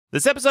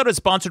This episode is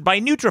sponsored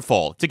by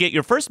Nutrafol. To get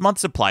your first month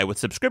supply with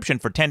subscription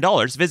for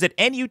 $10, visit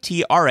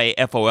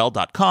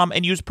NUTRAFOL.com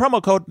and use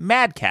promo code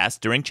MADCAST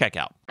during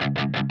checkout.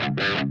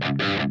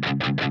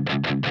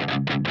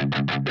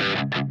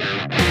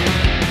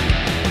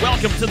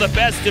 Welcome to the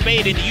best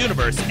debate in the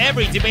universe.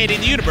 Every debate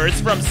in the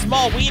universe, from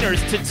small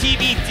wieners to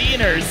TV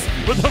dinners,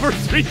 with over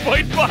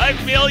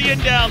 3.5 million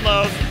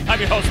downloads. I'm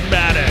your host,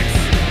 Maddox.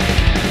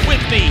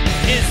 With me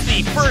is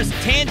the first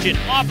tangent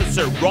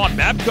officer, Ron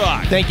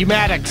Babcock. Thank you,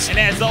 Maddox. And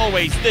as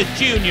always, the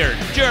junior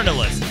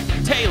journalist,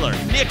 Taylor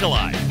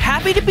Nikolai.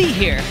 Happy to be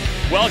here.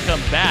 Welcome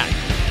back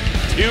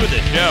to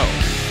the show.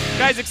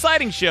 Guys,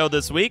 exciting show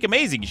this week,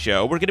 amazing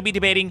show. We're going to be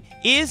debating,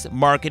 is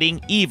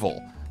marketing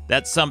evil?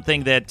 That's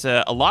something that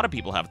a lot of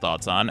people have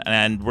thoughts on,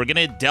 and we're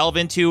going to delve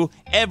into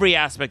every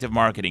aspect of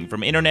marketing,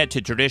 from internet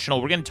to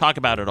traditional. We're going to talk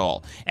about it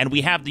all, and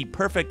we have the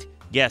perfect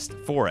guest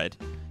for it.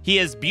 He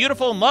is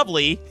beautiful and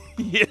lovely.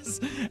 He is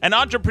an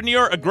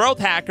entrepreneur, a growth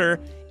hacker,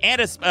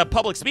 and a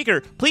public speaker.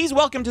 Please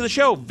welcome to the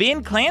show,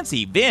 Vin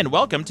Clancy. Vin,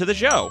 welcome to the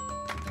show.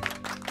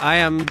 I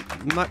am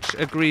much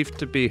aggrieved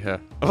to be here.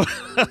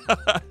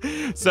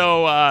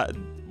 So,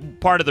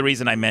 part of the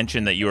reason I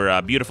mentioned that you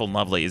were beautiful and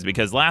lovely is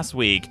because last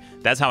week,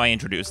 that's how I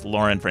introduced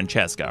Lauren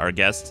Francesca, our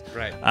guest.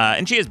 Right.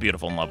 And she is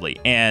beautiful and lovely.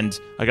 And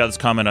I got this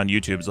comment on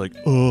YouTube. It's like,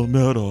 oh,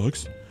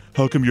 Maddox,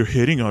 how come you're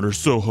hitting on her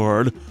so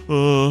hard?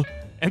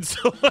 And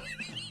so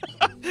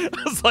I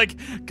was like,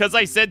 because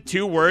I said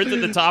two words at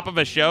the top of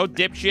a show,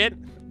 dipshit.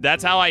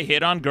 That's how I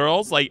hit on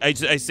girls. Like, I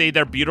say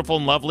they're beautiful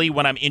and lovely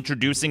when I'm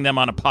introducing them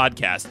on a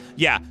podcast.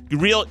 Yeah,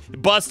 real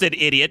busted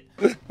idiot.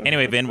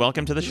 Anyway, Vin,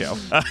 welcome to the show.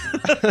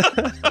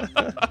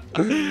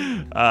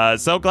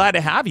 So glad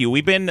to have you.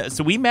 We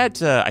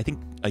met, I think,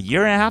 a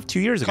year and a half,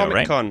 2 years ago,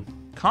 right?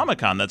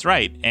 Comic-Con, that's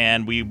right.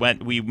 And we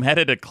met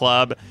at a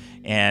club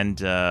and...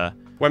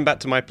 went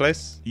back to my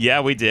place. Yeah,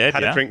 we did.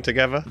 Had a drink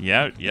together.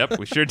 Yeah, yep,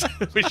 we sure did.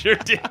 We sure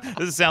did.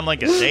 Doesn't sound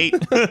like a date.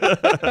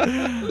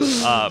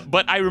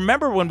 But I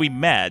remember when we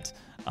met,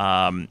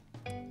 I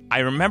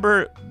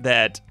remember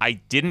that I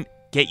didn't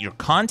get your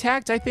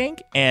contact, I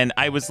think, and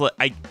I was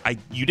like,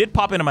 you did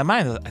pop into my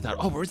mind. I thought,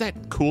 oh, where's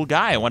that cool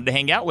guy I wanted to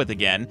hang out with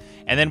again?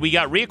 And then we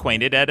got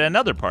reacquainted at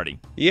another party.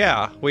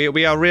 Yeah,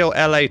 we are real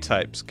LA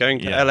types, going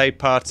to LA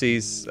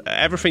parties.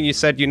 Everything you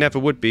said you never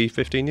would be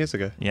 15 years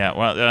ago. Yeah,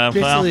 well,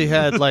 basically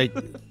had like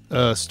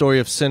a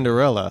story of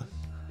Cinderella.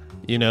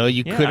 You know,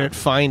 you couldn't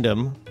find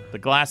him. The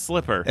glass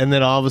slipper. And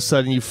then all of a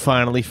sudden you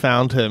finally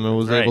found him and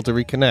was able to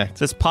reconnect.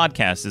 This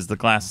podcast is the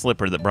glass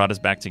slipper that brought us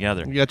back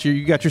together. You got your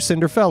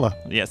Cinderfella.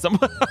 Yeah,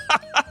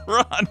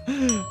 Ron.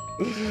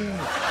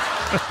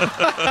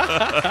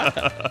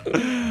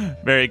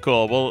 Very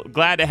cool. Well,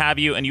 glad to have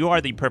you, and you are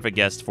the perfect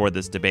guest for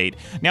this debate.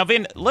 Now,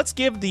 Vin, let's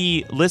give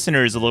the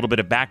listeners a little bit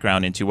of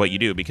background into what you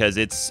do, because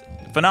it's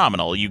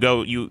phenomenal.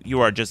 You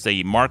are just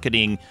a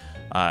marketing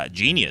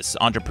genius,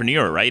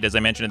 entrepreneur, right? As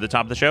I mentioned at the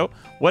top of the show.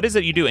 What is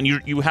it you do? And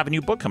you have a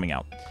new book coming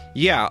out.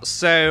 Yeah,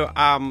 so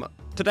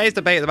today's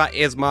debate is about,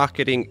 is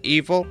marketing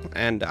evil?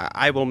 And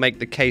I will make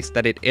the case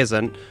that it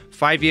isn't.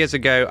 5 years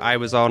ago, I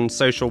was on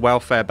social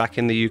welfare back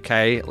in the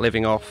UK,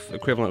 living off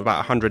equivalent of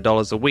about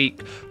 $100 a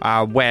week,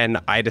 when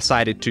I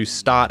decided to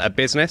start a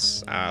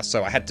business.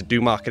 So I had to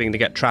do marketing to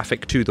get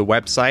traffic to the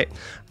website.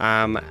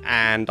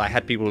 And I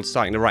had people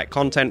starting to write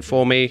content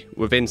for me.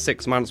 Within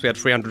 6 months, we had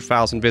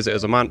 300,000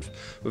 visitors a month.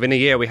 Within a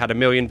year, we had 1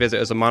 million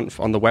visitors a month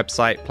on the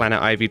website,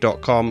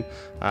 planetivy.com.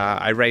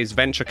 I raised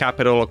venture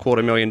capital,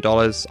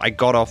 $250,000. I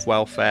got off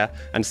welfare.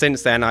 And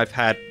since then, I've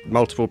had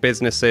multiple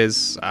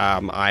businesses.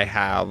 I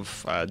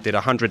have did a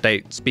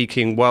 100-day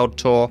speaking world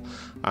tour.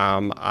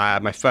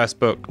 My first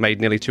book made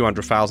nearly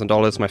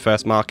 $200,000, my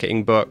first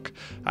marketing book.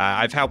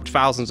 I've helped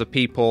thousands of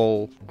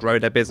people grow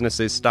their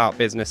businesses, start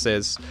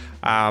businesses,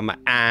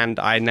 and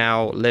I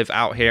now live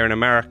out here in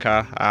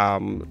America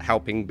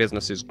helping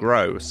businesses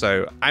grow.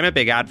 So I'm a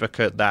big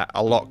advocate that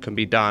a lot can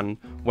be done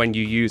when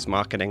you use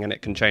marketing, and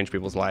it can change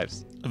people's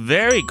lives.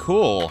 Very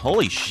cool.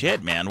 Holy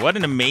shit, man. What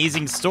an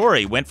amazing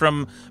story. Went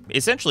from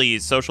essentially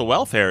social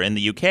welfare in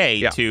the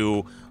UK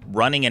to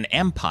running an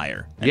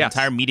empire, an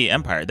entire media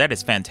empire. That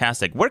is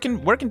fantastic. Where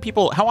can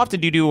people, how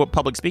often do you do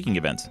public speaking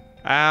events?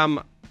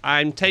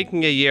 I'm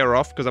taking a year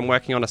off because I'm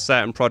working on a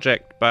certain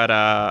project, but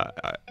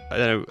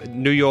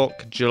New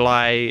York,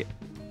 July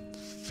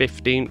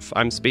 15th,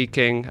 I'm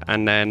speaking,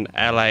 and then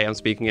LA, I'm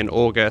speaking in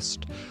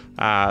August.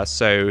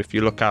 So if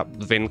you look up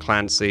Vin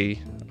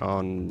Clancy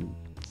on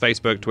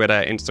Facebook,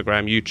 Twitter,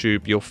 Instagram,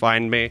 YouTube, you'll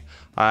find me.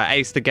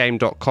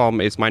 acethegame.com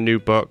is my new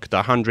book, the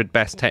 100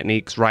 best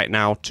techniques right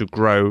now to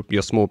grow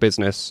your small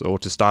business or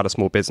to start a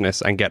small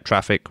business and get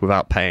traffic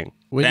without paying.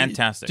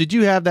 Fantastic. Did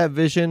you have that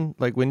vision,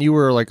 like when you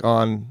were like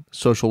on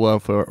social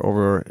welfare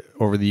over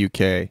the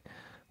UK?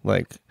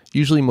 Like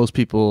usually most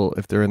people,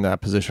 if they're in that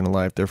position in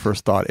life, their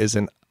first thought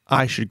isn't,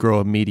 I should grow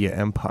a media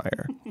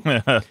empire.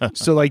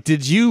 So like,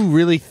 did you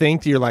really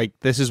think that you're like,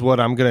 this is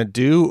what I'm going to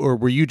do? Or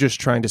were you just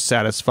trying to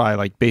satisfy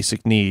like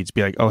basic needs?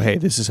 Be like, oh, hey,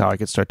 this is how I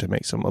could start to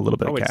make a little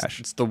bit of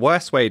cash. It's the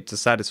worst way to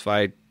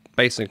satisfy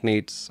basic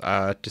needs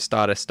to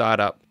start a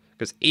startup.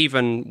 because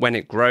even when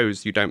it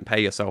grows, you don't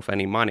pay yourself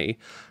any money.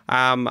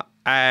 My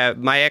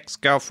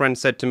ex-girlfriend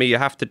said to me, you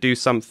have to do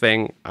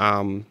something.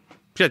 You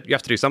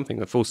have to do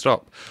something, full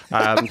stop.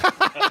 And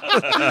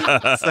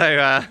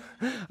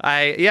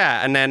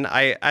then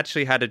I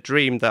actually had a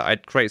dream that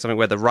I'd create something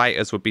where the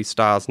writers would be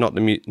stars, not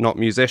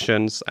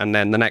musicians. And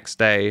then the next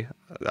day,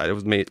 it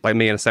was me and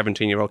a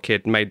 17-year-old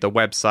kid made the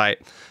website.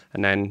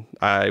 And then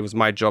it was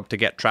my job to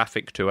get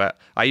traffic to it.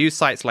 I use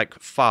sites like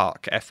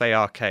FARC,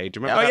 F-A-R-K.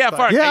 Do you remember that?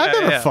 FARC. Yeah, I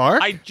remember FARC.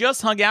 I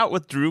just hung out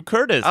with Drew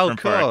Curtis from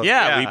cool.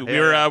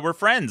 FARC. We're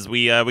friends.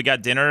 We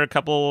got dinner a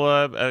couple,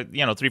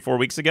 3-4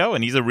 weeks ago,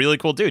 and he's a really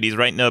cool dude. He's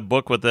writing a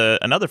book with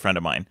another friend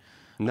of mine.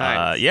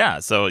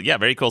 Nice.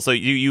 Very cool. So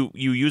you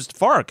used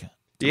FARC.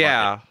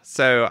 Yeah,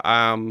 so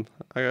I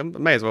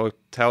may as well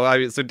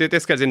tell. So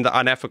this goes into the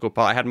unethical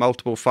part. I had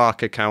multiple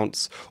FARC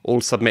accounts,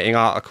 all submitting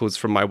articles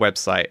from my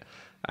website.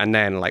 And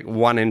then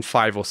 1 in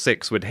 5 or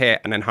 6 would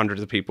hit, and then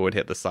hundreds of people would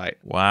hit the site.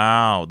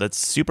 Wow, that's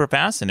super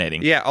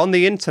fascinating. Yeah, on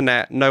the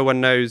internet, no one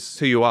knows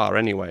who you are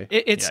anyway.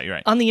 It's you're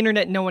right. On the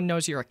internet, no one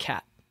knows you're a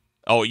cat.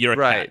 Oh, you're a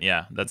Right. cat.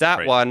 Yeah, that's that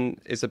great. one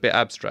is a bit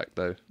abstract,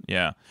 though.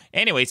 Yeah.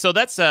 Anyway, so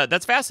that's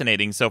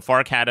fascinating. So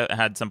FARC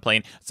had some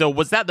playing. So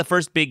was that the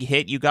first big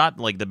hit you got,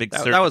 like the big?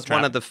 That was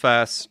one of the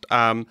first.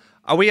 Are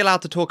we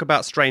allowed to talk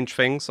about strange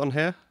things on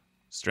here?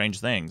 Strange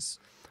things.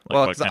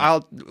 Well,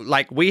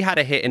 we had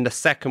a hit in the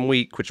second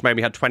week, which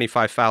maybe had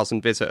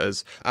 25,000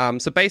 visitors.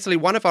 So basically,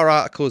 one of our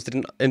articles did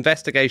an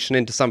investigation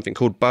into something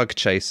called bug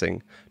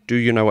chasing. Do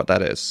you know what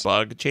that is?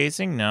 Bug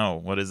chasing? No.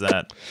 What is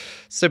that?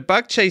 So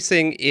bug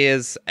chasing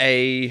is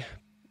a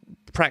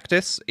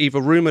practice,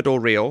 either rumored or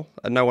real,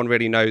 and no one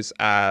really knows,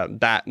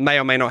 that may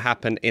or may not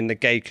happen in the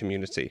gay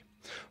community,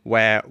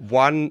 where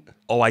one...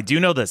 Oh, I do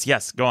know this.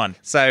 Yes, go on.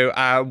 So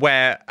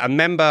where a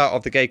member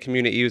of the gay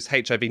community who's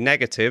HIV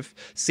negative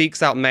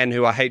seeks out men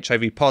who are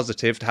HIV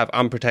positive to have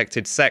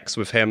unprotected sex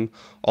with him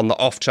on the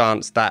off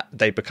chance that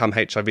they become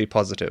HIV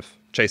positive,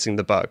 chasing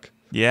the bug.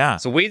 Yeah.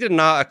 So we did an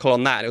article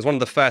on that. It was one of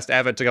the first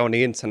ever to go on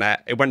the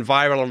internet. It went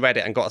viral on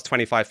Reddit and got us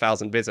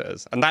 25,000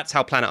 visitors. And that's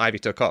how Planet Ivy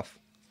took off.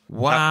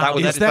 Wow.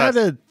 Is that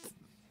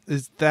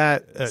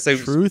a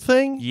true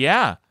thing?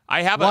 Yeah.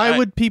 Why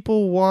would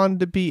people want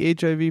to be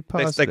HIV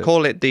positive? They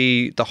call it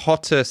the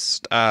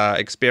hottest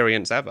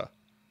experience ever.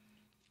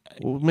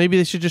 Well, maybe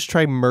they should just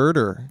try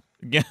murder.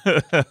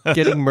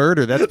 Getting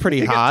murdered. That's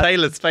pretty hot.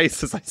 Taylor's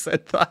face as I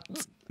said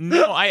that.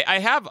 No, I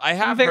have.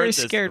 I'm very heard this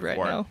scared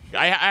before. right now.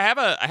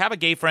 I have a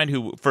gay friend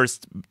who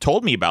first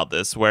told me about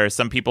this, where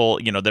some people,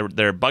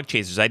 they're bug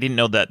chasers. I didn't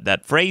know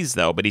that phrase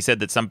though, but he said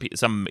that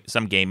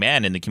some gay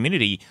men in the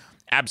community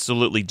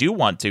absolutely do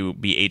want to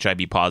be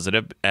HIV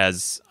positive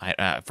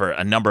for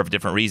a number of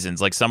different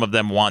reasons. Like some of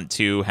them want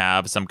to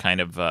have some kind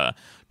of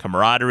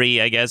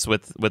camaraderie, I guess,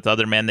 with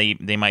other men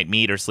they might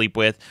meet or sleep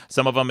with.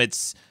 Some of them,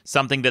 it's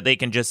something that they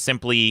can just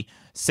simply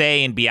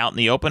say and be out in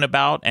the open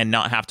about and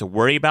not have to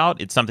worry about.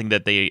 It's something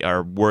that they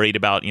are worried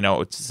about.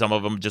 Some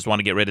of them just want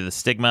to get rid of the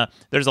stigma.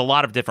 There's a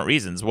lot of different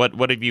reasons.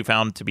 What have you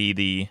found to be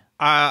the...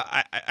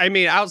 I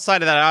mean,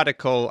 outside of that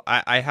article,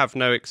 I have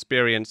no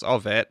experience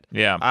of it.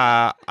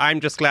 Yeah. I'm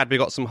just glad we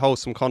got some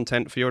wholesome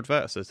content for your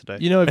advertisers today.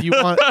 If you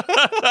want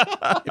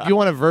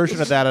a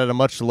version of that at a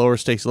much lower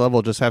stakes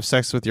level, just have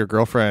sex with your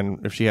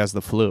girlfriend if she has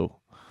the flu.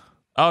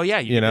 Oh yeah,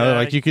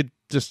 you could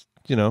just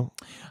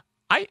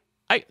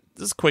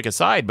This is a quick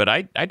aside, but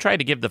I tried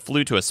to give the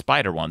flu to a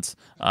spider once.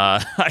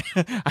 I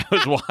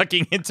was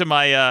walking into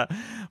my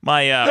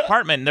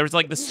apartment, and there was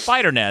the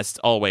spider nest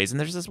always, and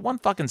there's this one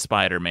fucking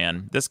spider,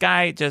 man. This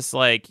guy just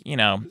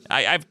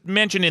I've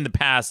mentioned in the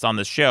past on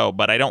the show,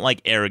 but I don't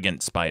like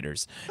arrogant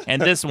spiders,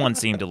 and this one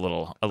seemed a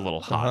little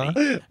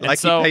haughty. He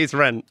pays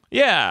rent.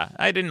 Yeah,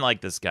 I didn't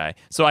like this guy,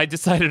 so I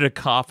decided to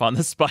cough on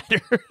the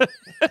spider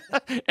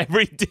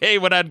every day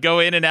when I'd go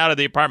in and out of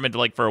the apartment.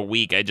 For a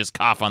week, I just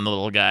cough on the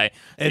little guy.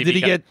 And did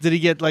he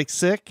get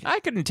sick?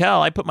 I couldn't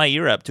tell. I put my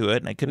ear up to it,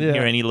 and I couldn't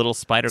hear any little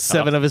spider cough.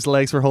 7 of his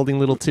legs were holding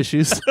little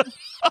tissues.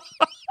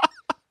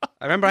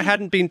 I remember I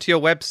hadn't been to your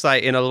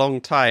website in a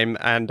long time,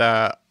 and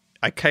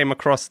I came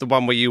across the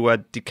one where you were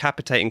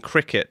decapitating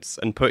crickets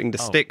and putting the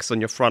sticks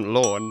on your front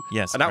lawn.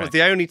 Yes, and that was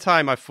the only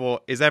time I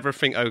thought, is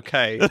everything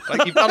okay?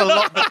 You've done a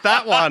lot with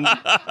that one.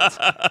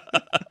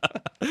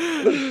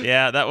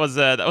 Yeah, that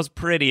was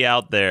pretty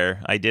out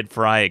there. I did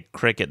fry a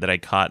cricket that I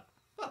caught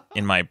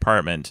in my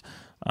apartment.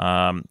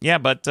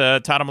 But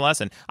taught him a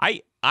lesson.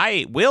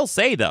 I will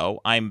say,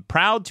 though, I'm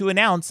proud to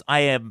announce I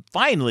am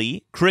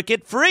finally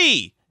cricket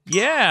free.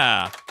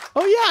 Yeah.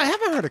 Oh, yeah. I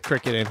haven't heard a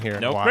cricket in here.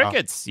 No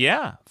crickets.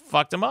 Yeah.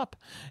 Fucked them up.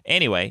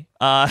 Anyway,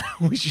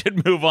 we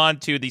should move on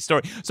to the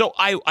story. So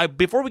I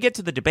before we get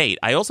to the debate,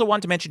 I also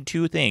want to mention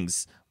 2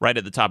 things right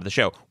at the top of the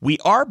show. We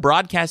are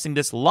broadcasting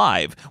this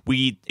live.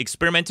 We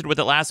experimented with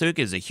it last week.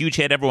 It was a huge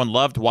hit. Everyone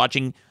loved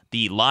watching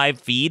the live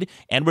feed,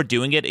 and we're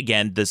doing it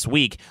again this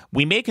week.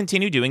 We may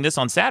continue doing this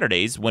on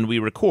Saturdays when we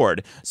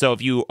record. So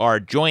if you are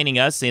joining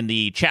us in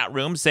the chat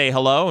room, say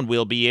hello, and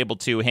we'll be able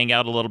to hang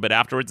out a little bit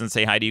afterwards and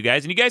say hi to you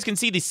guys. And you guys can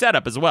see the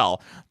setup as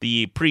well,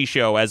 the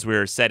pre-show as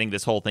we're setting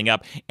this whole thing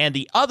up. And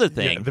the other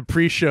thing... Yeah, the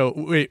pre-show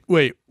go,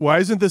 wait, why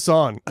isn't this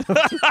on?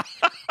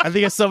 I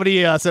think if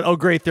somebody said, oh,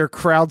 great, they're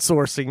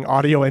crowdsourcing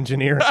audio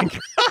engineering.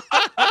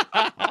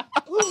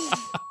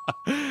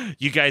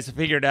 You guys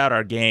figured out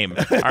our game,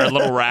 our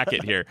little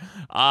racket here.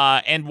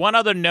 And one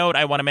other note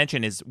I want to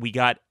mention is we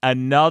got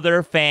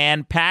another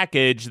fan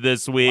package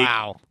this week.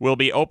 Wow. We'll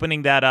be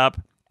opening that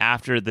up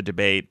after the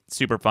debate.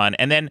 Super fun.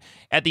 And then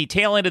at the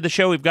tail end of the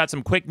show, we've got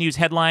some quick news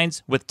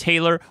headlines with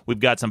Taylor. We've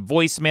got some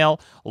voicemail,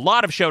 a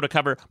lot of show to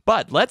cover.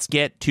 But let's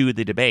get to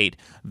the debate.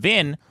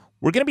 Vin,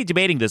 we're going to be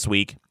debating this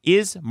week,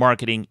 is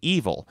marketing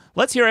evil?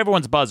 Let's hear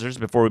everyone's buzzers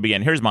before we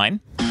begin. Here's mine.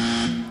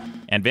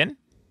 And Vin?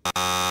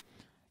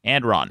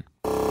 And Ron.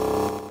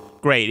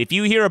 Great. If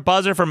you hear a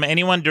buzzer from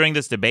anyone during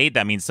this debate,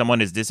 that means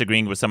someone is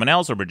disagreeing with someone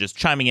else or we're just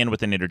chiming in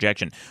with an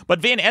interjection. But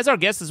Vin, as our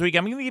guest this week,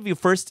 I'm going to give you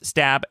first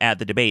stab at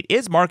the debate.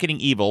 Is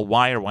marketing evil?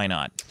 Why or why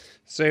not?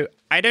 So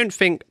I don't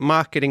think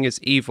marketing is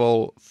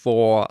evil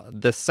for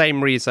the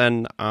same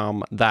reason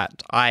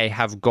that I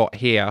have got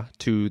here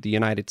to the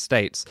United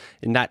States,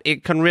 in that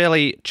it can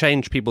really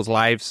change people's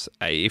lives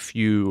if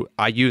you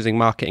are using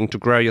marketing to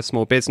grow your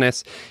small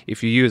business,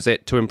 if you use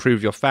it to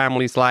improve your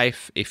family's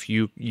life, if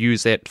you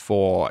use it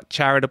for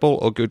charitable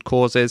or good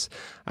causes.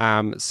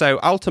 So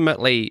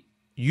ultimately,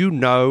 you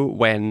know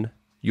when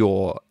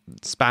you're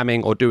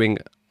spamming or doing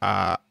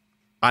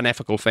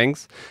unethical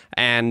things,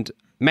 and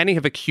many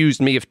have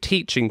accused me of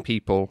teaching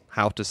people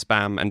how to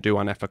spam and do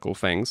unethical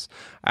things.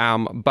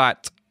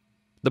 But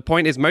the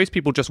point is, most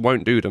people just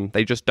won't do them.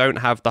 They just don't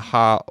have the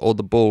heart or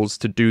the balls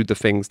to do the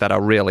things that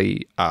are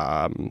really,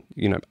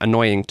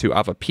 annoying to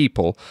other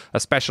people,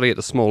 especially at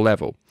the small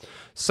level.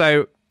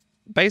 So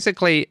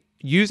basically,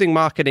 using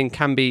marketing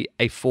can be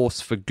a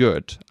force for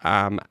good,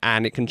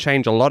 and it can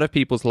change a lot of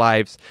people's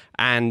lives.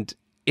 And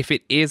if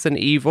it is an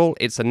evil,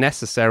 it's a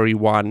necessary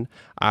one,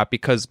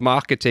 because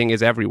marketing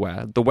is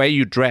everywhere. The way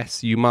you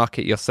dress, you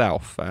market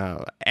yourself.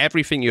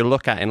 Everything you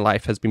look at in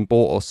life has been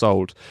bought or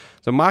sold.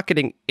 So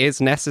marketing is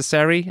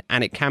necessary,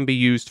 and it can be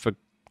used for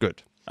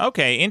good.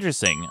 Okay,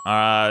 interesting.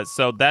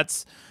 So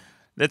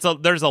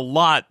there's a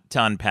lot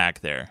to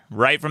unpack there,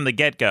 right from the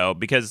get-go,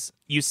 because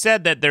you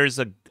said that there's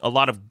a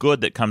lot of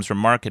good that comes from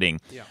marketing.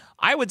 Yeah.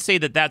 I would say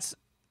that that's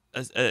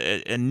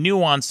a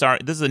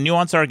nuanced. This is a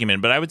nuanced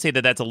argument, but I would say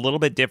that that's a little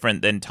bit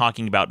different than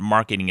talking about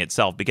marketing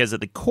itself, because at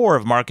the core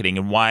of marketing,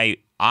 and why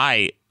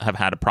I have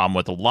had a problem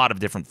with a lot of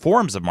different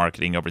forms of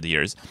marketing over the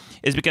years,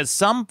 is because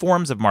some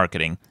forms of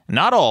marketing,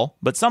 not all,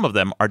 but some of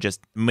them, are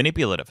just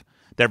manipulative.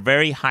 They're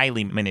very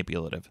highly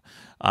manipulative.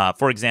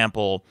 For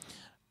example,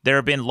 there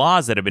have been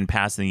laws that have been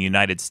passed in the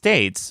United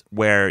States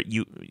where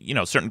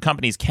certain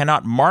companies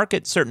cannot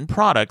market certain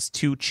products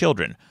to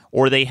children,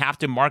 or they have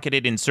to market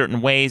it in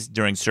certain ways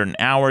during certain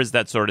hours,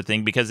 that sort of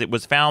thing, because it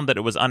was found that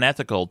it was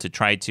unethical to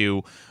try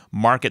to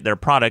market their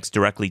products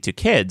directly to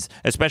kids,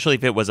 especially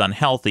if it was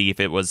unhealthy, if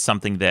it was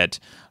something that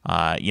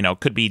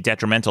could be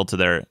detrimental to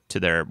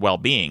their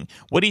well-being.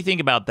 What do you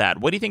think about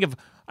that? What do you think of?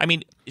 I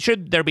mean,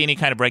 should there be any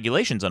kind of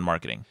regulations on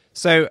marketing?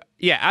 So,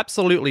 yeah,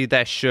 absolutely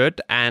there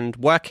should. And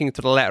working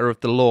to the letter of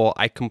the law,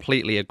 I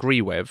completely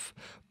agree with.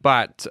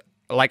 But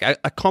like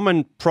a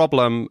common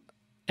problem,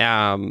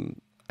 I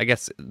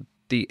guess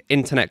the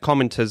internet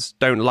commenters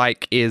don't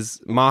like,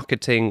 is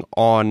marketing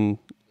on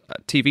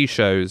TV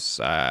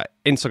shows,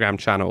 Instagram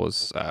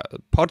channels,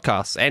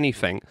 podcasts,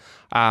 anything.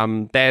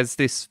 There's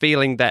this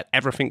feeling that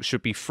everything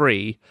should be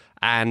free.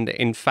 And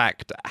in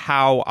fact,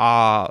 how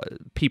are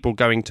people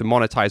going to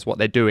monetize what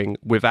they're doing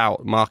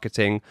without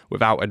marketing,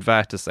 without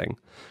advertising?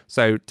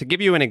 So to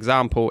give you an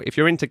example, if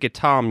you're into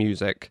guitar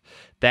music,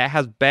 there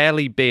has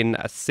barely been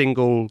a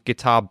single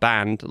guitar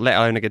band, let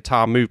alone a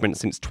guitar movement,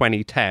 since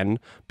 2010,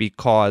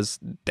 because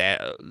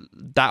that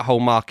whole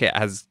market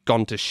has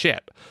gone to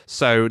shit.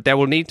 So there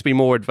will need to be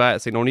more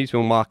advertising, there will need to be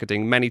more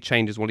marketing, many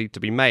changes will need to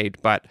be made.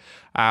 But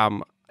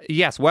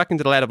yes, working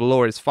to the letter of the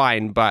law is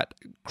fine, but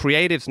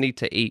creatives need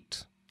to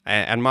eat.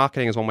 And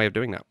marketing is one way of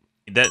doing that.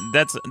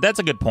 That's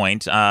a good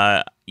point.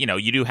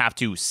 You do have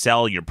to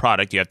sell your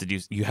product. You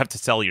have to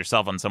sell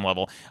yourself on some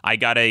level. I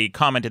got a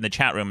comment in the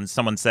chat room.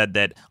 Someone said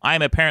that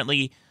I'm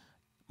apparently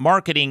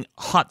marketing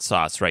hot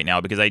sauce right now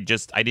because I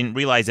didn't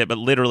realize it, but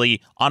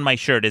literally on my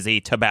shirt is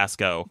a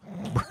Tabasco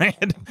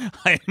brand.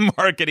 I'm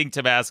marketing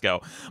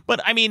Tabasco.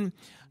 But I mean,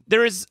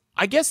 there is,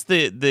 I guess,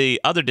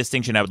 the other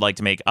distinction I would like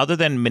to make, other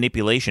than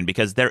manipulation,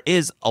 because there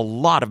is a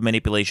lot of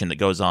manipulation that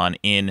goes on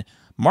in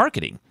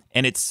marketing.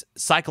 And it's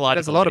psychological.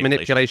 There's a lot of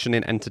manipulation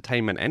in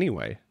entertainment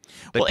anyway.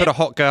 They put a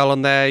hot girl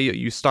on there,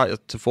 you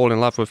start to fall in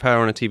love with her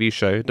on a TV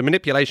show. The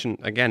manipulation,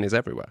 again, is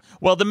everywhere.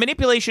 Well, the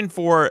manipulation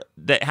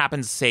that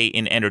happens, say,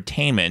 in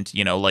entertainment,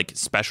 like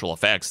special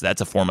effects, that's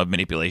a form of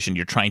manipulation.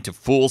 You're trying to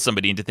fool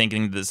somebody into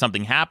thinking that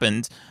something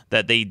happened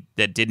that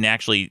didn't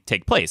actually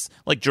take place.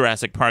 Like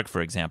Jurassic Park,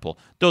 for example.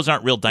 Those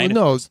aren't real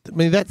dinosaurs. Well, no,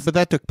 I mean,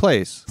 that took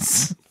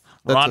place.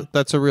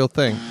 That's a real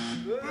thing.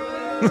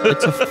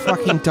 It's a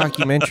fucking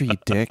documentary, you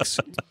dicks.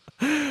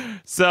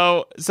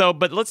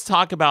 But let's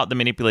talk about the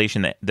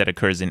manipulation that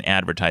occurs in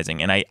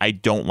advertising, and I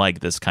don't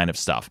like this kind of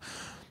stuff.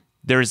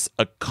 There's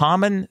a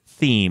common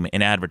theme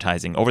in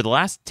advertising over the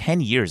last 10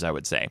 years, I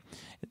would say.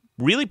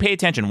 really pay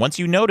attention. Once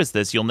you notice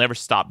this, you'll never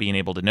stop being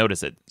able to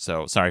notice it.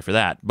 So sorry for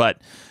that.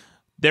 But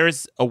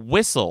there's a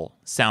whistle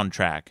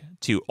soundtrack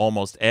to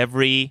almost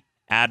every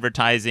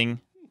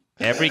advertising,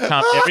 every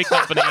company.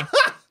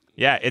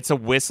 Yeah, it's a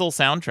whistle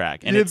soundtrack.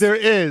 And there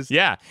is.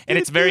 Yeah, and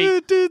it's very...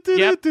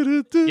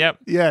 Yep.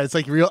 Yeah, it's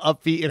like real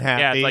upbeat and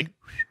happy. Yeah, it's like...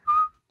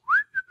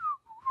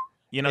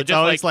 You know, it's just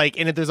always like,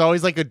 and there's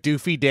always like a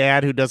doofy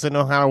dad who doesn't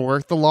know how to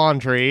work the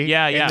laundry.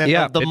 Yeah, yeah. And then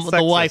Yeah, the it's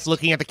wife sexist.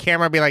 looking at the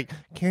camera and be like,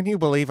 "Can you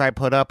believe I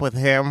put up with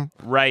him?"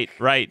 Right.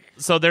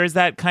 So there's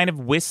that kind of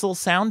whistle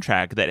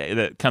soundtrack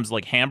that comes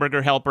like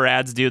Hamburger Helper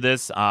ads do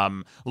this.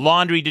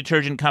 Laundry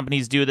detergent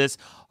companies do this.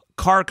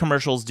 Car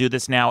commercials do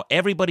this now.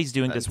 Everybody's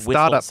doing this whistle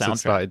Startups soundtrack. have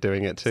started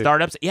doing it too.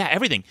 Startups, yeah,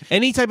 everything.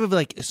 Any type of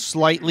like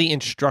slightly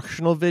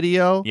instructional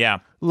video. Yeah.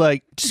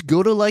 Like, just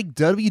go to like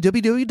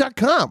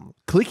www.com.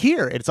 Click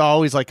here. It's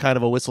always like kind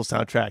of a whistle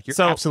soundtrack. You're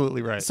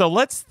absolutely right. So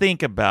let's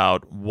think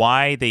about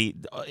why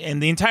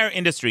and the entire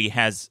industry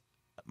has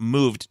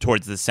moved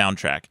towards this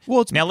soundtrack.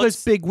 Well, it's now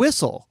because Big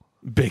Whistle.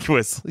 Big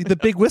Whistle. The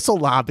Big Whistle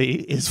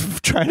lobby is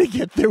trying to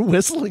get their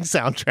whistling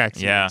soundtracks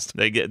Yeah, used.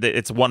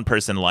 it's one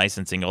person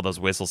licensing all those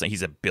whistles, and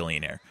he's a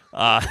billionaire.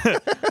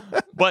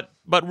 But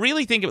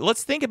really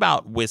let's think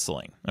about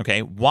whistling.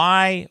 Okay,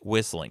 why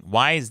whistling?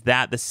 Why is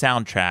that the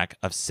soundtrack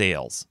of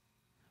sales?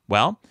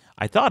 Well,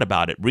 I thought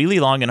about it really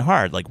long and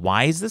hard. Like,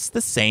 why is this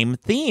the same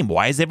theme?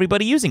 Why is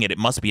everybody using it? It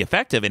must be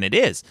effective, and it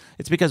is.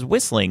 It's because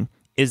whistling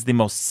is the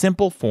most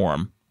simple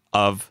form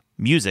of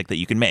music that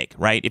you can make,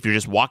 right? If you're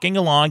just walking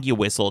along, you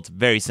whistle. It's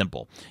very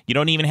simple. You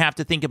don't even have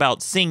to think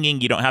about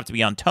singing. You don't have to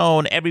be on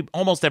tone.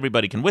 Almost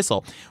everybody can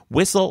whistle.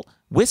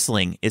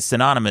 Whistling is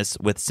synonymous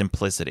with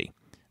simplicity,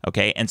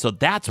 okay? And so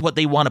that's what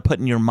they want to put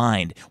in your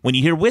mind. When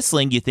you hear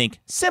whistling, you think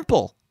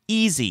simple,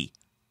 easy,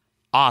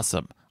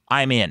 awesome,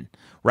 I'm in,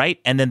 right?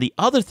 And then the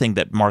other thing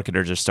that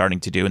marketers are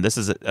starting to do, and this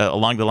is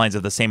along the lines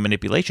of the same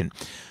manipulation,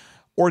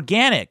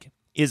 organic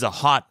is a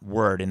hot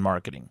word in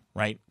marketing,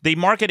 right? They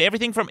market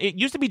everything from, it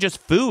used to be just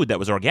food that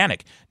was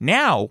organic.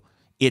 Now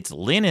it's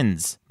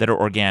linens that are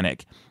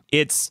organic.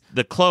 It's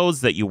the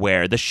clothes that you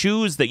wear, the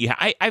shoes that you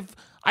have.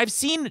 I've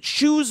seen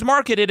shoes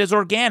marketed as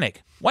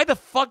organic. Why the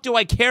fuck do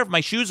I care if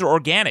my shoes are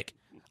organic?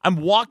 I'm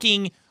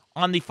walking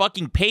on the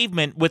fucking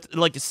pavement with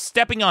like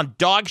stepping on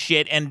dog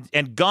shit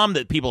and gum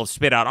that people have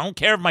spit out. I don't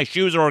care if my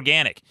shoes are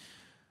organic.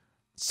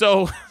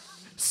 So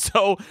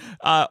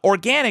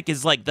organic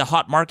is like the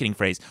hot marketing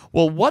phrase.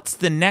 Well, what's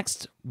the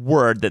next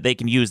word that they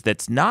can use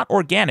that's not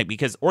organic?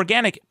 Because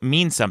organic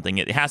means something.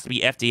 It has to be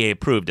FDA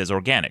approved as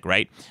organic,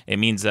 right? It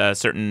means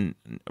certain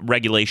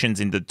regulations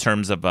in the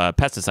terms of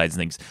pesticides and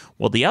things.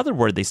 Well, the other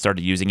word they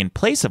started using in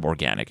place of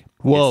organic.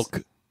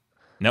 Woke.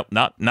 Nope,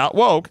 not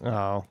woke.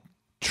 Oh.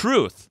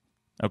 Truth.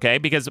 Okay?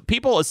 Because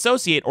people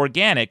associate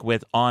organic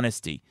with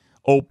honesty,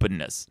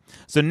 openness.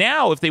 So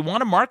now if they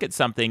want to market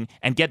something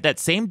and get that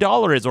same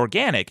dollar as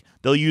organic,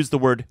 they'll use the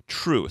word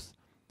truth.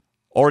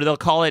 Or they'll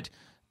call it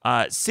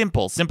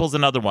simple. Simple's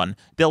another one.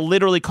 They'll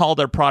literally call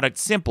their product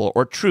simple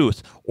or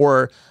truth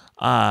or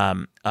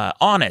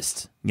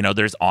honest. You know,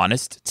 there's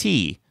honest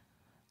tea.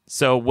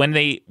 So when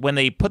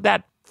they put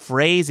that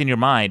phrase in your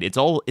mind, it's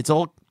all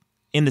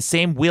in the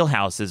same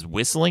wheelhouse as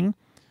whistling,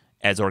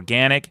 as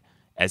organic,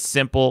 as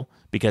simple,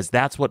 because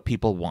that's what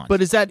people want.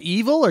 But is that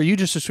evil, or are you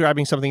just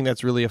describing something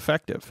that's really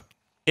effective?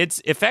 It's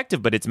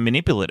effective, but it's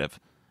manipulative.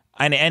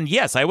 And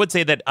yes, I would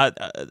say that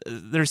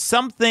there's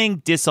something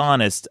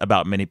dishonest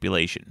about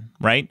manipulation,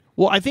 right?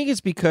 Well, I think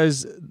it's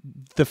because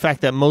the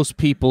fact that most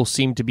people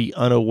seem to be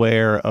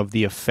unaware of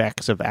the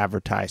effects of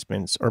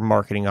advertisements or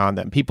marketing on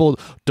them. People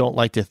don't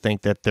like to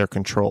think that they're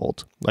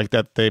controlled,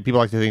 people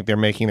like to think they're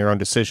making their own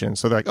decisions.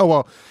 So they're like, oh,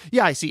 well,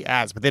 yeah, I see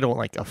ads, but they don't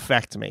like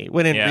affect me.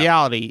 When in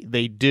reality,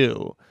 they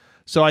do.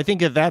 So I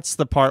think that's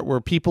the part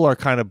where people are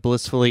kind of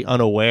blissfully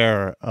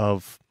unaware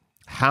of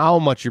how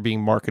much you're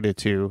being marketed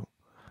to.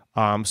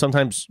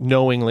 Sometimes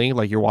knowingly,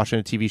 like you're watching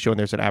a TV show and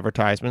there's an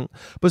advertisement,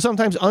 but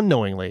sometimes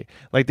unknowingly.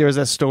 Like there's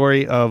a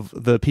story of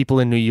the people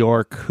in New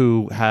York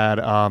who had,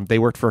 they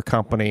worked for a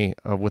company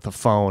with a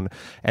phone,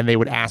 and they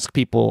would ask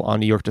people on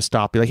New York to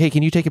stop, be like, hey,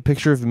 can you take a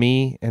picture of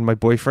me and my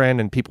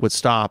boyfriend? And people would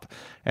stop.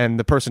 And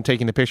the person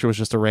taking the picture was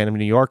just a random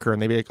New Yorker.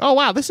 And they'd be like, oh,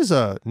 wow, this is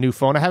a new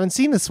phone. I haven't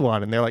seen this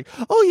one. And they're like,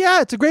 oh,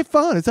 yeah, it's a great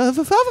phone. It's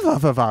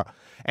a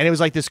and it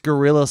was like this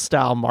guerrilla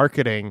style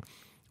marketing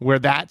where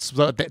that's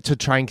to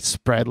try and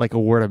spread like a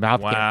word of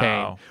mouth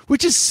campaign,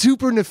 which is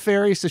super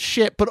nefarious as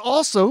shit, but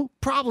also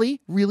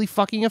probably really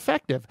fucking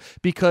effective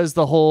because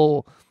the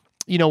whole,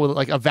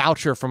 like a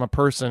voucher from a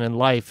person in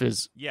life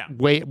is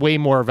way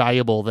more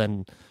valuable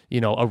than,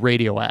 a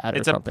radio ad.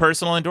 It's or a something.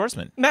 personal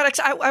endorsement. Maddox,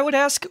 I would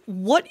ask,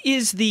 what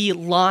is the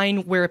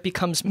line where it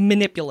becomes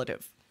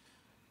manipulative?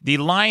 The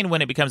line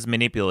when it becomes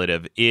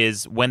manipulative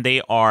is when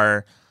they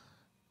are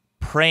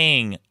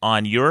preying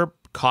on your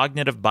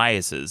cognitive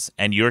biases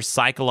and your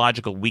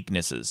psychological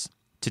weaknesses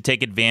to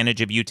take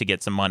advantage of you to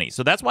get some money.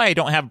 So that's why I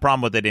don't have a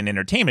problem with it in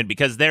entertainment,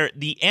 because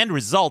the end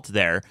result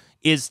there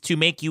is to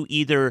make you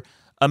either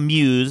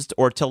amused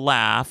or to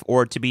laugh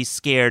or to be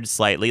scared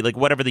slightly, like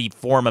whatever the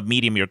form of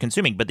medium you're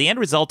consuming. But the end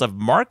result of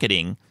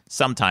marketing,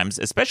 sometimes,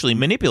 especially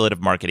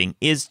manipulative marketing,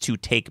 is to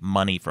take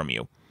money from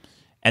you.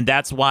 And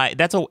that's why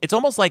it's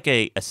almost like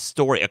a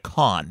story, a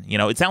con.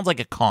 It sounds like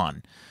a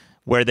con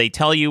where they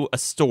tell you a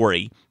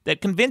story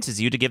that convinces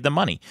you to give them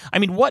money. I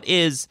mean, what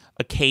is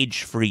a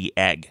cage-free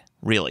egg,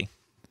 really?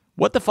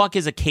 What the fuck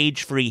is a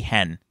cage-free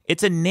hen?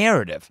 It's a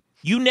narrative.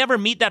 You never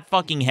meet that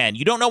fucking hen.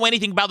 You don't know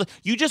anything about it.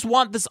 You just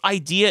want this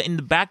idea in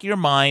the back of your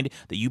mind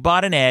that you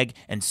bought an egg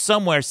and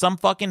somewhere some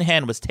fucking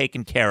hen was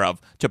taken care of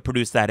to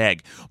produce that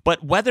egg.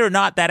 But whether or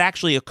not that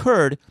actually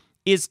occurred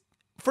is,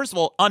 first of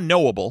all,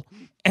 unknowable,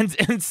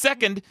 and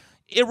second,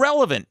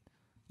 irrelevant.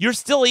 You're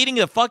still eating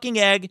the fucking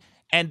egg,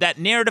 and that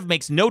narrative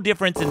makes no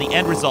difference in the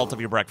end result of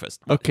your breakfast.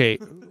 Okay,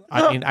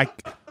 I mean,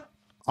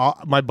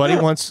 my buddy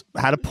once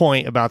had a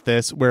point about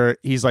this where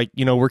he's like,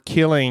 we're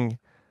killing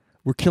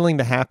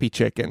the happy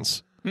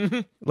chickens.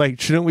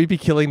 Like, shouldn't we be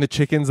killing the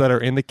chickens that are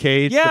in the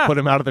cage to put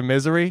them out of their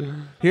misery?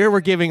 Here we're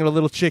giving a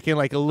little chicken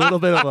like a little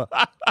bit of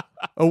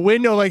a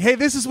window, like, hey,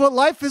 this is what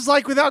life is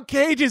like without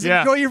cages.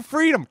 Yeah. Enjoy your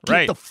freedom.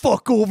 Get the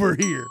fuck over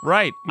here.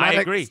 Right, Maddox,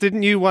 I agree.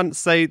 Didn't you once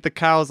say the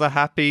cows are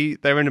happy?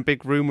 They're in a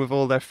big room with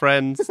all their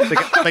friends.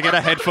 They get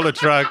a head full of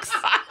drugs.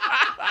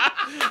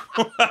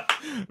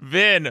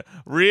 Vin,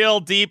 real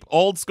deep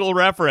old school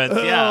reference.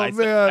 Yeah,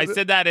 I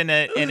said that in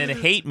a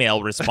hate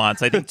mail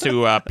response, I think,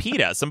 to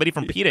PETA. Somebody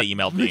from PETA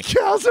emailed me. The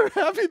cows are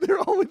happy. They're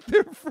all with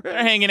their friends. They're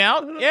hanging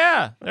out.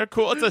 Yeah, they're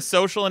cool. It's a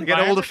social Get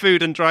environment. all the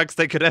food and drugs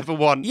they could ever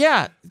want.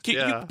 Yeah.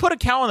 You put a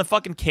cow in the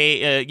fucking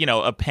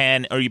a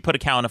pen, or you put a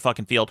cow in a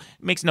fucking field.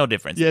 It makes no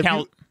difference.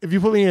 Yeah, if you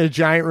put me in a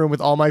giant room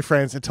with all my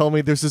friends and tell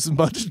me there's as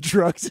much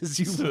drugs as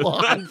you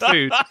want,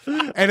 Food.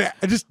 and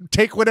just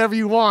take whatever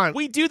you want.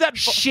 We do that.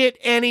 Shit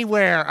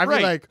anywhere. I mean,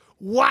 Right. like,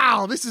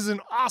 wow, this is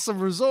an awesome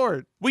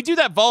resort. We do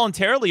that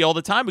voluntarily all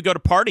the time. We go to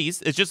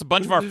parties. It's just a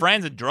bunch of our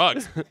friends and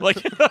drugs.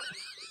 Like,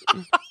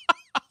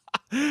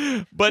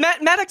 but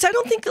Maddox, I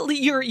don't think that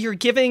you're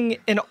giving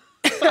an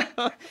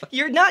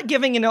you're not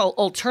giving an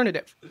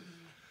alternative.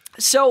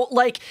 So,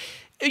 like,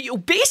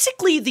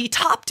 basically, the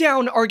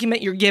top-down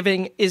argument you're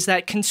giving is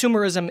that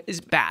consumerism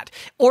is bad.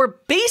 Or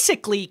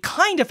basically,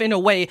 kind of in a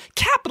way,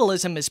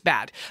 capitalism is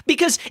bad.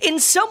 Because in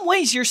some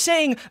ways, you're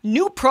saying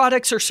new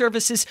products or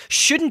services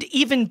shouldn't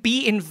even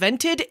be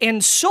invented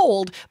and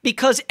sold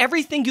because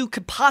everything you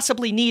could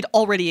possibly need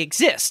already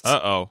exists.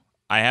 Uh-oh.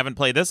 I haven't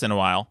played this in a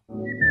while.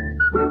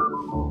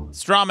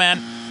 Straw man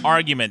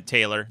argument,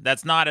 Taylor.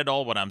 That's not at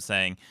all what I'm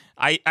saying.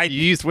 You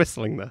used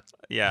whistling there.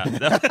 Yeah.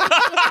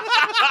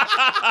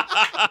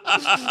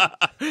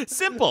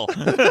 Simple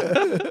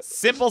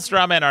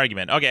straw man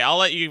argument. Okay, I'll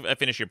let you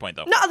finish your point,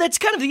 though. No, that's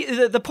kind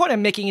of the point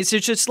I'm making is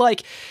it's just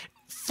like,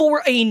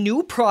 for a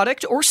new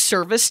product or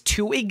service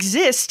to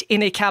exist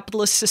in a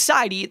capitalist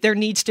society, there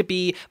needs to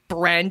be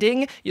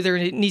branding, there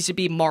needs to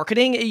be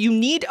marketing. You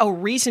need a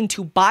reason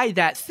to buy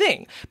that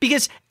thing.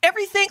 Because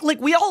everything, like,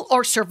 we all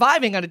are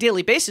surviving on a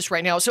daily basis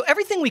right now, so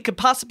everything we could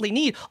possibly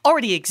need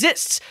already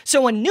exists.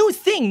 So a new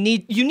thing,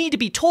 you need to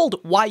be told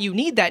why you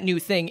need that new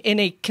thing in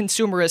a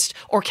consumerist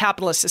or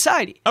capitalist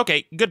society.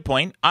 Okay, good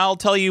point. I'll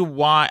tell you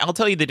why. I'll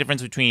tell you the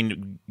difference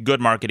between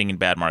good marketing and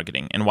bad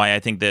marketing, and why I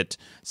think that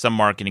some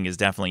marketing is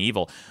definitely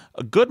evil.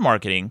 Good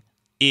marketing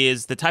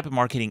is the type of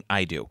marketing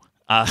I do.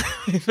 I've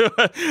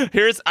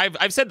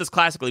said this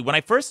classically. When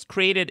I first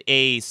created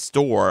a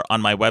store on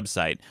my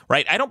website,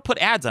 right, I don't put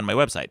ads on my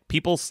website.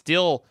 People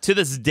still, to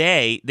this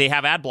day, they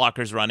have ad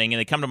blockers running and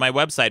they come to my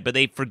website, but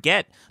they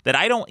forget that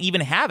I don't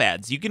even have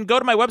ads. You can go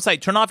to my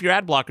website, turn off your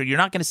ad blocker. You're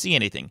not going to see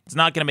anything. It's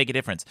not going to make a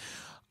difference.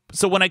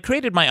 So when I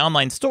created my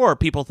online store,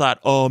 people thought,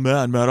 oh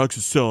man, Maddox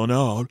is selling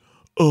out.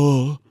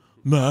 Oh,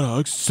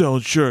 Maddox is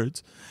selling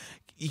shirts.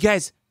 You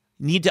guys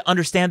need to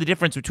understand the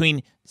difference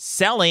between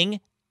selling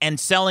and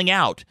selling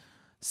out.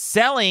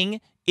 Selling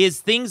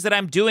is things that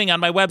I'm doing on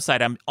my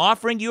website. I'm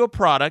offering you a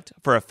product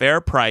for a fair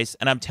price,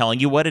 and I'm telling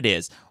you what it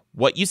is.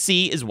 What you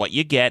see is what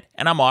you get,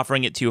 and I'm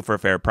offering it to you for a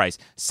fair price.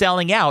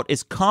 Selling out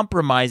is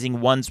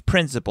compromising one's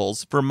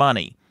principles for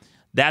money.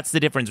 That's the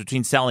difference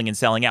between selling and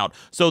selling out.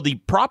 So the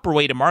proper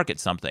way to market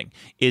something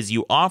is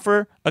you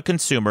offer a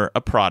consumer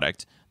a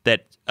product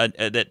that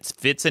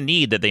fits a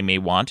need that they may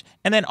want,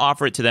 and then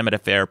offer it to them at a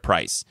fair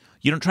price.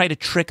 You don't try to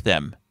trick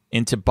them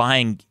into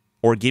buying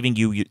or giving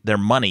you their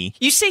money.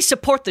 You say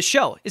support the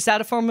show. Is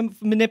that a form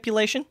of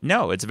manipulation?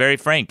 No, it's very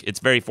frank. It's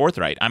very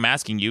forthright. I'm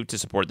asking you to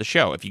support the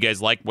show. If you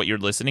guys like what you're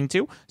listening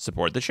to,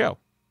 support the show.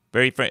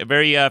 Very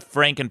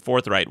frank and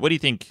forthright. What do you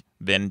think,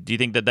 Vin? Do you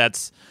think that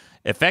that's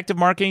effective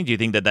marketing? Do you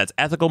think that that's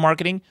ethical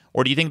marketing?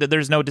 Or do you think that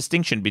there's no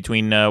distinction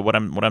between what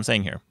I'm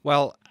saying here?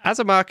 Well, as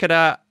a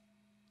marketer,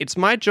 it's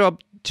my job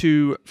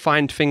to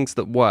find things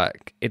that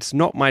work. It's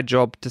not my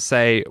job to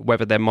say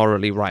whether they're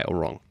morally right or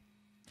wrong.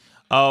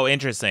 Oh,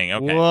 interesting.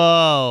 Okay.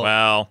 Whoa.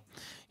 Well,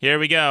 here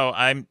we go.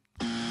 I'm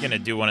going to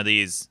do one of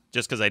these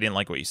just because I didn't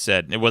like what you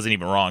said. It wasn't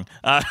even wrong.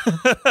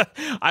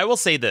 I will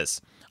say this.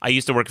 I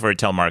used to work for a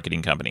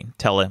telemarketing company.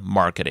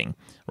 Telemarketing,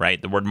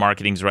 right? The word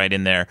marketing's right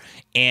in there.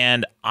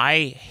 And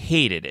I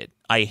hated it.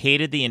 I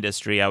hated the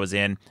industry I was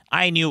in.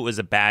 I knew it was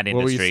a bad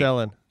industry. What were you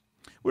selling?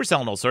 We were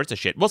selling all sorts of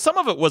shit. Well, some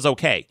of it was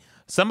okay.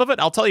 Some of it,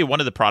 I'll tell you, one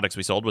of the products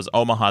we sold was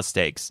Omaha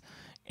steaks.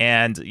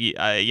 And,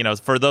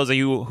 for those of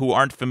you who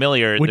aren't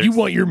familiar... When you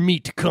want your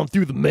meat to come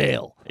through the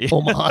mail,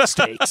 Omaha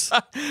steaks.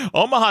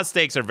 Omaha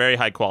steaks are very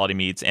high-quality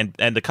meats, and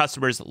the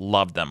customers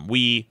loved them.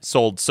 We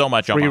sold so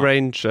much Omaha.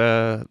 Free-range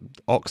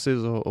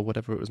oxes or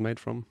whatever it was made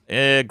from?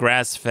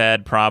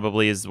 Grass-fed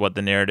probably is what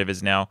the narrative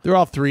is now. They're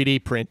all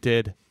 3D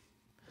printed.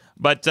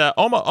 But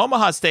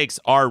Omaha steaks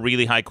are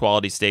really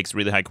high-quality steaks,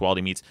 really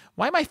high-quality meats.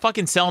 Why am I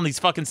fucking selling these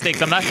fucking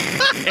steaks? I'm not...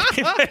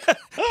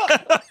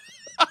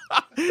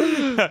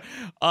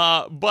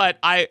 But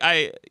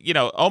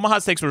Omaha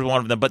steaks was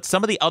one of them. But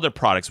some of the other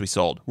products we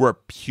sold were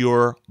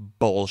pure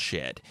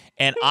bullshit.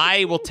 And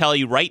I will tell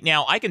you right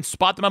now, I can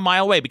spot them a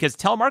mile away because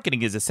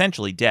telemarketing is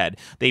essentially dead.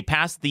 They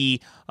passed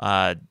the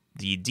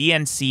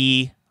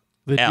DNC...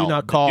 The do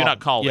not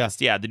call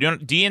list. Yeah, the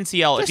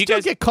DNCL. If you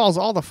guys get calls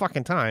all the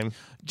fucking time,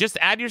 just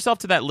add yourself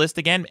to that list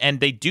again, and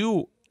they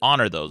do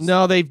honor those.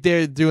 No,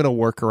 they're doing a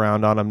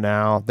workaround on them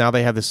now. Now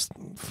they have this.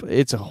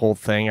 It's a whole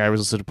thing. I was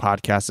listening to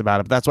podcasts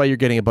about it. But that's why you're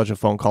getting a bunch of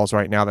phone calls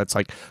right now. That's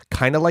like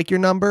kind of like your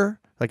number.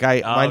 Like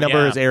my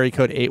number is area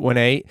code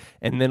 818,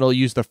 and then it'll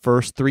use the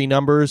first 3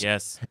 numbers.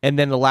 Yes. And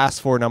then the last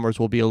 4 numbers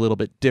will be a little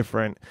bit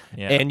different.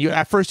 Yeah. And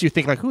at first you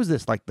think like, who's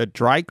this? Like the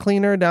dry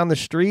cleaner down the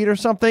street or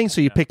something? So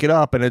you pick it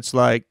up and it's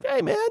like,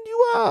 hey man,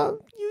 you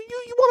want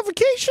a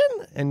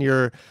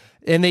vacation?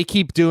 And they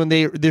keep doing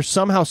they're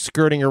somehow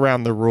skirting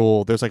around the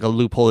rule. There's like a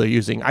loophole they're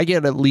using. I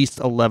get at least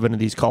 11 of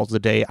these calls a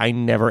day. I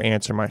never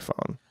answer my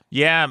phone.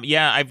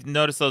 Yeah, I've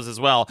noticed those as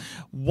well.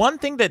 One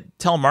thing that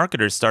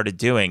telemarketers started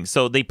doing,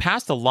 so they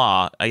passed a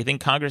law, I think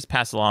Congress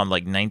passed a law in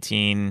like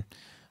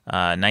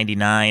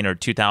 1999 or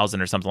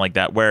 2000 or something like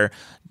that, where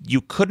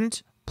you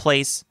couldn't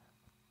place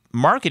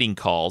marketing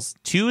calls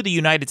to the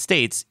United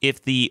States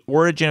if the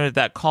origin of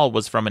that call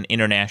was from an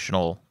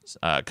international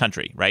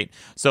country, right?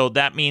 So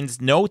that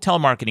means no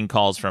telemarketing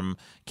calls from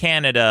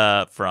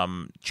Canada,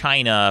 from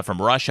China,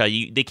 from Russia.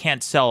 They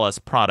can't sell us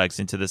products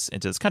into this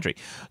country.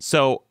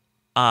 So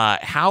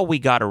how we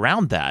got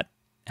around that,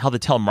 how the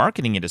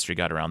telemarketing industry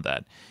got around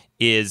that,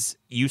 is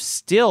you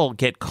still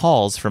get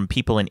calls from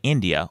people in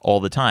India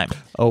all the time.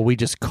 Oh, we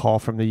just call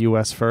from the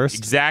U.S. first?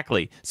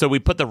 Exactly. So we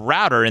put the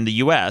router in the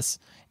U.S.,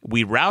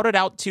 we route it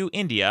out to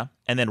India,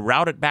 and then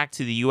route it back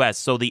to the U.S.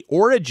 So the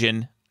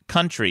origin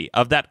country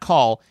of that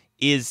call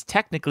is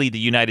technically the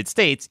United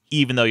States,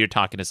 even though you're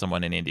talking to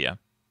someone in India.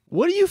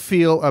 What do you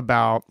feel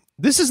about...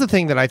 This is the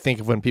thing that I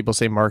think of when people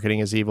say marketing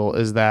is evil,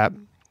 is that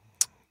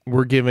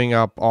we're giving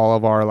up all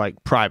of our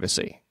like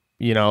privacy.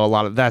 A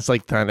lot of that's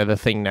like kind of the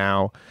thing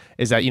now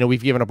is that,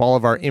 we've given up all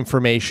of our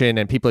information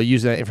and people are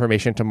using that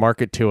information to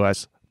market to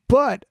us.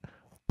 But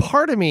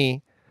part of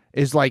me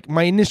is like,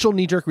 my initial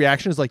knee-jerk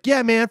reaction is like,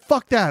 yeah, man,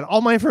 fuck that.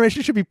 All my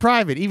information should be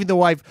private, even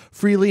though I've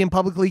freely and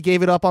publicly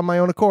gave it up on my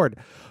own accord.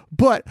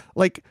 But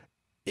like,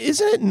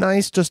 isn't it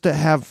nice just to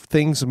have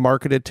things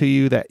marketed to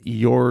you that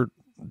you're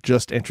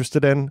just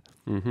interested in?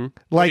 Mm-hmm.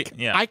 Like,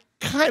 yeah.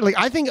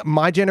 I think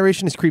my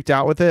generation is creeped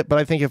out with it, but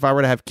I think if I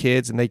were to have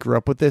kids and they grew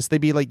up with this, they'd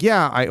be like,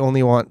 yeah, I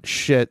only want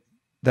shit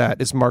that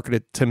is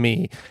marketed to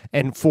me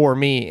and for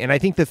me. And I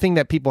think the thing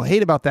that people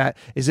hate about that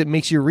is it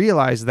makes you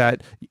realize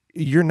that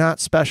you're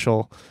not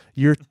special.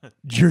 You're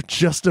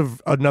just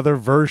another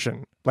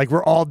version. Like,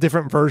 we're all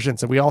different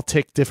versions and we all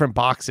tick different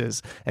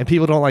boxes, and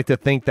people don't like to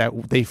think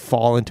that they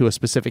fall into a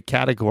specific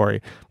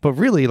category, but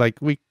really, like,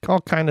 we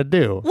all kind of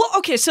do. Well,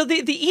 okay, so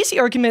the easy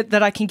argument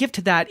that I can give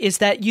to that is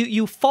that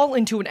you fall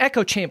into an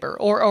echo chamber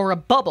or a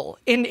bubble.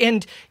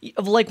 And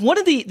like, one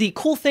of the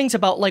cool things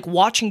about like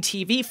watching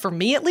TV, for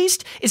me at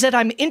least, is that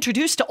I'm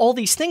introduced to all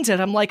these things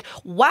and I'm like,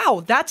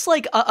 wow, that's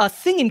like a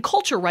thing in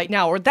culture right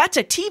now, or that's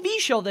a TV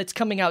show that's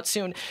coming out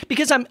soon,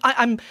 because I'm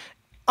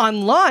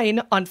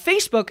online on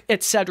Facebook,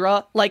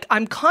 etc. Like,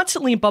 I'm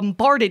constantly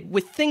bombarded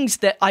with things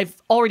that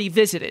I've already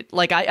visited.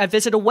 Like, I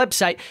visit a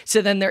website,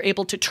 so then they're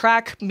able to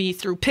track me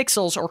through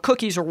pixels or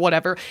cookies or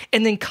whatever,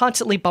 and then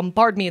constantly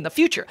bombard me in the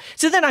future.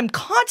 So then I'm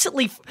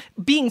constantly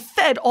being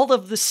fed all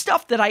of the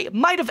stuff that I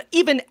might have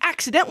even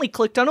accidentally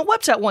clicked on a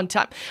website one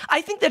time.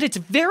 I think that it's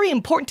very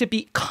important to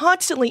be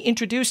constantly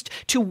introduced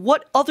to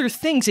what other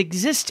things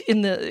exist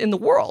in the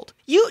world.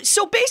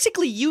 So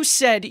basically you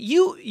said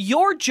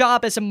your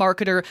job as a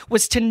marketer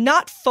was to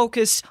not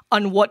focus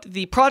on what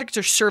the product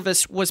or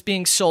service was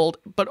being sold,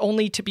 but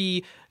only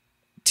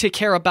to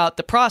care about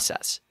the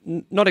process.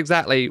 Not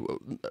exactly.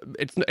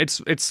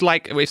 It's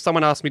like if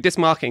someone asked me, this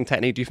marketing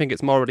technique, do you think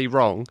it's morally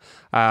wrong?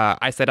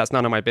 I say that's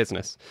none of my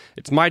business.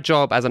 It's my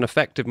job as an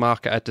effective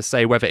marketer to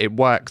say whether it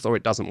works or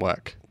it doesn't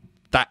work.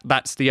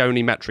 That's the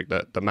only metric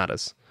that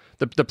matters.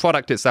 The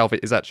product itself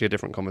is actually a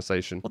different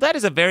conversation. Well, that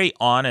is a very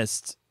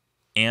honest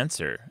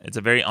answer. It's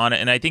a very honest,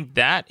 and I think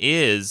that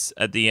is,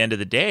 at the end of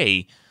the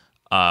day,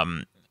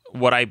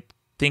 what I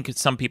think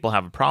some people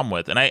have a problem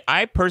with. And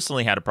I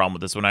personally had a problem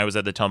with this when I was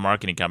at the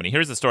telemarketing company.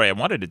 Here's the story I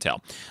wanted to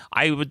tell.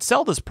 I would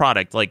sell this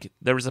product. Like,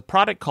 there was a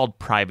product called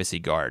Privacy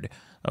Guard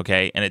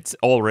Okay, and it's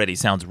already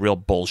sounds real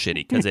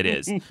bullshitty because it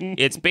is.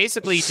 It's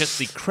basically just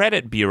the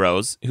credit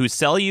bureaus who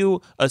sell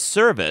you a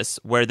service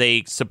where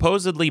they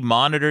supposedly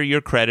monitor your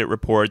credit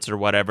reports or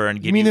whatever. And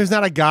give You mean there's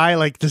not a guy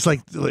like just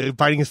like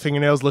biting his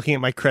fingernails, looking at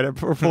my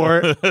credit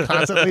report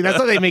constantly? That's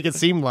what they make it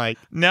seem like.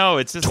 No,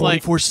 it's just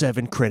like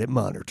 24/7 credit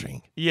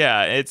monitoring.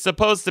 Yeah, it's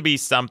supposed to be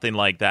something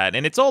like that.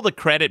 And it's all the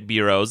credit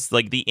bureaus,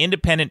 like the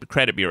independent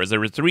credit bureaus. There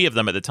were 3 of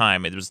them at the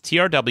time. It was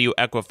TRW,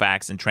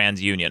 Equifax, and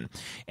TransUnion.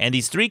 And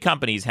these 3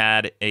 companies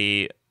had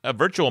a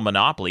virtual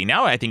monopoly.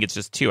 Now I think it's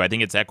just 2. I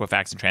think it's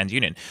Equifax and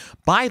TransUnion.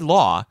 By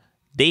law,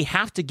 they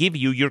have to give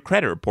you your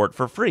credit report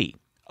for free.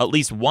 At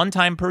least one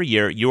time per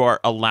year, you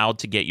are allowed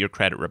to get your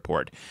credit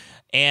report.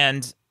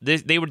 And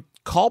they would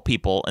call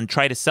people and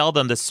try to sell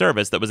them the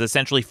service that was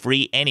essentially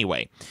free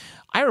anyway.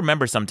 I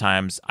remember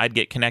sometimes I'd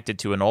get connected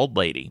to an old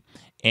lady,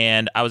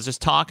 and I was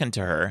just talking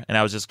to her, and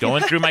I was just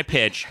going through my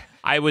pitch.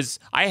 I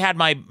had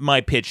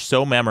my pitch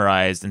so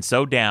memorized and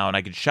so down,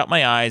 I could shut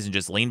my eyes and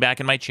just lean back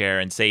in my chair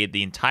and say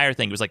the entire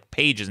thing. It was like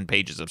pages and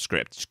pages of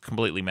script,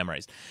 completely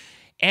memorized.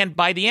 And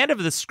by the end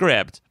of the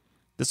script,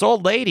 this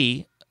old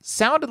lady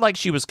sounded like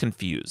she was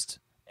confused.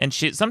 And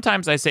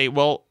sometimes I say,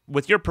 well,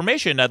 with your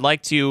permission, I'd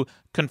like to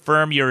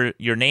confirm your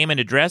name and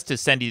address to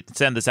send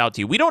this out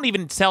to you. We don't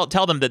even tell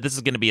them that this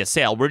is going to be a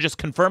sale. We're just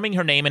confirming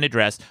her name and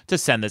address to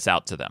send this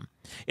out to them.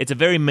 It's a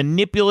very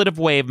manipulative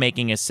way of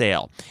making a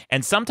sale.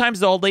 And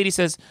sometimes the old lady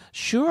says,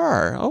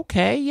 sure,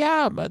 okay,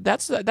 yeah, but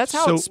that's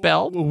how it's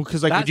spelled.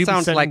 Because like, That would you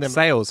sounds be like them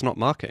sales, not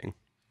marketing.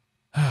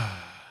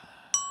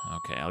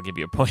 Okay, I'll give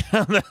you a point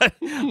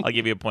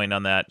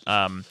on that.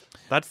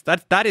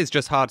 That is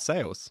just hard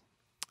sales.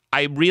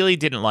 I really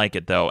didn't like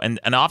it, though. And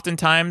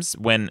oftentimes,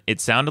 when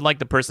it sounded like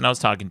the person I was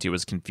talking to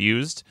was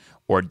confused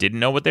or didn't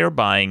know what they were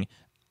buying,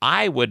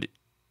 I would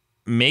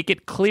make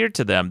it clear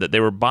to them that they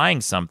were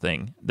buying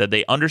something, that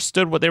they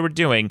understood what they were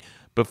doing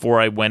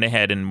before I went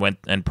ahead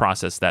and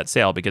processed that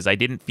sale, because I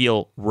didn't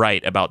feel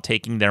right about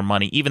taking their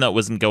money, even though it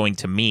wasn't going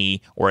to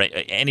me or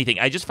anything.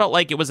 I just felt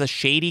like it was a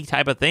shady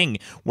type of thing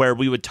where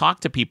we would talk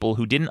to people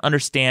who didn't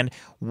understand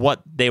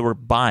what they were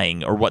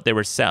buying or what they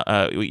were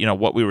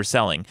what we were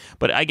selling.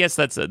 But I guess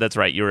that's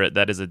right.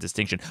 That is a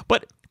distinction.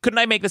 But couldn't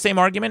I make the same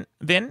argument,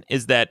 Vin?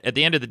 Is that at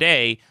the end of the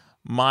day,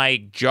 my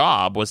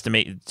job was to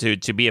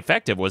be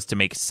effective was to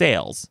make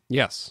sales.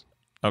 Yes.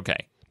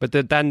 Okay. But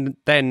then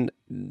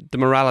the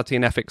morality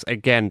and ethics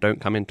again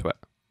don't come into it.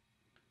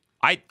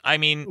 I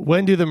mean,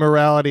 when do the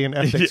morality and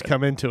ethics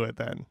come into it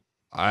then?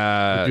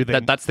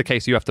 That's the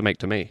case you have to make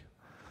to me.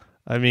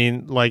 I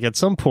mean, like at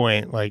some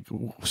point, like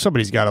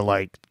somebody's got to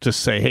like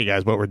just say, "Hey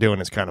guys, what we're doing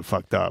is kind of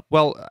fucked up."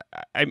 Well,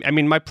 I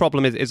mean, my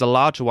problem is a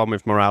larger one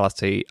with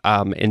morality,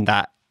 in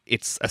that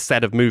it's a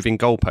set of moving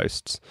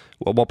goalposts.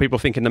 Well, what people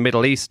think in the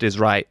Middle East is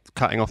right,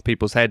 cutting off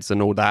people's heads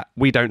and all that,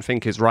 we don't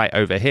think is right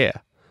over here.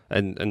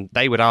 And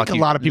they would argue.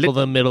 A lot of people in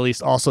the Middle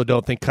East also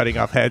don't think cutting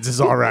off heads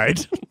is all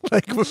right.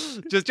 Like,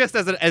 just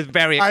as a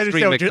very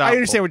extreme example. I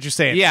understand what you're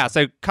saying. Yeah,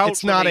 so culturally,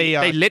 it's not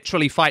they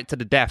literally fight to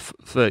the death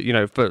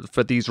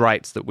for these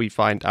rights that we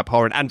find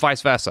abhorrent, and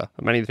vice versa.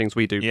 Many of the things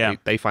we do,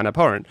 they find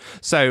abhorrent.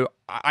 So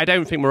I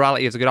don't think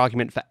morality is a good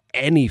argument for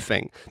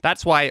anything.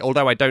 That's why,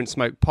 although I don't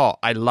smoke pot,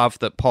 I love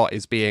that pot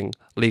is being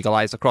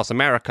legalized across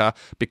America,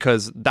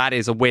 because that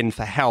is a win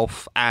for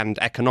health and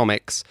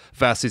economics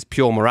versus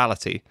pure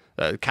morality.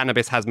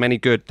 Cannabis has many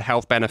good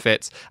health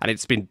benefits, and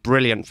it's been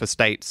brilliant for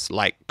states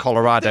like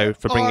Colorado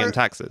for bringing in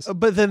taxes.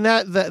 But then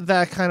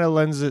that kind of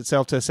lends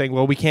itself to saying,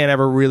 well, we can't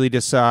ever really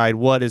decide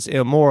what is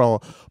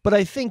immoral. But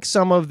I think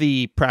some of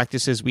the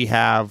practices we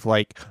have,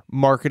 like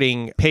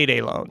marketing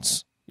payday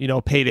loans,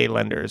 payday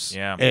lenders.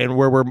 Yeah. And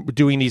where we're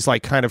doing these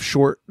like kind of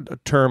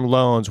short-term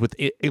loans with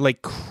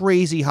like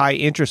crazy high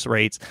interest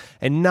rates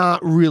and not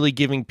really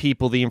giving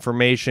people the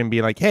information,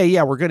 being like, hey,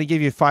 yeah, we're going to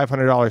give you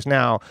 $500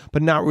 now,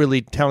 but not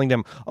really telling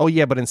them, oh,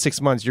 yeah, but in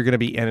 6 months, you're going to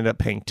be ended up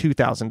paying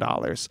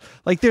 $2,000.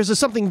 Like there's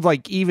something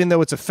like, even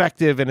though it's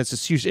effective and it's a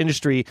huge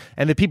industry,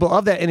 and the people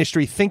of that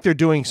industry think they're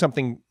doing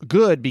something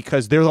good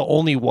because they're the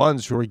only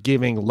ones who are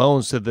giving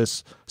loans to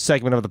this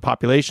segment of the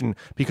population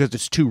because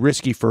it's too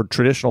risky for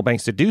traditional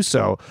banks to do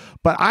so.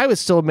 But I would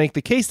still make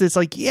the case that it's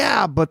like,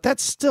 yeah, but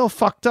that's still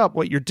fucked up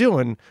what you're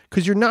doing,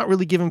 because you're not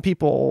really giving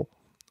people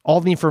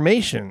all the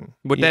information.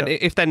 But then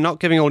if they're not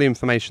giving all the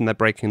information, they're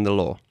breaking the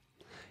law.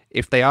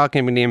 If they are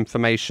giving the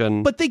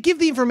information... But they give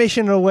the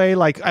information in a way,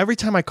 like every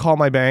time I call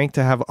my bank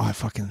to have, I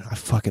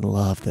fucking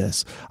love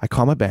this. I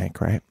call my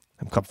bank, right?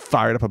 I'm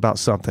fired up about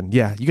something.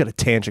 Yeah, you got a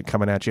tangent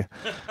coming at you.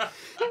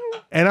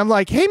 And I'm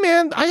like, hey,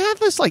 man, I have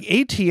this like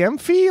ATM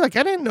fee. Like,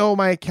 I didn't know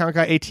my account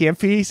got ATM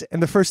fees.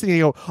 And the first thing they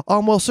go,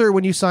 well, sir,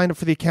 when you signed up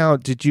for the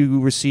account, did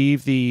you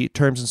receive the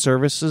terms and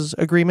services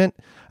agreement?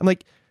 I'm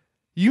like,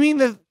 you mean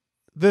that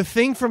the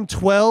thing from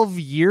 12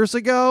 years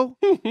ago,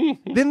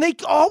 then they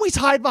always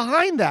hide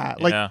behind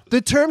that. Like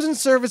the terms and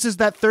services,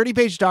 that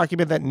 30-page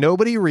document that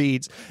nobody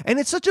reads. And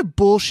it's such a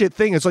bullshit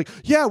thing. It's like,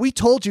 yeah, we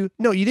told you.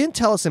 No, you didn't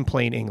tell us in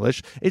plain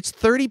English. It's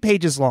 30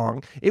 pages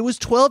long. It was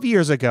 12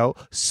 years ago.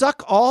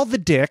 Suck all the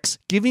dicks.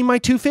 Give me my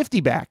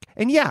 $2.50 back.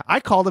 And yeah, I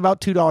called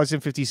about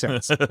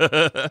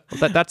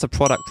 $2.50. That's a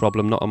product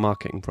problem, not a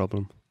marketing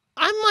problem.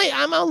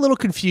 I'm a little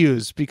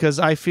confused because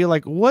I feel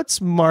like,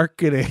 what's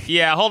marketing?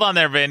 Yeah, hold on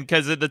there, Vin,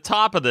 because at the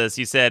top of this,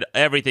 you said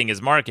everything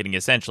is marketing,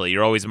 essentially.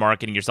 You're always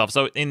marketing yourself.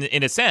 So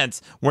in a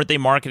sense, weren't they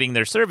marketing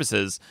their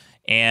services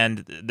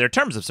and their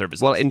terms of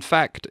service? Well, in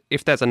fact,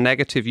 if there's a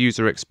negative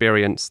user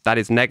experience, that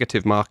is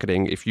negative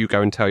marketing if you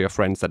go and tell your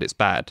friends that it's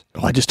bad.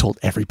 Oh, I just told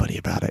everybody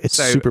about it. It's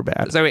super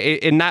bad. So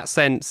in that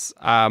sense,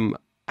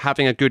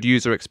 having a good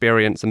user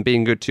experience and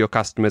being good to your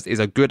customers is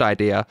a good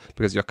idea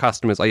because your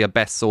customers are your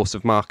best source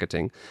of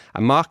marketing.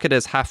 And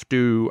marketers have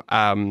to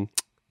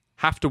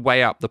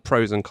weigh up the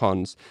pros and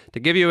cons.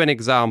 To give you an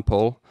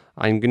example,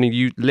 I'm going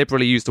to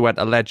liberally use the word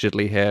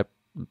allegedly here,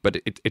 but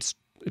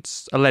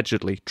it's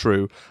allegedly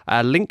true.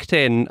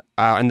 LinkedIn,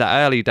 in the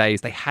early days,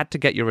 they had to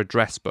get your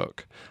address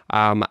book.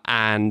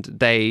 And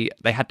they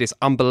had this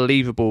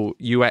unbelievable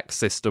UX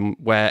system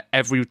where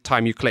every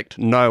time you clicked,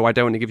 no, I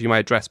don't want to give you my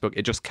address book,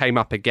 it just came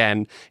up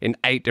again in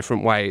 8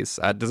 different ways.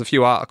 There's a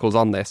few articles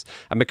on this.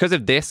 And because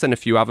of this and a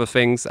few other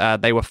things,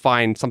 they were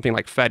fined something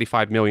like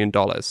 $35 million.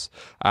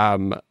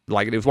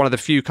 Like it was one of the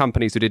few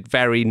companies who did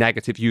very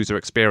negative user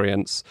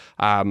experience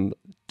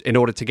in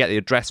order to get the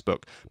address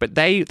book. But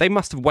they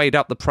must have weighed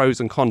up the pros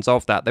and cons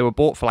of that. They were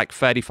bought for like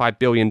 $35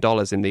 billion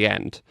in the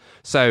end.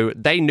 So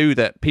they knew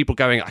that people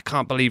going, I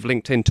can't believe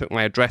LinkedIn took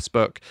my address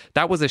book,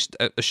 that was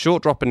a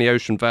short drop in the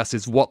ocean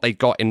versus what they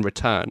got in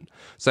return.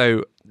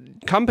 So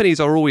companies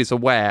are always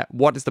aware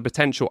what is the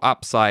potential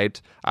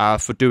upside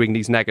for doing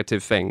these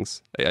negative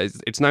things.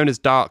 It's known as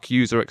dark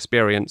user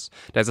experience.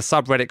 There's a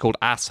subreddit called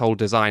Asshole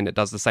Design that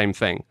does the same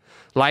thing.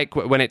 Like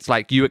when it's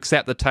like you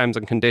accept the terms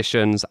and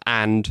conditions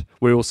and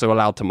we're also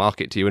allowed to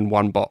market to you in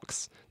one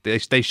box.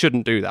 They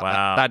shouldn't do that.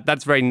 Wow.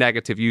 That's very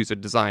negative user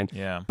design.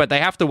 Yeah. But they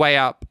have to weigh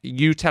up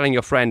you telling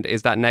your friend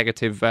is that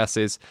negative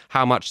versus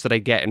how much do they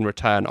get in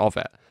return of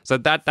it. So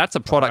that's a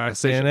product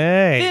decision.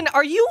 Then,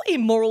 are you a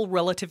moral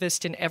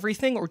relativist in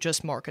everything or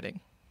just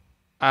marketing?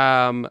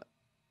 That's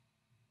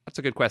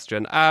a good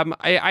question.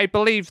 I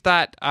believe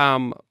that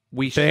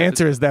we should... The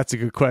answer is that's a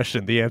good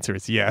question. The answer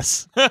is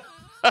yes.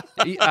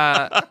 I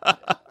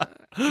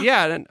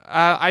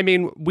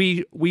mean,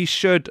 we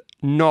should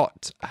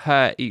not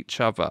hurt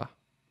each other.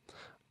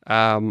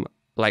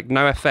 Like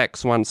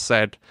NoFX once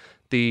said,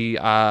 the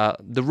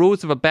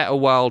rules of a better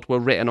world were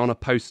written on a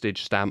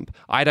postage stamp.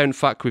 I don't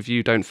fuck with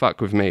you, don't fuck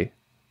with me.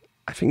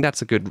 I think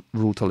that's a good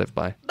rule to live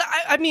by.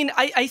 I mean,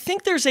 I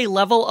think there's a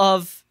level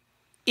of,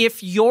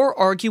 if you're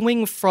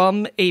arguing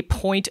from a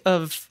point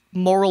of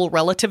moral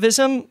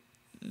relativism,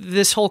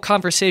 this whole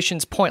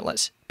conversation's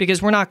pointless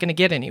because we're not going to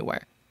get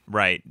anywhere.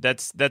 Right.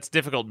 That's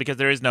difficult because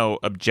there is no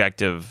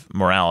objective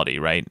morality,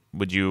 right?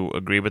 Would you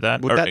agree with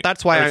that? Well,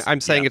 that's why I'm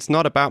saying it's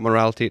not about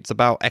morality. It's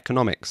about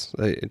economics.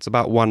 It's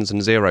about ones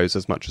and zeros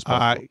as much as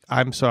possible.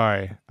 I'm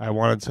sorry. I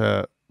wanted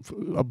to,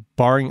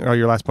 barring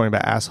your last point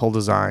about asshole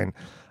design,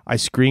 I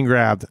screen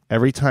grabbed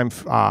every time,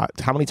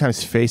 how many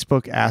times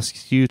Facebook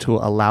asks you to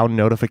allow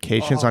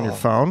notifications on your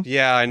phone.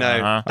 Yeah, I know.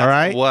 Uh-huh. All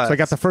right. So I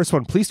got the first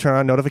one. Please turn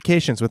on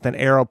notifications with an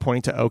arrow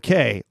pointing to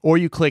OK. Or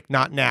you click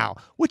not now,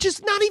 which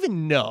is not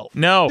even no.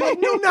 No.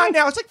 No, not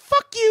now. It's like,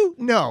 fuck you.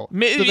 No.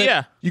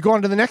 Yeah. You go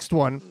on to the next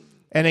one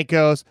and it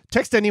goes,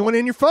 text anyone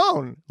in your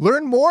phone.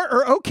 Learn more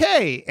or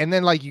OK. And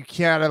then like you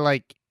gotta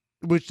like,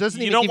 which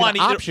doesn't even give you an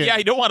option. Yeah,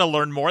 you don't want to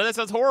learn more. That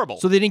sounds horrible.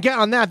 So they didn't get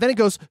on that. Then it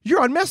goes, you're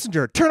on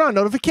Messenger. Turn on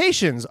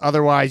notifications.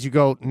 Otherwise, you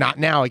go, not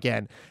now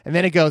again. And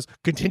then it goes,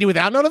 continue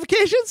without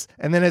notifications.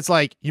 And then it's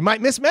like, you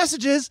might miss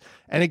messages.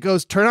 And it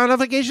goes, turn on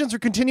notifications or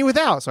continue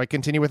without. So I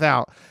continue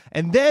without.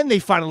 And then they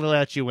finally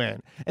let you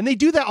in. And they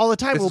do that all the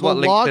time. They'll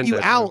log you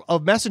out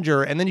of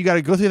Messenger. And then you got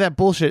to go through that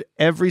bullshit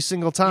every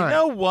single time. You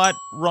know what,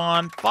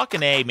 Ron?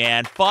 Fucking A,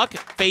 man. Fuck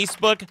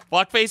Facebook.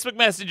 Fuck Facebook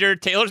Messenger.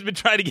 Taylor's been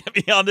trying to get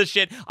me on this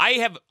shit.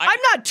 I'm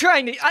not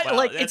trying to.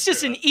 It's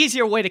just an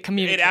easier way to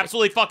communicate. It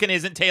absolutely fucking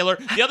isn't, Taylor.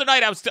 The other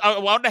night I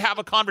wanted to have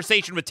a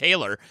conversation with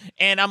Taylor,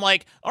 and I'm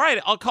like, all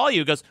right, I'll call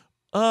you. He goes,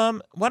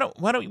 why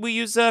don't we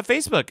use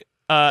Facebook?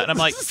 And I'm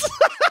like,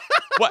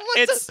 what?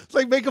 It's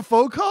like make a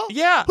phone call?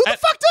 Yeah. Who the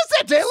fuck does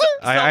that, Taylor?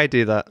 I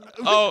do that.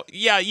 Oh,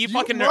 yeah, you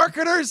fucking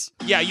marketers.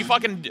 Yeah, you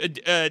fucking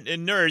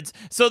nerds.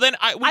 So then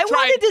I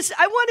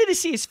wanted to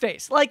see his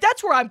face. Like,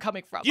 that's where I'm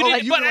coming from. You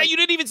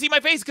didn't even see my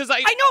face because I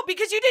know,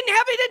 because you didn't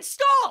have it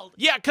installed.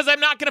 Yeah, because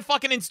I'm not going to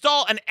fucking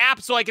install an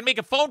app so I can make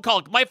a phone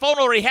call. My phone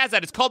already has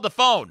that. It's called the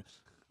phone.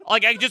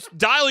 Like, I just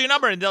dial your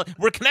number and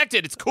we're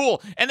connected. It's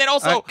cool. And then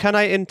also... can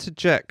I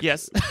interject?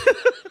 Yes.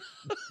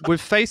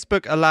 with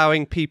Facebook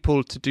allowing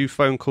people to do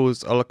phone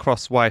calls all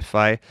across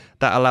Wi-Fi,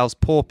 that allows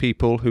poor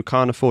people who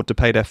can't afford to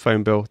pay their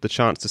phone bill the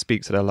chance to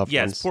speak to their loved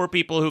ones. Yes, poor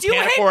people who Do you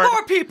can't hate afford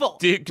poor people?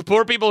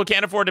 poor people who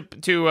can't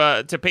afford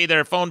to pay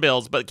their phone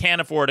bills, but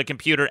can't afford a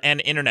computer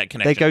and internet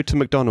connection. They go to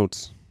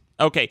McDonald's.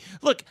 Okay,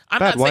 look, I'm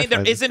Bad not saying there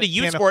Wi-Fi. isn't a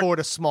use Can't for it. afford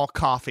a small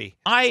coffee.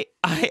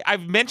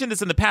 I've mentioned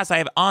this in the past. I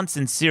have aunts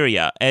in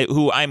Syria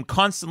who I'm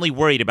constantly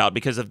worried about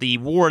because of the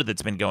war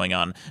that's been going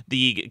on,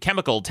 the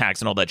chemical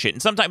tax and all that shit.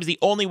 And sometimes the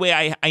only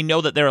way I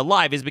know that they're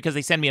alive is because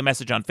they send me a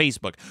message on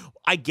Facebook.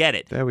 I get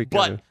it. There we go.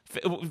 But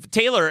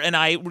Taylor and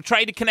I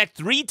tried to connect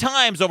 3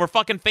 times over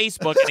fucking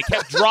Facebook, and it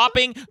kept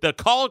dropping. The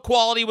call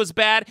quality was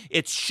bad.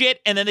 It's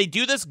shit. And then they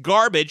do this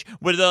garbage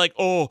where they're like,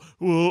 "Oh,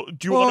 well,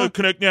 do you want to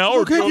connect now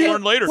or do you want to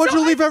learn later?" Why'd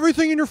you leave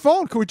everything in your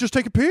phone? Can we just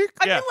take a peek?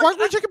 Yeah. Why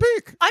can't we take a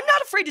peek? I'm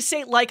not afraid to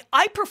say, like,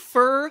 I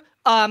prefer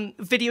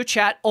video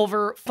chat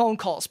over phone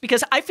calls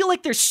because I feel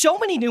like there's so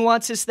many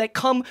nuances that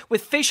come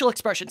with facial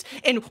expressions.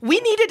 And we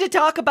needed to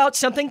talk about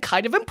something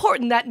kind of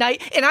important that night,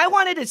 and I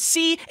wanted to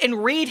see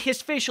and read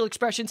his facial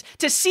expressions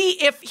to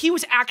see if he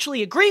was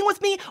actually agreeing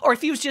with me or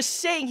if he was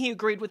just saying he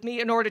agreed with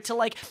me in order to,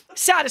 like,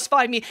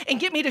 satisfy me and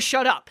get me to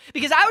shut up.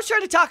 Because I was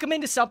trying to talk him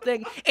into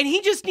something, and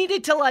he just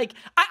needed to, like,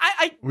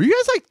 Were you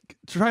guys like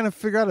trying to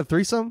figure out a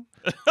threesome?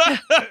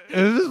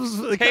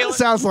 It kind of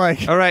sounds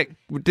like. All right,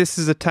 this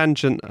is a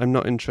tangent I'm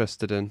not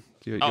interested in.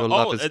 Your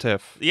love is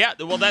tiff. Yeah,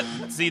 well,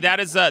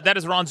 that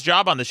is Ron's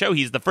job on the show.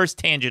 He's the first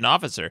tangent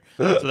officer,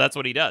 so that's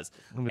what he does.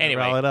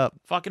 Anyway, rile it up.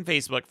 Fucking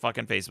Facebook.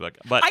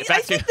 But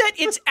I think that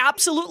it's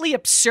absolutely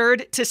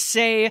absurd to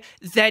say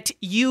that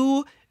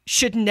you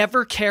should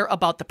never care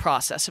about the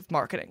process of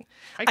marketing.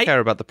 I care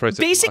about the process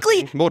basically,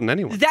 of marketing more than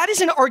anyone. That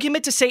is an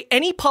argument to say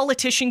any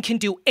politician can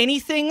do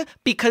anything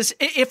because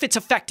if it's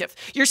effective.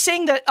 You're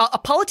saying that a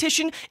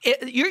politician,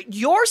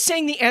 you're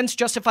saying the ends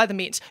justify the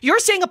means. You're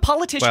saying a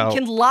politician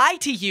can lie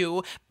to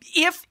you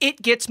if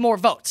it gets more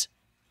votes.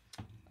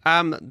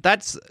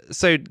 That's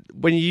so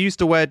when you use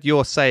the word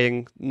 "you're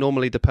saying,"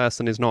 normally the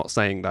person is not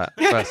saying that.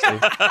 Firstly,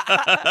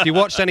 if you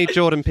watched any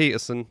Jordan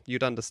Peterson,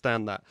 you'd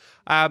understand that.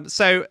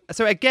 So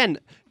again,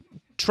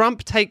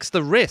 Trump takes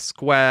the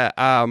risk where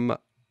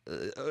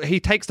he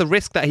takes the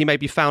risk that he may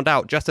be found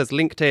out, just as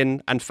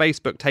LinkedIn and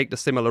Facebook take the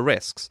similar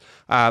risks.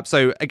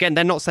 So again,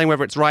 they're not saying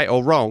whether it's right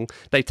or wrong.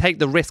 They take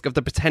the risk of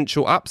the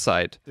potential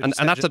upside, and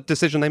that's a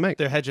decision they make.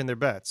 They're hedging their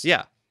bets.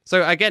 Yeah.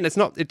 So again, it's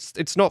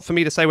not for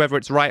me to say whether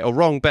it's right or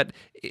wrong, but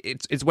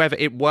it's whether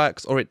it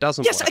works or it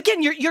doesn't. Yes, work.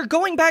 again, you're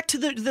going back to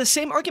the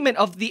same argument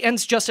of the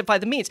ends justify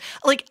the means.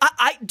 Like,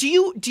 do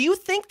you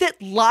think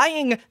that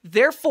lying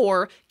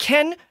therefore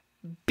can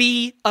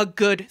be a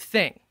good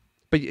thing?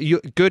 But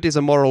good is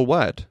a moral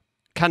word.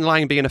 Can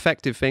lying be an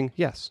effective thing?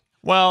 Yes.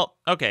 Well,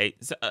 okay.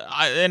 So,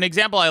 an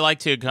example I like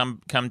to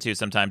come to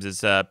sometimes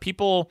is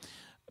people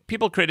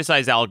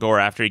criticize Al Gore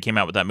after he came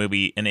out with that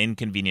movie, An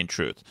Inconvenient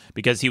Truth,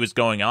 because he was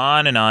going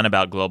on and on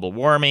about global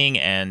warming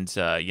and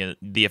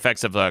the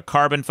effects of the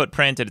carbon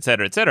footprint, et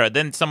cetera, et cetera.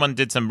 Then someone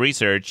did some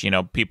research,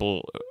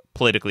 people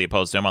politically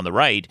opposed to him on the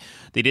right.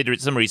 They did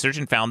some research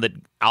and found that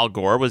Al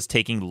Gore was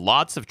taking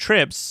lots of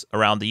trips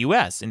around the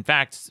U.S. In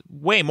fact,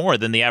 way more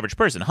than the average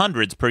person,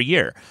 hundreds per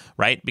year,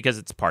 right? Because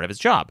it's part of his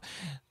job.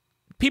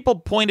 People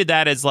pointed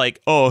that as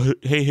like, oh,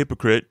 hey,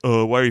 hypocrite,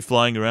 why are you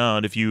flying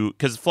around?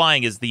 Because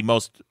flying is the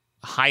most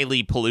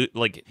highly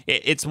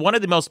it's one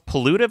of the most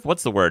pollutive.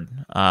 What's the word?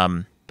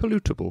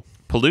 Pollutable?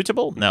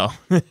 No.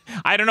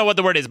 I don't know what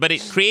the word is, but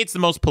it creates the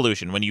most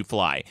pollution when you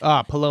fly.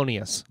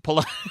 Polonius.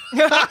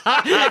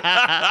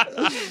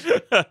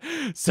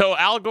 So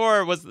Al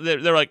Gore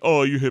they're like,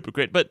 oh, you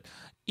hypocrite. But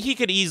he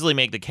could easily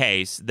make the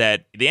case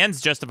that the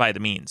ends justify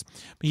the means.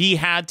 He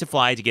had to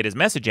fly to get his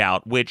message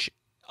out, which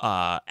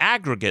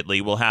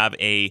aggregately will have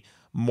a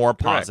more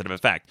positive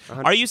effect.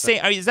 100%. Are you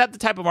saying, is that the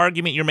type of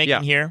argument you're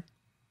making here?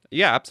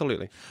 Yeah,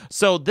 absolutely.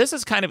 So this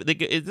is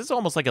this is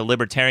almost like a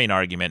libertarian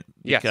argument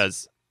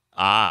because,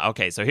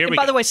 okay, so here we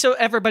go. By the way, so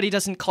everybody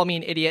doesn't call me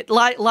an idiot.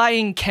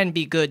 Lying can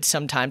be good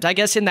sometimes. I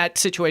guess in that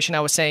situation,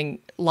 I was saying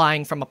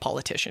lying from a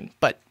politician.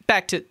 But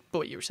back to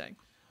what you were saying.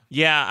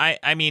 Yeah,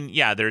 I mean,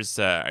 yeah. There's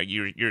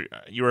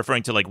you're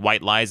referring to like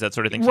white lies, that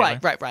sort of thing. Taylor?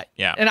 Right.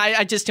 Yeah, and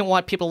I just didn't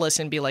want people to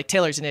listen and be like,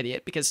 Taylor's an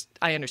idiot, because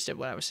I understood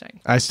what I was saying.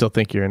 I still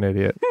think you're an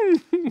idiot.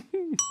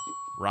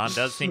 Ron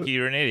does think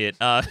you're an idiot.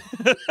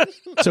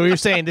 So you're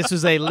saying this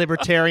is a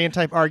libertarian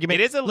type argument?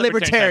 It is a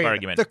libertarian type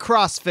argument. The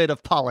CrossFit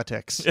of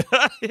politics.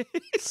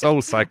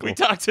 Soul cycle. We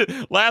talked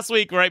last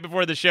week right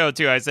before the show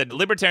too. I said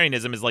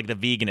libertarianism is like the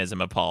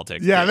veganism of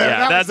politics. Yeah,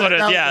 that's what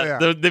it is. Yeah,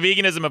 the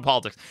veganism of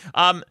politics.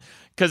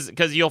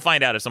 Because you'll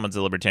find out if someone's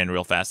a libertarian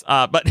real fast.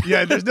 But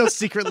yeah, there's no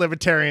secret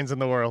libertarians in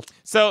the world.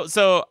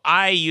 So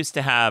I used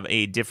to have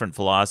a different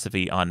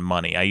philosophy on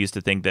money. I used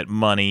to think that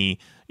money,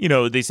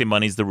 they say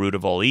money's the root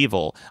of all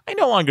evil. I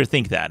no longer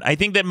think that. I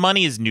think that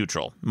money is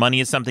neutral. Money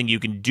is something you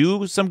can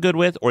do some good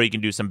with or you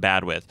can do some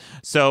bad with.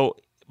 So,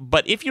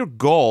 but if your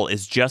goal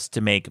is just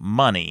to make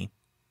money,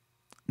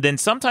 then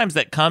sometimes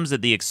that comes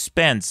at the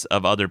expense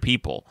of other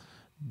people.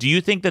 Do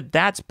you think that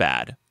that's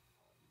bad?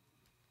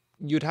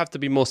 You'd have to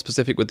be more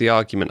specific with the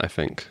argument, I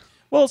think.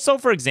 Well, so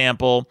for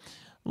example,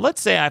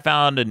 let's say I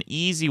found an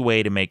easy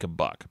way to make a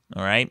buck,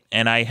 all right?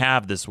 And I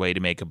have this way to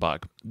make a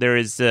buck. There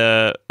is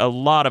a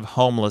lot of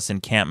homeless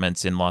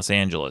encampments in Los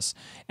Angeles,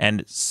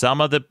 and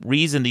some of the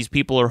reason these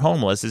people are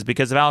homeless is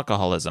because of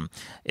alcoholism.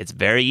 It's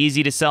very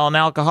easy to sell an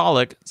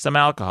alcoholic some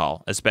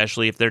alcohol,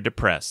 especially if they're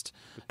depressed.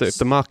 If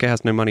the market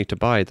has no money to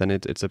buy, then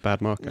it's a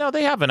bad market. No,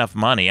 they have enough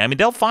money. I mean,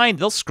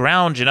 they'll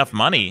scrounge enough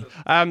money.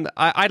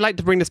 I'd like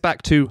to bring this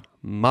back to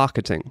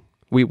marketing.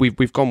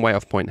 We've gone way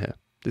off point here.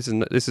 This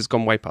has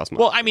gone way past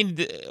marketing. Well, I mean,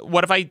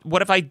 what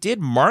if I did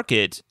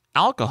market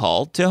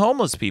alcohol to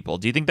homeless people?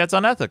 Do you think that's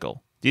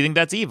unethical? Do you think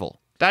that's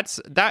evil? That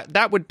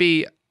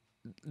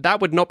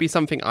would not be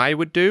something I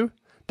would do.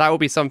 That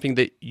would be something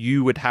that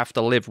you would have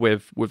to live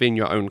with within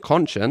your own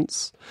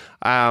conscience.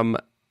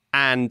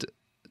 And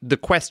the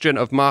question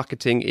of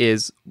marketing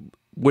is,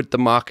 would the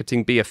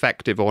marketing be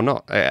effective or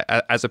not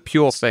as a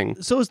pure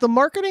thing? So is the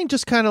marketing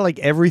just kind of like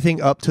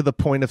everything up to the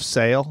point of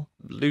sale?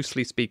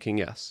 Loosely speaking,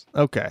 yes.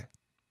 Okay.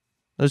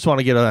 I just want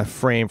to get a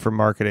frame for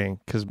marketing,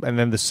 and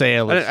then the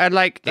sale is and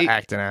like the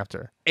acting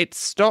after. It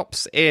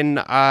stops in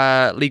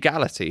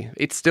legality.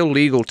 It's still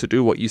legal to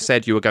do what you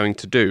said you were going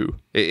to do.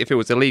 If it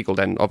was illegal,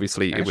 then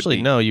obviously it would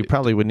be... no, you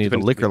probably would need a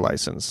liquor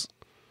license.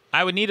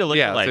 I would need a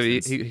liquor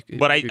license. So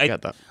but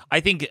I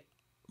think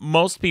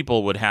most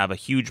people would have a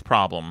huge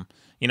problem.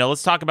 You know,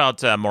 let's talk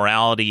about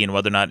morality and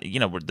whether or not, you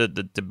know, the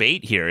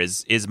debate here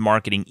is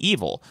marketing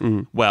evil.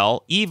 Mm-hmm.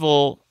 Well,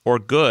 evil or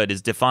good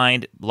is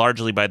defined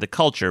largely by the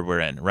culture we're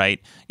in, right?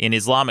 In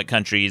Islamic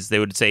countries, they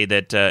would say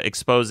that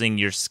exposing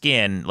your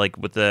skin, like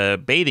with a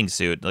bathing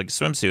suit, like a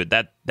swimsuit,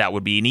 that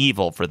would be an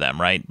evil for them,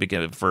 right?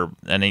 Because for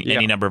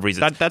any number of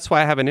reasons. That's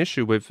why I have an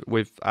issue with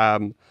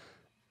that,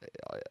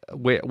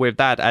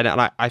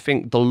 and I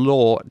think the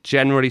law,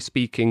 generally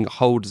speaking,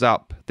 holds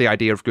up the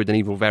idea of good and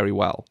evil very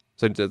well.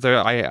 So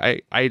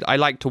I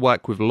like to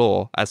work with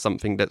law as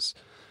something that's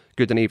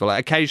good and evil.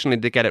 Occasionally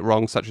they get it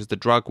wrong, such as the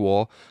drug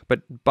war,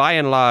 but by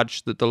and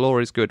large, the law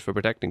is good for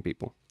protecting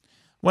people.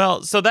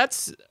 Well, so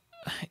that's,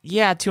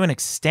 yeah, to an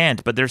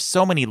extent, but there's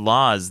so many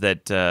laws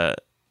that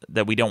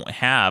we don't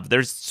have.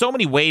 There's so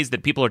many ways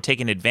that people are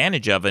taken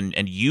advantage of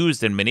and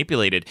used and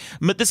manipulated.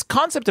 But this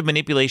concept of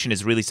manipulation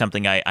is really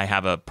something I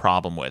have a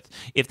problem with.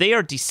 If they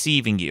are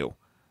deceiving you,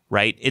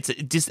 right,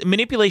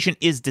 manipulation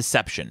is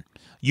deception.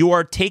 You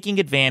are taking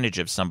advantage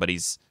of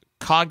somebody's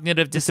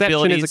cognitive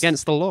disabilities. Deception is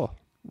against the law.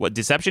 What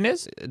deception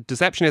is?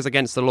 Deception is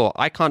against the law.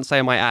 I can't say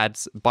in my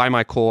ads, buy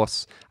my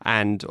course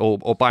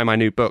or buy my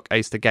new book,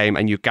 Ace the Game,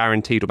 and you're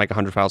guaranteed to make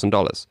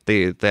 $100,000.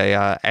 The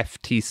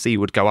FTC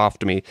would go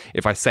after me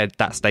if I said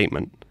that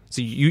statement.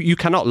 So you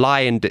cannot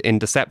lie in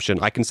deception.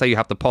 I can say you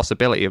have the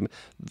possibility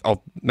of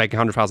making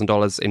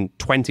 $100,000 in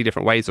 20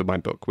 different ways with my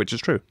book, which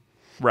is true.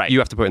 Right. You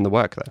have to put in the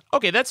work there.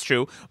 Okay, that's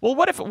true. Well,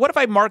 what if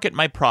I market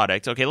my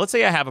product? Okay, let's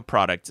say I have a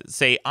product.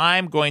 Say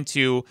I'm going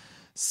to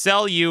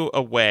sell you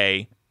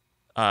away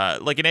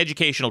like an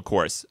educational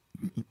course.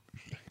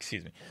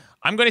 Excuse me.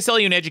 I'm going to sell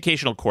you an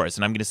educational course,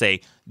 and I'm going to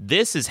say,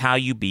 this is how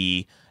you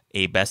be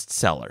a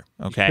bestseller.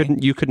 Okay?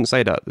 You couldn't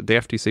say that. The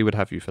FTC would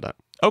have you for that.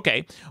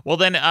 Okay. Well,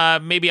 then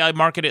maybe I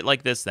market it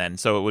like this then,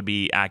 so it would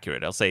be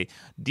accurate. I'll say,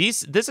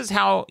 this is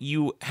how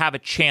you have a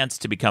chance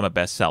to become a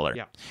bestseller.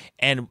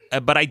 Yeah.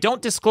 But I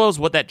don't disclose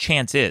what that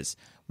chance is.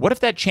 What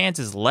if that chance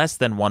is less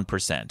than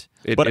 1%?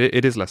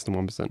 It is less than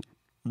 1%.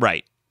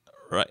 Right.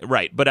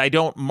 Right. But I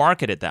don't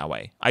market it that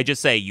way. I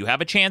just say, you have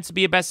a chance to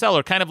be a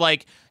bestseller. Kind of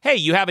like, hey,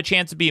 you have a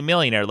chance to be a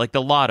millionaire, like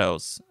the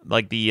lottos,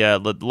 like the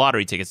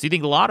lottery tickets. Do you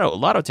think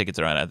lotto tickets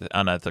are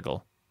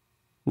unethical?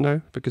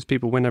 No, because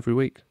people win every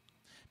week.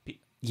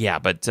 Yeah,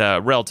 but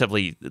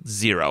relatively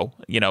zero.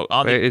 You know,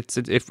 it's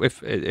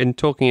if in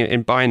talking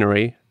in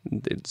binary,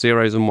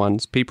 zeros and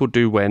ones, people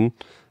do win,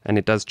 and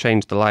it does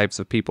change the lives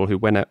of people who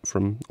win it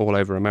from all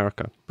over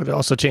America. But it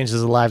also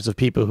changes the lives of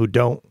people who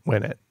don't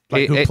win it,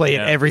 like who play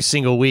it every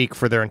single week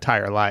for their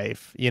entire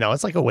life. You know,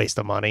 it's like a waste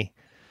of money.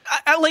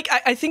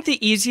 I think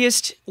the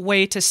easiest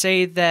way to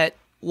say that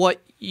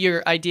what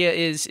your idea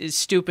is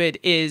stupid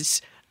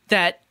is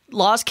that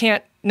laws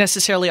can't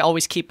necessarily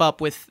always keep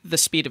up with the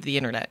speed of the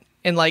internet.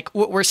 And like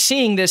we're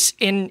seeing this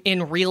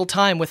in real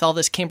time with all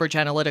this Cambridge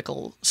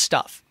Analytical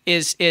stuff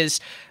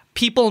is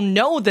people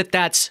know that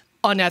that's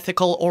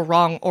unethical or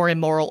wrong or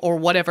immoral or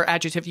whatever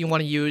adjective you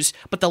want to use,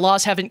 but the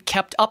laws haven't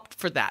kept up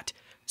for that.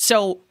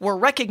 So we're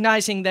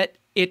recognizing that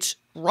it's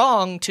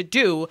wrong to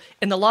do,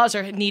 and the laws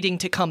are needing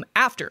to come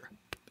after.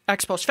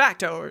 Ex post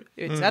facto.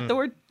 Is that the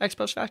word? Ex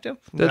post facto?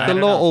 The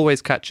law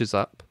always catches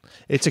up.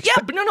 But your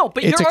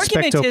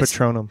argument is...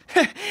 Patronum.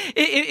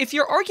 If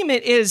your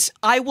argument is,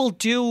 I will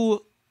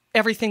do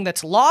everything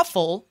that's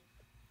lawful,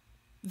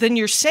 then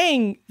you're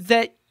saying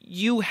that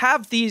you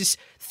have these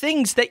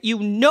things that you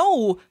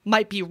know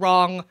might be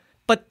wrong,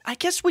 but I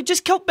guess we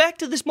just go back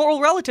to this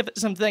moral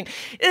relativism thing.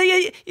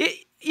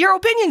 Your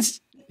opinions...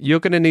 You're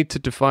going to need to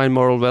define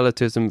moral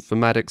relativism for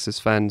Maddox's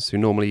fans who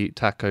normally eat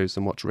tacos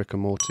and watch Rick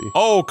and Morty.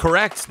 Oh,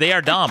 correct. They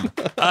are dumb.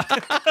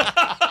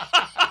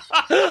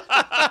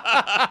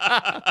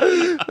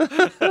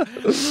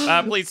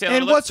 Please, Taylor,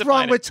 And let's what's define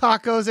wrong it. with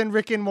tacos and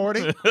Rick and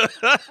Morty?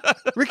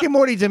 Rick and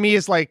Morty to me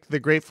is like the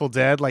Grateful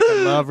Dead. Like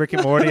I love Rick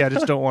and Morty. I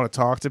just don't want to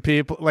talk to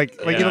people. Like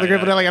the Grateful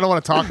Dead. Like I don't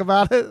want to talk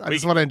about it. I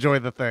just want to enjoy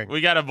the thing.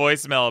 We got a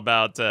voicemail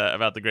about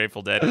the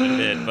Grateful Dead in a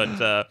bit,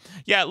 but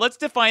yeah, let's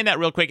define that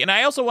real quick. And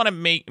I also want to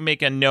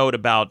make a note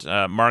about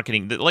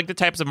marketing, like the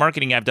types of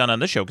marketing I've done on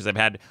this show, because I've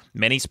had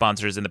many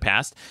sponsors in the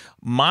past.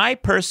 My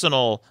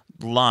personal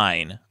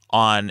line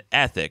on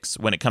ethics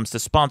when it comes to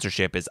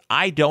sponsorship is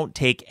I don't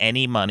take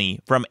any money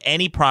from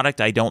any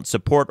product I don't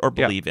support or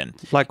believe in.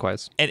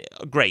 Likewise. And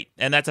great,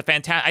 and that's a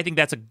fantastic. I think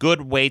that's a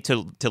good way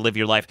to live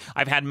your life.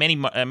 I've had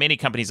many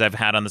companies I've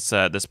had on this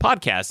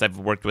podcast. I've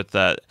worked with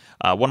one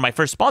of my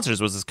first sponsors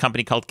was this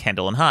company called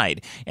Kendall and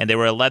Hyde, and they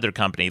were a leather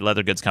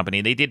goods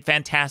company. They did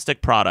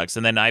fantastic products.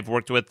 And then I've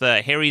worked with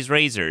Harry's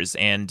Razors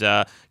and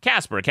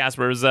Casper.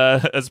 Casper is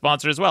a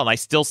sponsor as well, and I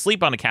still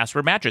sleep on a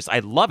Casper mattress. I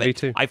love it. Me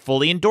too. I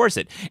fully endorse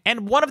it.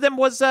 And one of them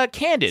was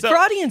Candid. For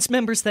audience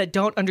members that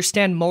don't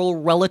understand moral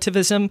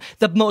relativism,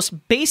 the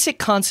most basic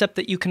concept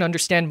that you can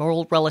understand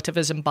moral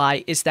relativism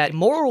by is that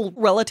moral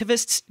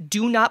relativists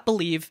do not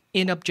believe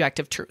in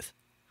objective truth.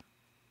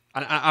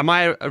 Am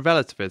I a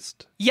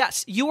relativist?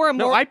 Yes, you are a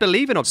No, moral... I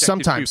believe in objective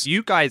Sometimes. truth.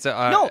 You guys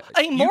are... No,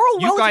 a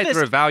moral you relativist... guys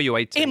are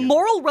evaluating. A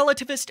moral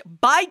relativist,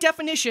 by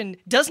definition,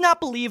 does not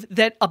believe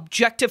that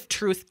objective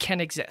truth can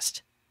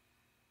exist.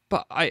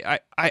 But I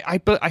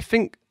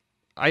think...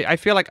 I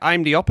feel like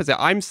I'm the opposite.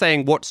 I'm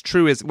saying what's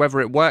true is whether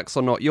it works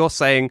or not. You're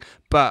saying,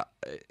 but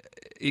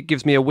it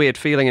gives me a weird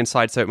feeling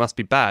inside, so it must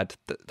be bad.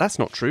 That's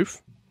not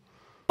truth.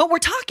 But we're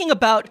talking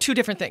about two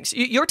different things.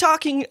 You're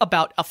talking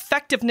about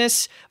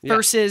effectiveness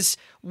versus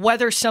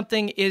whether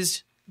something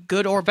is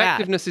good or bad.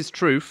 Effectiveness is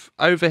truth.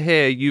 Over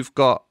here, you've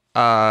got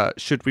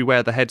should we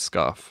wear the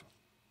headscarf?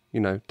 You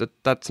know,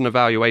 that's an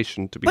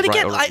evaluation to be But right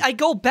again, or wrong. I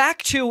go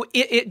back to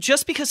it.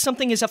 Just because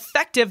something is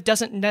effective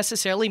doesn't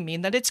necessarily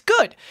mean that it's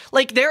good.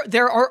 Like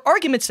there are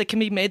arguments that can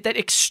be made that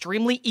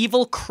extremely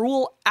evil,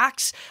 cruel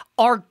acts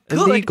are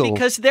good Illegal.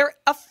 because they're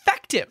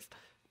effective.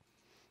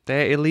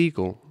 They're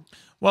illegal.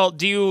 Well,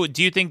 do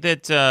you think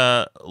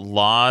that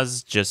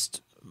laws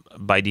just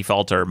by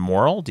default are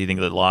moral? Do you think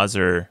that laws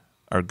are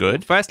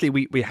good? Firstly,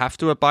 we have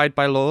to abide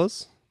by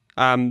laws.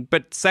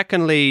 But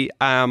secondly,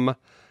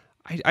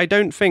 I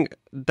don't think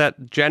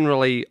that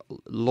generally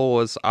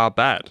laws are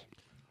bad.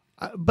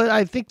 But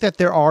I think that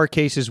there are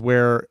cases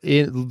where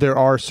there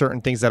are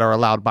certain things that are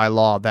allowed by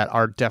law that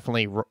are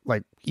definitely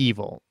like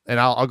evil. And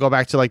I'll go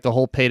back to like the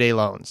whole payday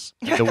loans,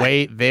 the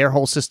way their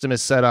whole system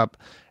is set up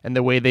and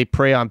the way they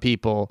prey on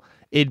people.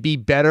 It'd be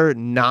better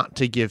not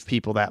to give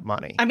people that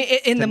money. I mean,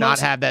 in to the not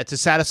most have that, to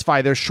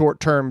satisfy their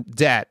short-term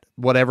debt,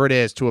 whatever it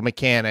is, to a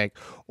mechanic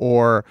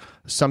or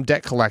some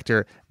debt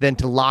collector, than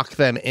to lock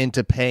them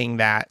into paying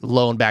that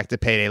loan back to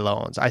payday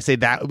loans. I say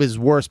that was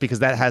worse because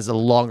that has a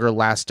longer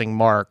lasting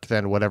mark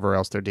than whatever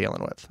else they're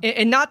dealing with.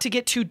 And not to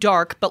get too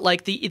dark, but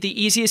like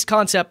the easiest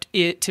concept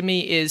to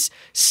me is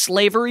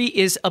slavery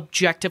is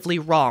objectively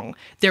wrong.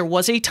 There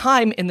was a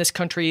time in this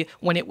country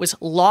when it was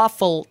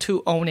lawful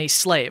to own a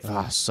slave.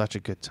 Ah, such a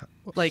good time.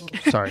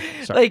 Like, Sorry.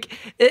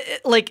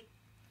 like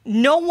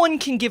no one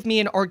can give me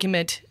an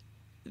argument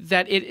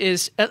that it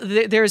is.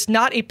 There is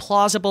not a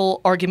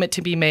plausible argument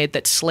to be made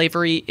that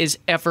slavery is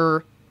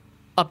ever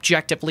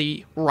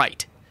objectively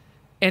right,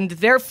 and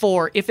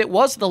therefore, if it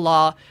was the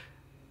law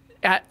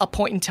at a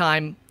point in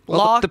time,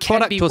 law the can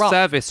product be or wrong.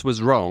 service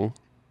was wrong,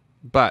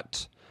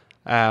 but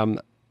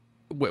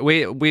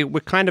we're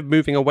kind of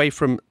moving away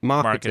from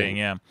marketing.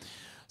 Yeah.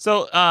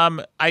 So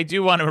I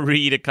do want to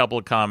read a couple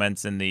of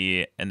comments in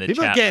the People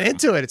chat. are getting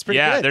into it. It's pretty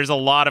Yeah, good. there's a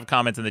lot of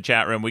comments in the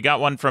chat room. We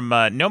got one from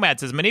Nomad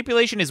says,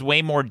 manipulation is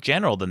way more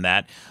general than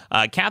that.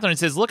 Catherine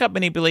says, look up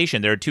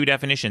manipulation. There are two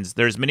definitions.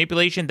 There's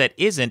manipulation that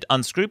isn't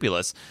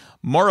unscrupulous.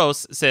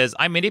 Moros says,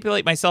 I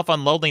manipulate myself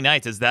on lonely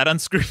nights. Is that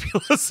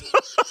unscrupulous?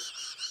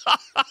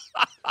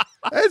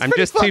 It's I'm pretty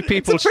just fun. two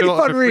people It's a pretty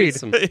short fun of a read.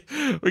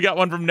 threesome. We got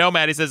one from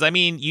Nomad. He says, I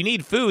mean, you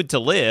need food to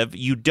live.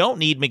 You don't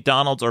need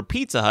McDonald's or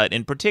Pizza Hut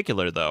in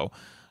particular, though.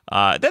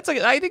 I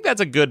think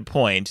that's a good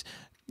point.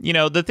 You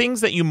know, the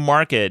things that you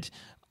market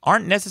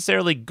aren't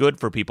necessarily good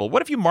for people.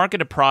 What if you market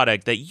a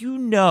product that you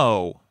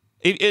know?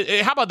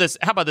 How about this?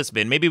 How about this,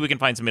 Vin? Maybe we can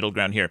find some middle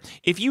ground here.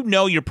 If you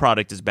know your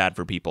product is bad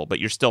for people, but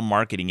you're still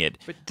marketing it.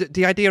 But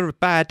the idea of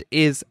bad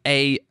is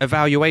a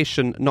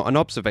evaluation, not an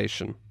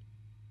observation.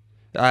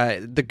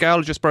 The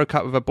girl just broke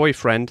up with her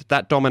boyfriend.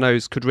 That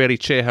Domino's could really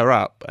cheer her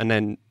up, and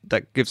then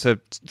that gives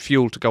her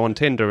fuel to go on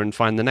Tinder and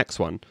find the next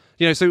one.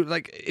 You know, so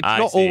like it's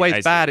not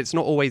always bad. It's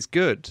not always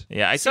good.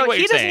 Yeah, I see So what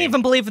he you're doesn't saying.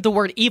 even believe the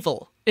word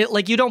evil.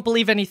 Like you don't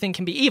believe anything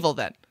can be evil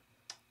then.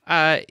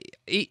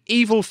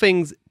 Evil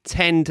things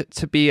tend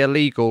to be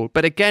illegal,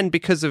 but again,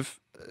 because of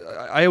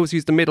I always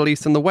use the Middle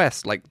East and the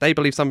West. Like they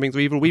believe some things are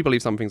evil, we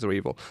believe some things are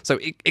evil. So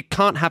it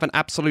can't have an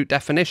absolute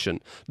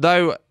definition.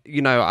 Though,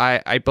 you know,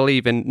 I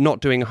believe in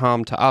not doing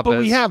harm to others. But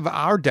we have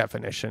our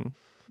definition.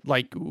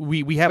 Like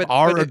we have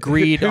But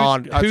agreed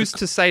on. Who's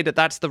to say that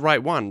that's the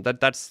right one?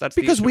 That's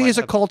because the we issue as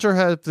a I have. culture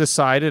have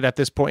decided at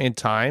this point in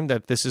time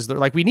that this is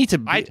like we need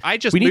to. I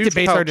just we need moved to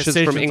base our cultures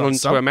decisions from on England to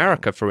something.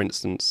 America, for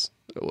instance.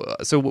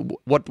 So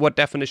what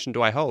definition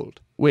do I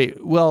hold?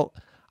 Wait, well,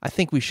 I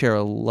think we share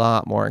a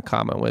lot more in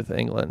common with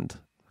England.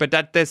 But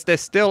that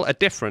there's still a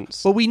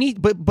difference. But we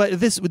need, but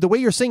this the way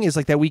you're saying is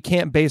like that we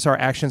can't base our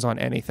actions on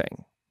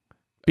anything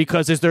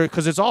because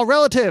it's all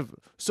relative,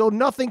 so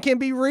nothing can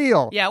be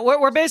real. Yeah,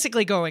 we're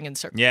basically going in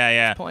circles. Yeah,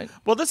 At this point.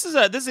 Well, this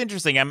is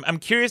interesting. I'm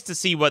curious to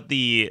see what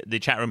the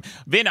chat room.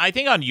 Vin, I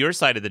think on your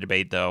side of the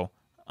debate, though,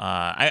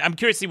 I'm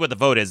curious to see what the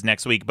vote is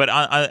next week. But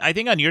I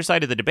think on your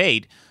side of the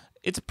debate,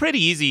 it's pretty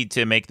easy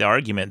to make the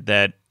argument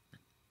that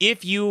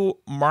if you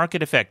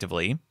market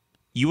effectively,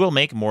 you will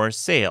make more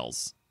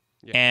sales.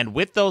 Yeah. And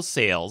with those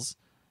sales,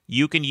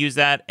 you can use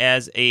that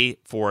as a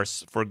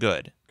force for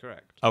good.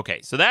 Correct.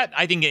 Okay, so that,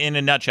 I think, in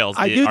a nutshell, is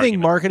the I do think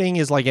argument. marketing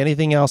is like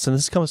anything else, and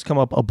this comes come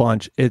up a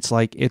bunch. It's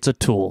like it's a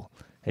tool,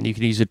 and you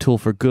can use a tool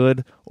for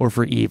good or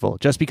for evil.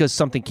 Just because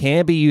something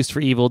can be used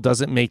for evil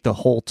doesn't make the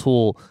whole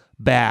tool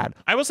bad.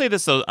 I will say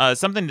this, though,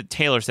 something that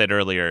Taylor said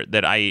earlier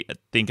that I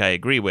think I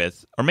agree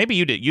with, or maybe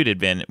you did,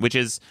 Vin, which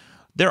is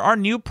there are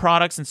new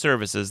products and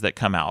services that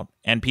come out,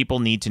 and people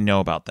need to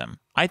know about them.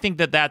 I think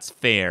that's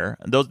fair.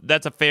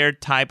 That's a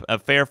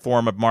fair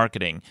form of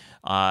marketing.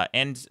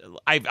 And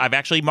I've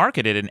actually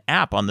marketed an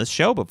app on this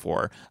show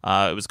before.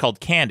 It was called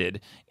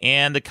Candid,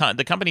 and the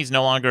company's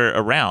no longer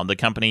around. The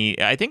company,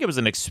 I think it was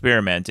an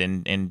experiment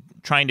in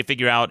trying to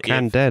figure out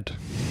Candid.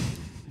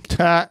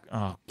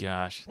 Oh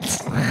gosh.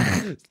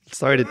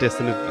 Sorry to diss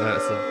an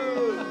person.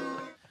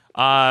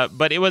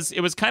 But it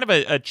was kind of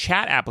a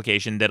chat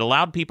application that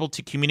allowed people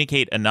to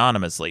communicate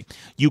anonymously.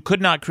 You could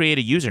not create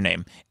a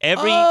username.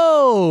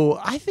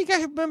 I think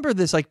I remember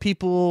this. Like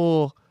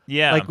people,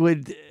 Yeah.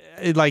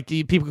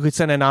 People could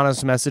send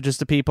anonymous messages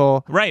to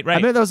people. Right. I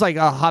mean, that was like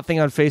a hot thing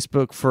on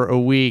Facebook for a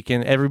week,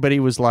 and everybody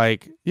was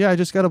like, "Yeah, I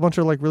just got a bunch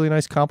of like really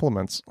nice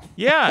compliments."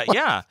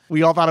 Yeah.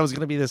 We all thought it was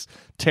going to be this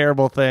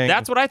terrible thing.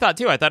 That's what I thought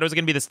too. I thought it was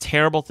going to be this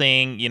terrible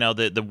thing,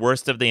 the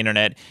worst of the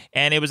internet.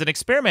 And it was an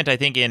experiment, I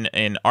think,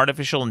 in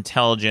artificial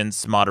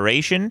intelligence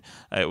moderation.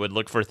 It would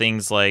look for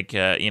things like,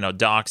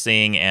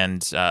 doxing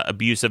and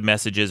abusive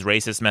messages,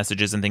 racist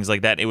messages, and things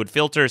like that. It would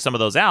filter some of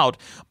those out,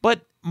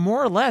 but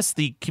more or less,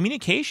 the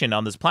communication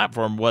on this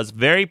platform was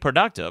very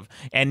productive.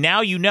 And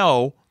now you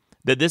know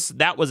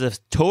that was a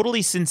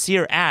totally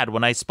sincere ad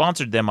when I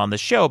sponsored them on the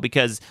show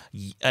because,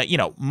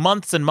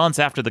 months and months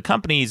after the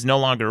company is no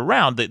longer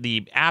around,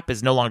 the app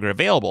is no longer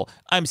available,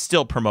 I'm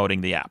still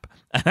promoting the app.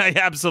 And I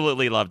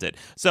absolutely loved it.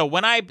 So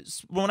when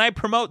I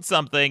promote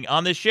something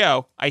on this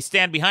show, I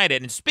stand behind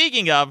it. And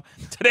speaking of,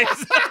 today's...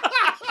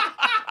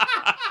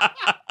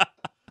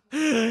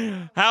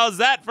 How's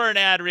that for an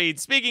ad read?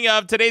 Speaking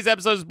of, today's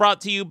episode is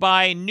brought to you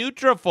by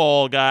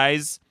Nutrafol,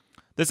 guys.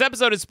 This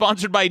episode is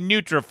sponsored by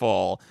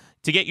Nutrafol.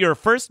 To get your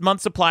first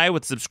month supply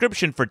with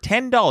subscription for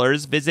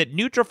 $10, visit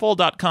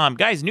Nutrafol.com.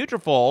 Guys,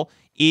 Nutrafol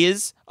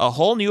is a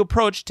whole new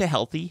approach to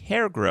healthy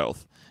hair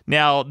growth.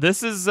 Now,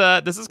 this is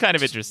kind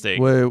of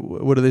interesting.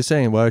 What are they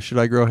saying? Why should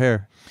I grow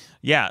hair?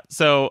 Yeah,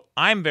 so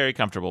I'm very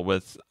comfortable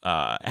with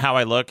how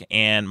I look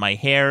and my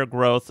hair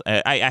growth.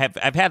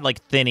 I've had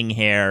like thinning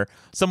hair.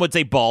 Some would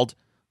say bald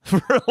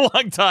for a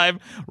long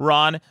time.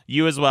 Ron,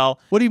 you as well.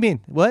 What do you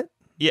mean? What?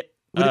 Yeah.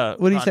 What are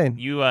you Ron, saying?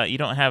 You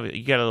don't have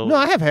you got a little. No,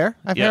 I have hair.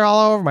 I have hair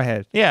all over my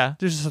head. Yeah.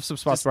 There's some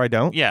spots where I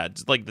don't. Yeah,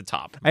 just like the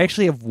top. I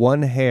actually have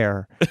one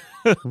hair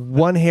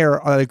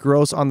that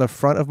grows on the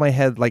front of my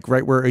head, like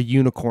right where a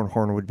unicorn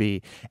horn would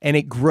be. And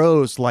it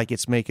grows like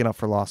it's making up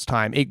for lost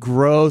time. It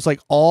grows like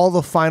all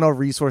the final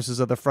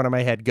resources of the front of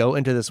my head go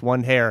into this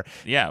one hair.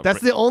 Yeah.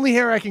 That's the only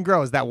hair I can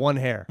grow is that one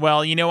hair.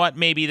 Well, you know what?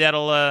 Maybe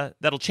that'll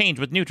change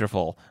with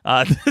Nutrafol.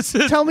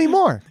 Tell me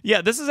more.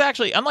 Yeah, this is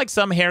actually, unlike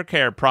some hair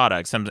care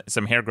products,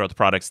 some hair growth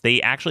products,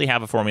 they actually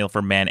have a formula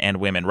for men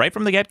and women. Right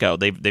from the get-go,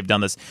 they've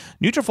done this.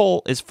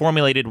 Nutrafol is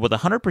formulated with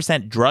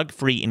 100%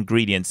 drug-free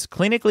ingredients,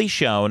 clinically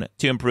shown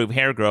to improve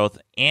hair growth,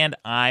 and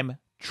I'm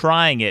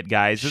trying it,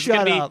 guys. This Shut is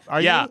gonna be, up. Are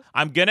you?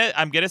 I'm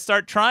gonna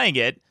start trying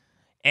it,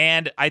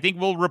 and I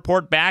think we'll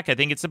report back. I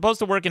think it's supposed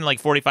to work in like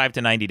 45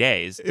 to 90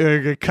 days.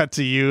 We're gonna cut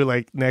to you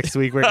like next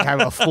week. We're gonna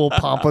have a full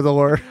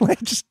pompadour, like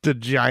just a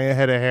giant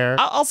head of hair.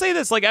 I'll say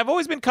this: like I've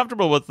always been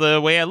comfortable with the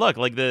way I look,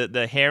 like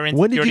the hair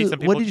insecurity.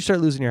 When did you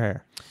start losing your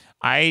hair?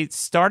 I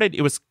started.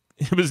 It was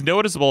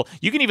noticeable.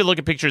 You can even look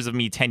at pictures of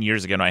me 10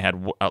 years ago, and I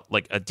had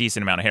like a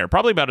decent amount of hair,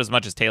 probably about as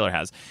much as Taylor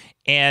has.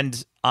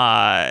 And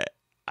I'd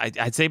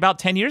say about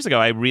 10 years ago,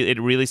 it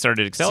really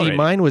started accelerating. See,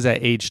 mine was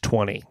at age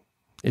 20.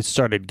 It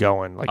started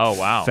going like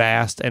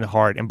fast and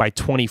hard. And by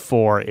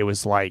 24, it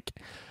was like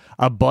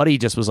a buddy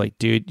just was like,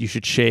 dude, you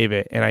should shave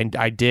it. And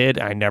I did.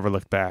 I never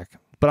looked back.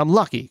 But I'm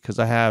lucky because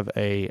I have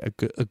a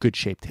good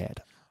shaped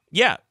head.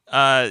 Yeah.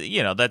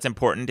 That's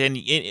important. And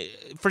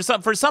for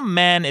some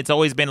men, it's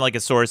always been like a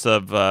source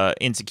of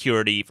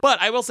insecurity. But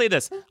I will say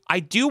this. I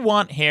do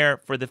want hair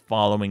for the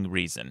following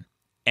reason.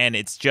 And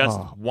it's just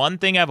one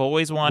thing I've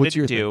always wanted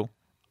to do.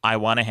 I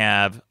want to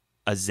have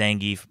a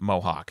Zangief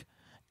mohawk.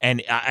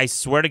 And I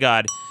swear to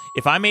God,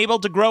 if I'm able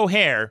to grow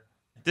hair,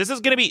 this is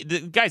going to be,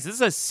 guys, this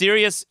is a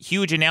serious,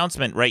 huge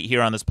announcement right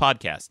here on this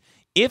podcast.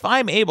 If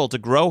I'm able to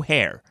grow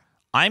hair,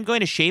 I'm going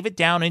to shave it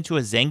down into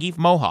a Zangief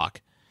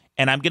mohawk,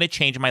 and I'm going to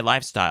change my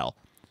lifestyle.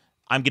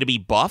 I'm going to be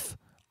buff.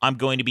 I'm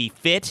going to be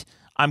fit.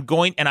 I'm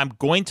going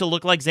to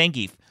look like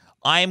Zangief.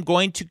 I am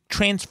going to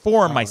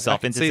transform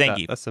myself into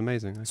Zangief. That's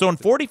amazing. So in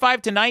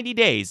 45 to 90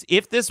 days,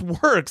 if this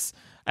works,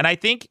 and I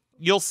think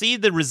you'll see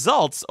the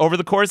results over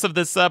the course of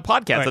this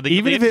podcast. Right.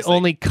 Even if it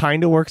only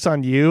kind of works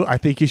on you, I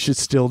think you should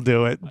still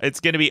do it. It's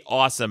going to be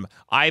awesome.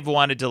 I've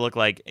wanted to look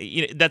like,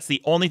 that's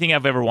the only thing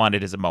I've ever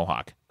wanted is a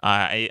mohawk.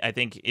 I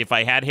think if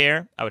I had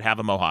hair, I would have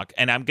a mohawk.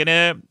 And I'm going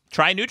to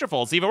try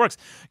Nutrafol, see if it works.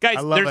 Guys,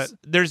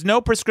 there's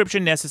no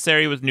prescription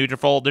necessary with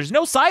Nutrafol. There's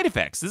no side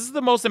effects. This is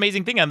the most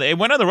amazing thing. It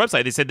went on their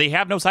website. They said they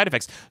have no side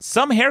effects.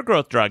 Some hair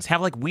growth drugs have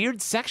like weird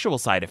sexual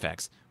side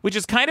effects, which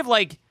is kind of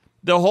like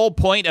the whole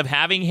point of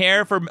having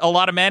hair for a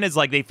lot of men is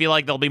like they feel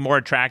like they'll be more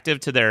attractive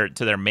to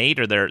their mate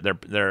or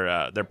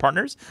their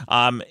partners.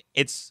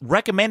 It's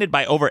recommended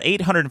by over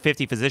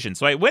 850 physicians.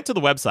 So I went to the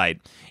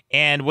website,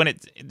 and when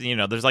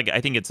there's like, I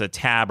think it's a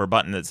tab or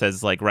button that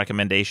says like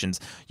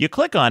recommendations. You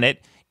click on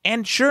it,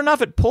 and sure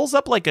enough, it pulls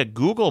up like a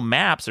Google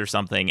Maps or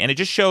something, and it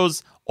just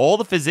shows all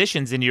the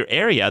physicians in your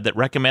area that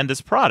recommend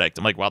this product.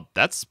 I'm like, well,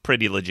 that's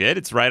pretty legit.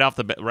 It's right out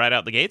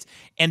the gates.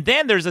 And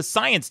then there's a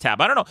science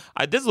tab. I don't know.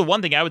 This is the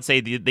one thing I would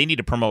say they need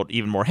to promote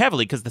even more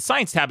heavily, because the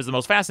science tab is the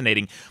most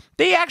fascinating.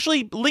 They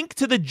actually link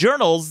to the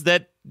journals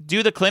that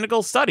do the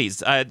clinical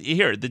studies.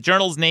 Here, the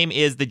journal's name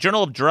is the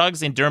Journal of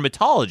Drugs in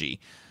Dermatology.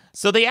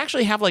 So they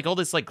actually have like all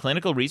this like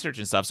clinical research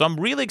and stuff. So I'm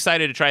really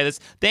excited to try this.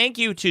 Thank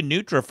you to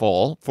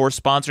Nutrafol for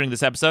sponsoring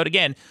this episode.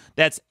 Again,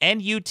 that's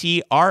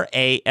NUTRAFOL.com,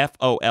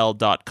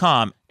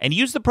 and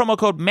use the promo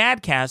code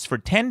MADCAST for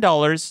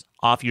 $10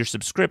 off your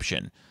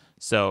subscription.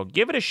 So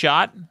give it a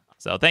shot.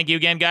 So thank you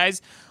again,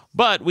 guys.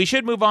 But we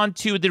should move on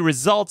to the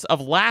results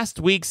of last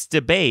week's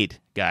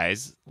debate,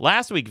 guys.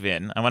 Last week,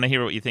 Vin, I want to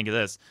hear what you think of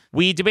this.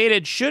 We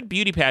debated, should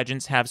beauty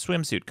pageants have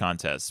swimsuit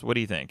contests? What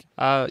do you think?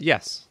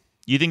 Yes.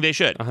 You think they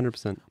should?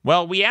 100%.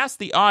 Well, we asked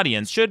the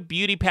audience, should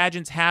beauty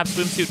pageants have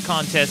swimsuit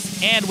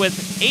contests? And with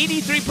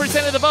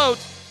 83% of the vote,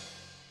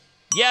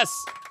 yes,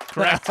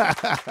 correct.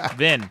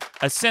 Vin,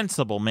 a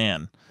sensible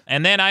man.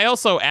 And then I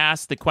also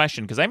asked the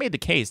question, because I made the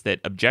case that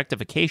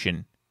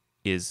objectification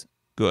is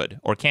good,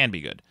 or can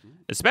be good,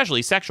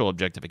 especially sexual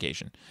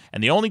objectification.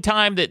 And the only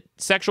time that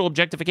sexual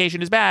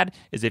objectification is bad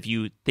is if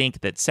you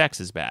think that sex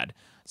is bad.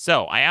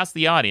 So I asked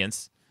the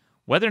audience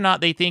whether or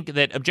not they think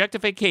that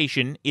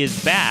objectification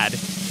is bad,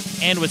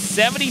 and with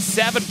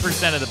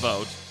 77% of the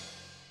vote,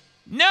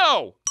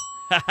 no!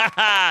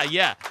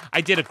 Yeah,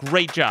 I did a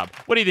great job.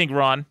 What do you think,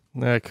 Ron?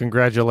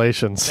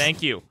 Congratulations.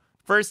 Thank you.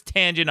 First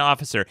tangent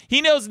officer.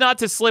 He knows not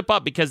to slip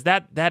up, because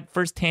that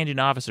first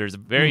tangent officer is a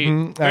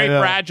very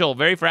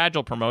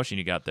fragile promotion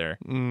you got there.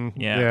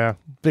 Yeah,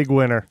 big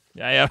winner.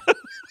 Yeah.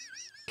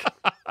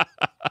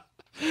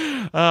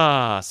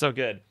 So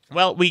good.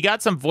 Well, we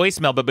got some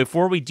voicemail, but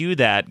before we do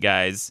that,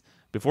 guys,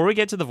 before we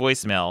get to the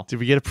voicemail, did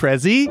we get a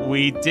Prezi?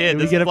 We did. Did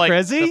we get a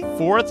Prezi? The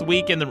fourth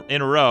week in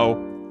a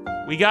row.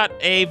 We got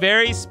a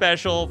very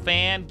special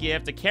fan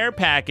gift, a care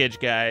package,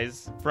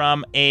 guys,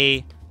 from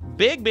a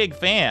big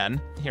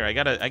fan. Here, I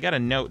got a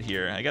note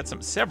here. I got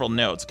several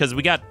notes, because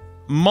we got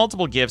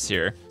multiple gifts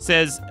here. It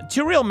says,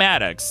 to Real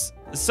Maddox,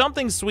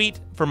 something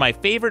sweet for my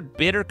favorite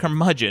bitter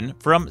curmudgeon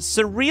from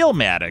Surreal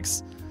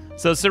Maddox.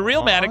 So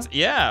Surreal Maddox,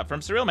 yeah,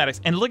 from Surreal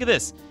Maddox. And look at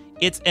this.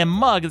 It's a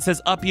mug that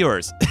says, up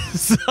yours.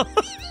 So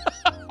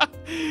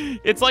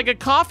it's like a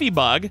coffee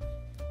mug.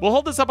 We'll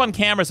hold this up on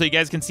camera so you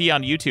guys can see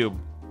on YouTube.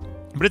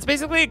 But it's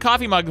basically a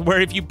coffee mug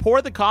where if you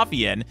pour the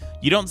coffee in,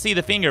 you don't see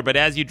the finger, but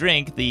as you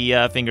drink,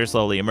 the finger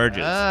slowly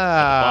emerges.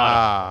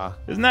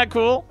 Isn't that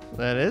cool?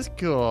 That is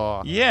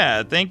cool.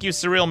 Yeah, thank you,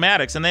 Surreal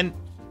Maddox. And then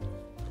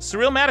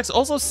Surreal Maddox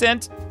also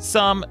sent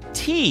some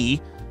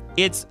tea.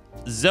 It's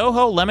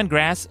Zoho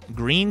lemongrass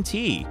green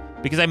tea,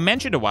 because I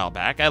mentioned a while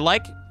back I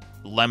like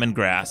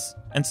lemongrass.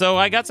 And so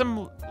I got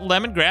some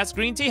lemongrass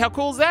green tea. How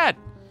cool is that?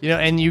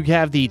 And you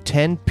have the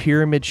 10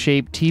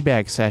 pyramid-shaped tea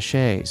bag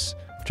sachets,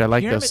 which I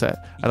like those. I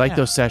like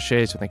those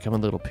sachets when they come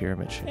in little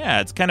pyramid shape.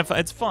 Yeah, it's kind of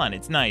it's fun.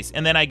 It's nice.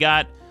 And then I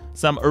got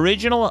some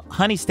original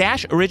honey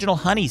sticks.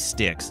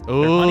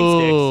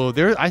 Oh,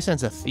 I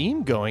sense a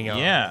theme going on.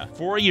 Yeah,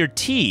 for your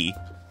tea.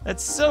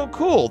 That's so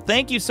cool.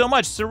 Thank you so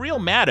much,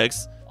 Surreal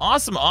Maddox.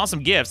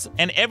 Awesome gifts.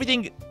 And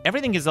everything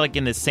is like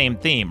in the same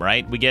theme,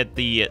 right? We get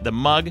the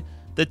mug,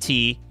 the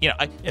tea,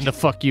 and the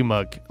fuck you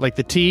mug. Like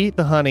the tea,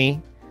 the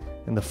honey,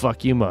 and the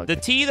fuck you mug. The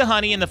tea, the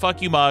honey, and the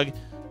fuck you mug.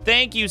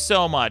 Thank you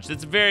so much.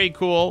 That's very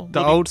cool.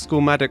 The old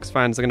school Maddox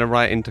fans are going to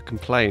write in to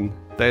complain.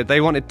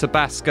 They wanted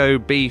Tabasco,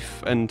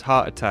 beef, and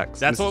heart attacks.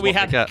 That's what we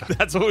had.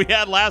 That's what we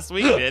had last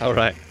week, dude. All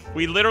right.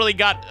 We literally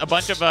got a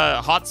bunch of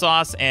hot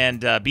sauce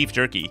and beef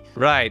jerky.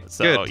 Right.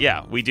 So good.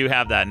 Yeah, we do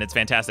have that, and it's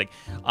fantastic.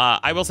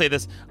 I will say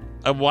this: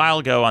 a while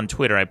ago on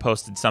Twitter, I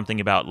posted something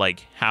about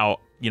like how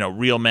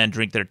real men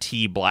drink their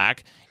tea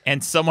black,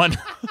 and someone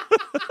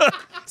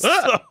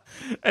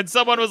and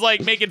someone was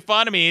like making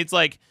fun of me. It's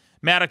like,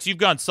 Maddox, you've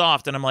gone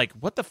soft. And I'm like,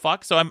 what the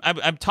fuck? So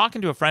I'm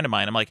talking to a friend of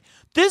mine. I'm like,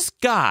 this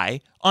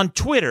guy on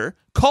Twitter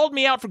called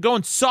me out for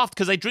going soft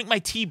because I drink my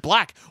tea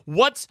black.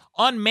 What's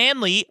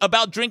unmanly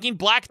about drinking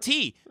black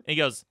tea? And he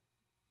goes,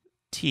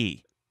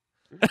 tea.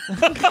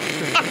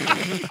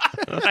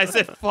 I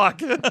said,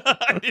 fuck.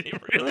 I didn't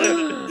even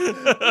realize.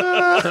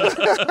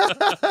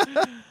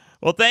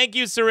 Well, thank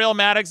you, Surreal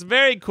Maddox.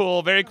 Very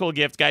cool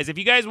gift, guys. If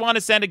you guys want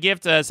to send a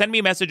gift, send me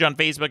a message on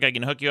Facebook. I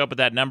can hook you up with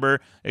that number.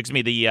 Excuse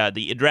me,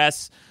 the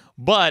address.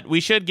 But we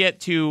should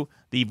get to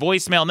the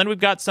voicemail, and then we've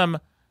got some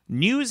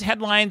news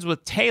headlines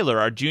with Taylor,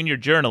 our junior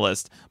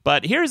journalist.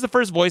 But here's the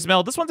first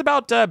voicemail. This one's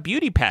about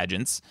beauty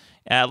pageants.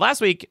 Last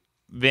week,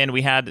 Vin,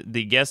 we had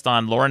the guest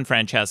on, Lauren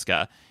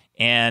Francesca,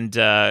 and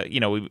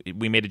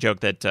we made a joke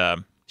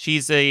that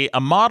she's a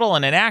model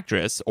and an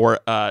actress, or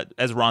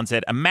as Ron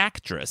said, a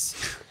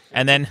mactress.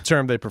 And then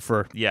term they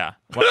prefer. Yeah.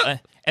 Well,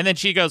 and then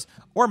she goes,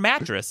 or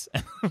mattress.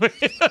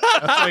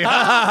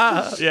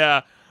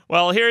 Yeah.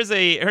 Well, here's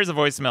a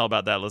voicemail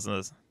about that. Listen to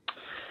this.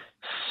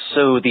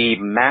 So the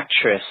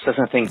mattress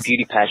doesn't think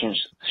beauty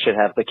pageants should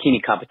have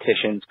bikini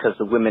competitions because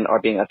the women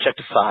are being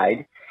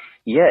objectified.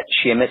 Yet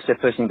she admits they're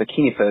posting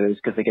bikini photos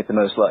because they get the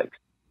most likes.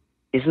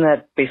 Isn't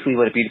that basically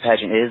what a beauty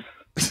pageant is?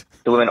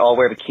 The women all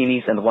wear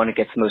bikinis and the one who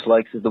gets the most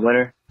likes is the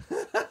winner?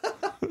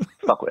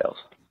 Fuck whales.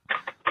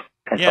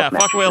 And yeah,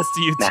 fuck whales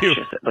to you too.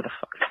 What the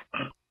fuck?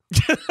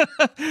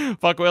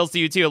 Fuck whales to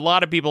you too. A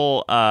lot of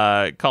people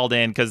called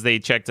in because they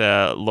checked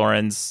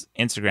Lauren's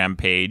Instagram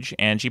page,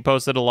 and she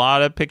posted a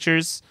lot of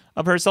pictures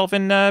of herself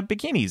in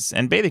bikinis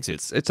and bathing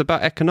suits. It's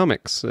about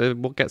economics.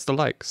 What gets the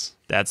likes?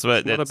 That's what.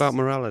 It's not about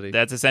morality.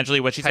 That's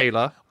essentially what she said.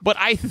 Taylor. But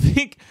I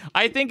think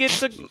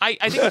it's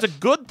a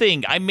good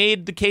thing. I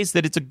made the case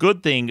that it's a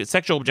good thing.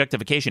 Sexual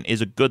objectification is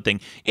a good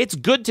thing. It's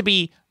good to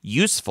be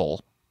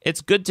useful.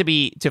 It's good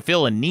to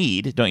fill a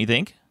need, don't you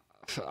think?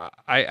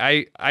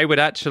 I would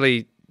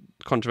actually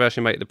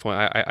controversially make the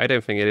point. I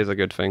don't think it is a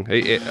good thing.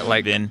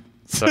 Vin.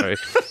 Sorry.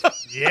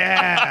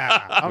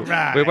 Yeah. All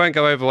right. We won't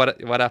go over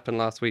what happened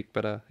last week,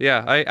 but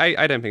yeah,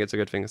 I don't think it's a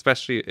good thing,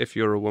 especially if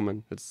you're a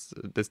woman.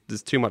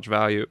 There's too much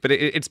value, but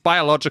it's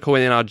biological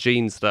in our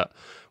genes that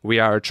we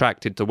are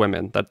attracted to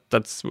women.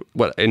 That's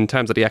what, in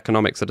terms of the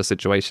economics of the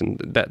situation,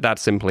 that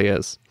simply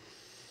is.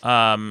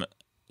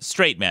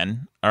 Straight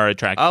men are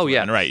attracted. Oh to yeah,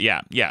 women, right?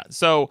 Yeah.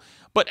 So,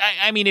 but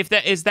I mean, if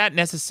that is that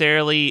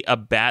necessarily a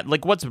bad?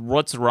 Like, what's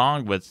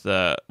wrong with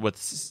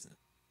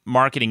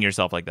marketing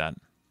yourself like that?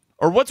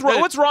 Or what's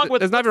wrong with?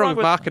 There's nothing wrong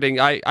with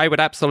marketing. I would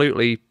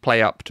absolutely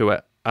play up to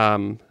it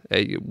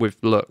with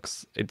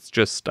looks. It's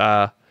just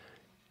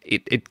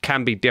it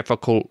can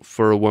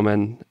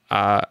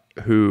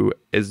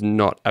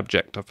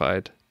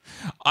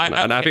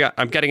I think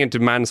I'm getting into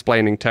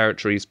mansplaining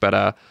territories, but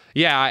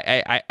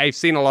I've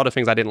seen a lot of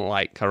things I didn't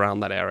like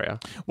around that area.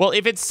 Well,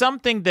 if it's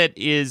something that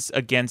is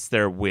against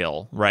their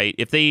will, right?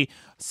 If they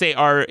say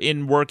are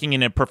working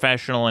in a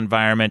professional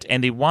environment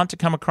and they want to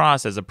come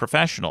across as a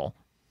professional,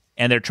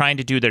 and they're trying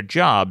to do their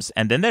jobs,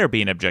 and then they're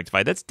being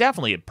objectified, that's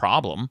definitely a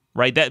problem,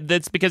 right?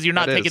 That's because you're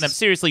not taking them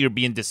seriously. You're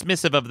being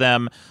dismissive of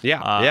them.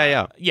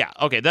 Yeah.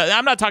 Okay,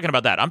 I'm not talking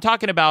about that. I'm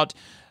talking about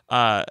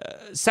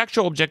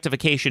sexual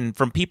objectification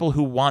from people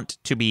who want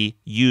to be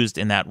used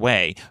in that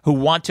way, who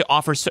want to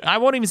offer, I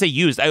won't even say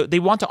used, they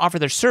want to offer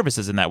their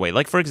services in that way.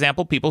 Like, for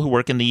example, people who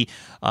work in the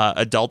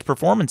adult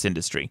performance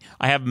industry.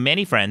 I have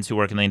many friends who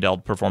work in the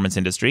adult performance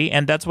industry,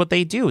 and that's what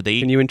they do.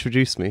 Can you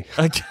introduce me?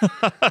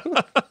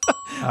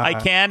 I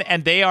can,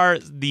 and they are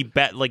the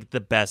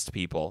best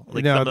people.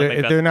 Like, no,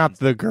 they're not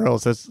the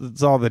girls.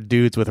 It's all the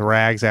dudes with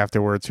rags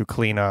afterwards who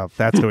clean up.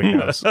 That's who he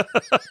knows.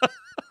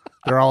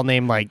 They're all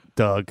named like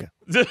Doug.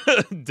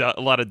 A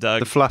lot of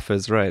Doug. The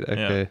fluffers, right?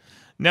 Okay. Yeah.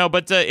 No,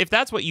 but if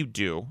that's what you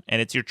do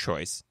and it's your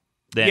choice,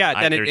 then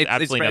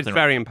it's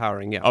very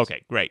empowering. Yeah.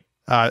 Okay, great.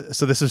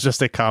 So this is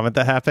just a comment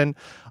that happened.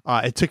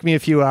 It took me a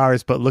few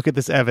hours, but look at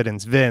this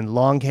evidence. Vin,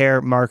 long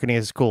hair, marketing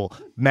is cool.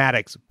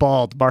 Maddox,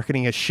 bald,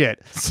 marketing is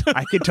shit.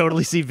 I could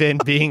totally see Vin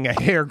being a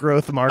hair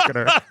growth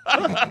marketer.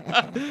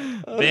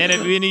 Vin, have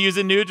you been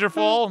using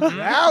Nutrafol?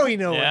 Now we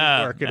know what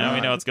we're working on. Now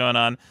we know what's going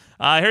on.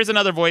 Here's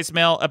another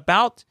voicemail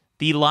about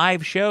the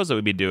live shows that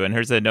we'd be doing.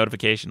 Here's a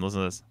notification. Listen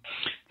to this.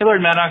 Hey,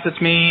 Lord Maddox,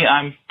 it's me.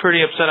 I'm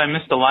pretty upset I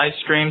missed the live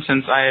stream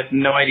since I have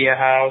no idea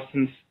how,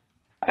 since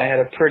I had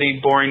a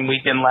pretty boring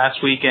weekend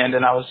last weekend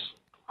and I was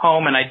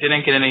home and I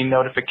didn't get any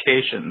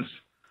notifications.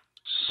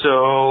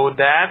 So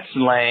that's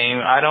lame.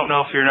 I don't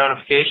know if your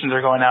notifications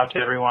are going out to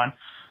everyone.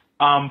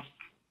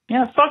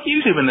 Yeah, fuck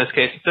YouTube in this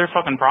case. It's their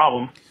fucking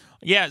problem.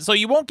 Yeah, so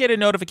you won't get a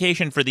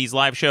notification for these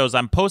live shows.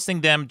 I'm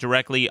posting them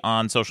directly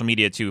on social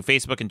media to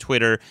Facebook and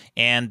Twitter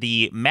and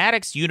the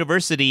Maddox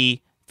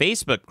University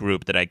Facebook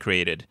group that I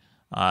created.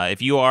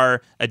 If you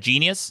are a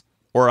genius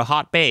or a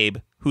hot babe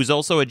who's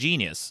also a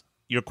genius,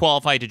 you're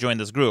qualified to join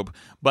this group.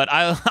 But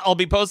I'll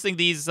be posting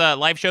these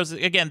live shows.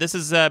 Again, this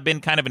has been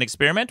kind of an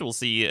experiment. We'll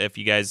see if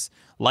you guys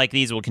like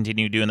these. We'll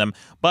continue doing them.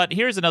 But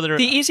here's another...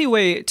 The easy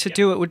way to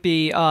do it would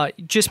be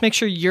just make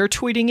sure you're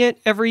tweeting it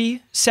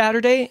every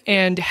Saturday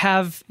and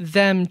have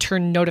them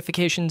turn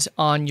notifications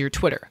on your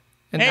Twitter.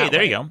 And hey, there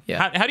way, you go.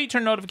 Yeah. How do you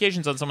turn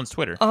notifications on someone's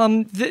Twitter?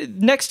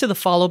 Next to the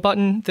follow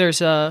button, there's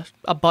a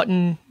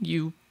button.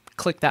 You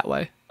click that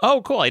way.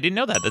 Oh, cool. I didn't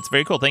know that. That's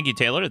very cool. Thank you,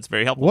 Taylor. It's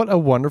very helpful. What a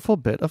wonderful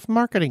bit of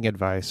marketing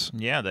advice.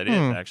 Yeah, that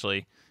is,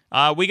 actually.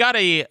 We got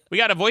a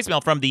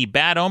voicemail from the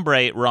Bad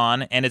Hombre,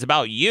 Ron, and it's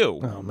about you.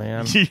 Oh,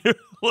 man.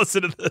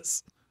 Listen to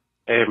this.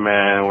 Hey,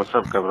 man. What's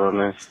up,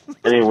 cabrones?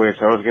 Anyways,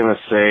 I was going to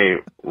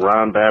say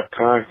Ron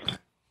Babcock.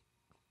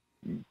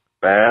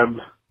 Bab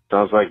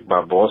sounds like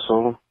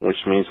baboso, which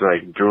means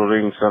like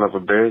drooling son of a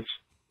bitch.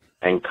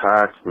 And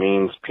cock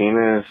means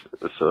penis,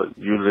 so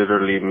you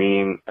literally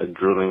mean a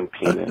drooling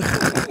penis.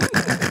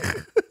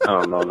 I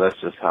don't know, that's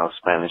just how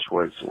Spanish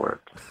words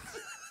work.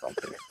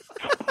 Okay.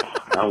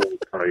 I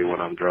won't tell you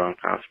when I'm drunk.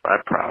 I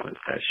promise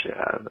that shit.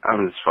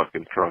 I'm just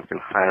fucking drunk and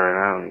high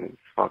right now, and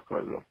fuck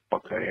what the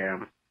fuck I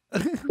am.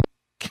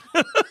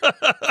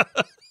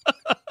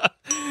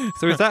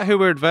 So is that who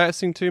we're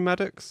advertising to,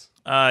 Maddox?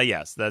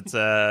 Yes, that's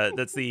the...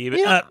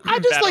 I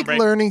just Bad like Hombre.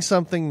 learning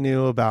something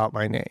new about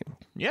my name.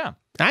 Yeah.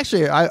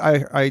 Actually,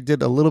 I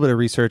did a little bit of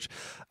research.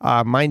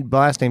 My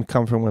last name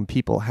comes from when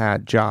people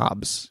had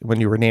jobs, when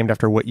you were named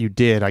after what you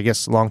did. I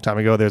guess a long time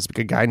ago, there's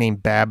a guy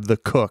named Bab the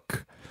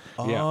Cook.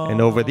 Yeah.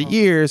 And over the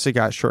years, it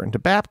got shortened to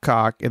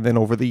Babcock. And then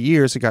over the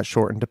years, it got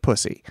shortened to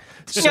Pussy.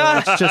 So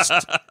it's just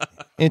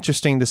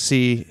interesting to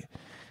see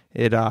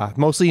it,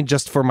 mostly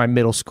just for my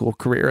middle school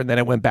career. And then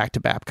it went back to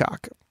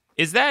Babcock.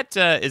 Is that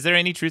is there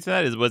any truth to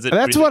that? Was it?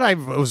 That's really- what I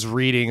was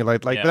reading.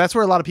 Like Yeah. that's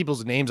where a lot of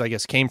people's names, I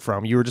guess, came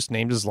from. You were just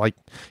named as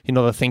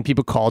the thing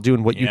people called you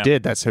and what you Yeah.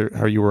 did. That's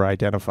how you were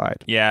identified.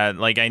 Yeah,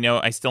 like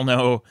I still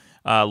know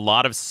a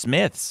lot of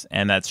Smiths,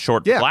 and that's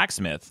short for Yeah.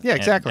 blacksmith. Yeah,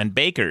 exactly. And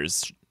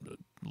bakers,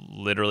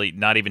 literally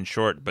not even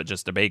short, but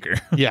just a baker.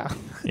 Yeah.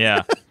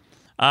 Yeah.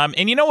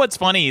 And you know what's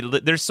funny?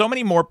 There's so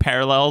many more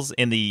parallels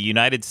in the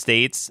United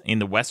States, in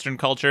the Western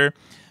culture,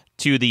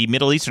 to the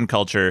Middle Eastern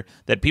culture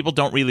that people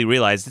don't really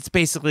realize. It's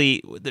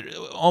basically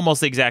almost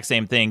the exact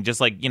same thing,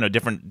 just like,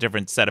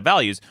 different set of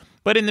values.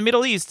 But in the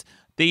Middle East,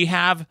 they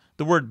have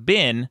the word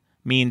bin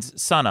means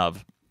son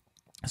of.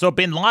 So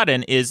bin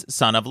Laden is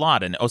son of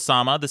Laden.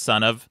 Osama, the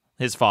son of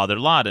his father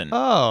Laden.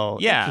 Oh,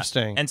 Yeah.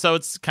 interesting. And so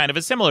it's kind of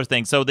a similar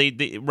thing. So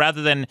they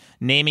rather than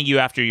naming you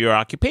after your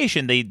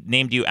occupation, they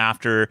named you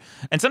after,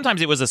 and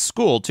sometimes it was a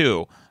school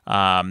too.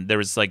 There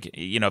was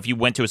if you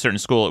went to a certain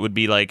school, it would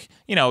be like,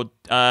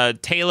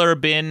 Taylor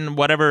bin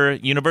whatever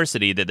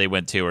university that they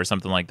went to or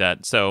something like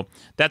that. So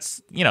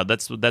that's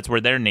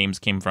where their names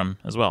came from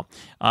as well.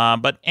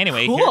 But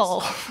anyway,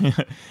 Cool.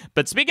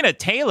 But speaking of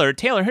Taylor,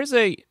 here's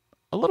a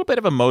little bit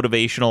of a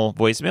motivational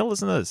voicemail.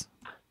 Listen to this.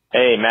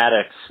 Hey,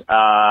 Maddox.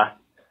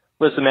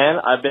 Listen, man,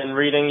 I've been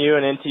reading you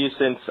and into you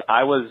since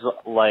I was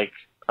like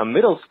a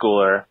middle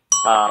schooler,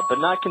 but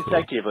not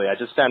consecutively. I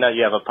just found out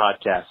you have a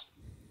podcast.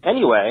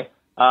 Anyway,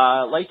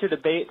 liked your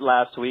debate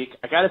last week.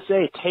 I gotta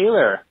say,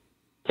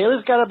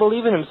 Taylor's gotta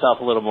believe in himself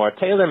a little more.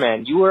 Taylor,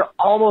 man, you were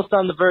almost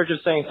on the verge of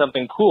saying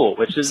something cool,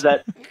 which is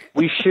that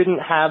we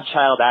shouldn't have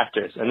child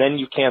actors, and then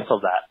you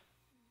canceled that.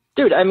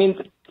 Dude, I mean,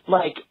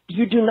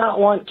 you do not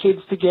want kids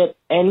to get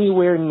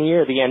anywhere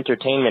near the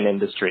entertainment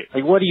industry.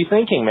 What are you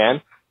thinking,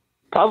 man?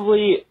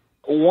 Probably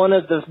one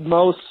of the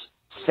most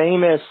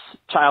famous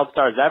child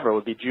stars ever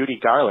would be Judy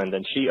Garland,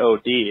 and she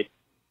OD'd.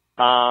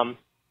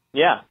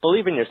 Yeah,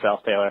 believe in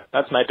yourself, Taylor.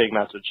 That's my big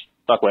message.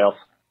 Fuck whales.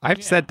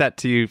 I've said that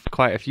to you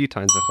quite a few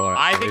times before.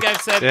 I think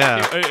I've said,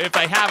 if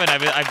I haven't,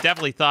 I've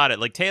definitely thought it.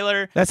 Like,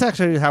 Taylor. That's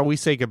actually how we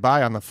say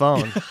goodbye on the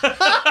phone.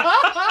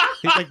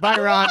 He's like, bye,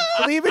 Ron.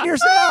 Believe in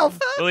yourself.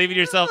 Believe in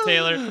yourself,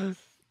 Taylor.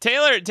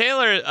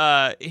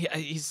 Taylor,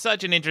 he's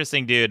such an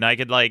interesting dude, and I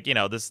could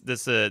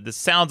this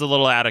sounds a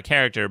little out of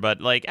character, but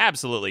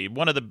absolutely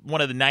one of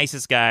the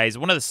nicest guys,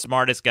 one of the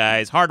smartest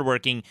guys,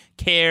 hardworking,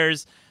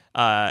 cares,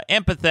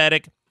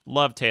 empathetic.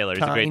 Love Taylor.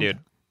 He's a great dude.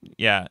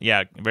 Yeah,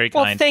 very kind.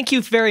 Well, thank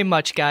you very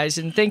much, guys,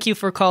 and thank you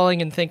for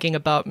calling and thinking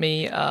about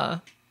me.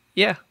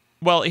 Yeah.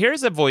 Well,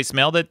 here's a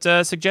voicemail that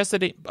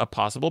suggested a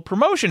possible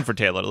promotion for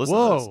Taylor. Listen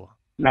to this.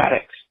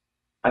 Maddox,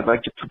 I'd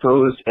like to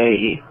propose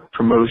a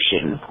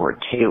promotion for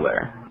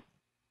Taylor.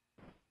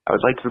 I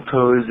would like to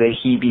propose that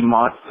he be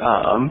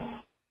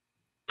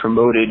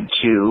promoted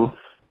to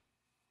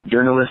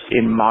journalist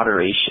in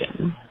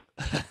moderation,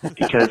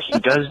 because he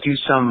does do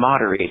some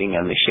moderating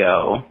on the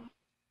show,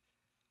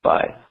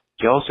 but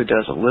he also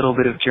does a little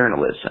bit of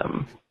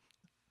journalism,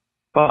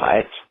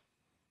 but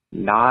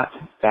not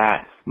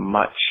that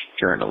much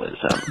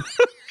journalism.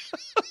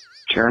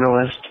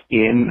 Journalist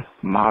in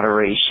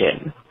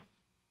moderation.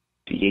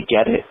 Do you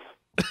get it?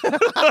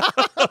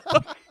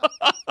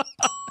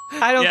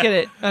 I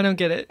don't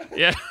get it.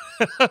 Yeah.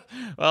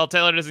 Well,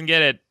 Taylor doesn't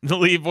get it.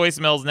 Leave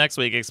voicemails next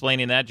week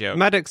explaining that joke.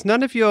 Maddox,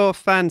 none of your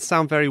fans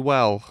sound very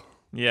well.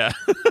 Yeah.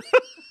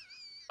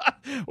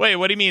 Wait,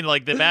 what do you mean?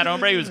 Like the bad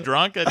hombre was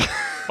drunk?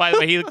 By the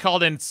way, he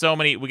called in so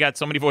many. We got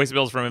so many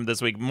voicemails from him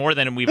this week, more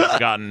than we've ever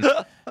gotten.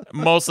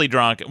 Mostly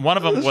drunk. One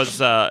of them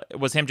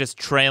was him just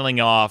trailing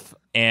off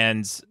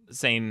and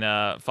saying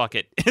 "fuck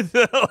it."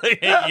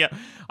 Yeah.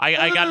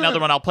 I got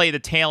another one. I'll play the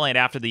tail end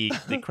after the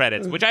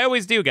credits, which I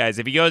always do, guys.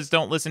 If you guys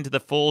don't listen to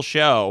the full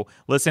show,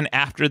 listen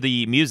after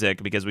the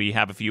music because we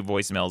have a few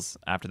voicemails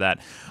after that.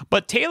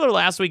 But Taylor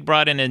last week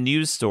brought in a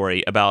news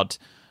story about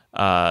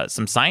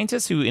some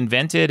scientists who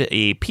invented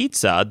a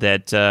pizza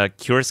that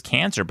cures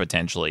cancer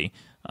potentially.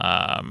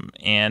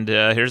 And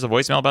here's a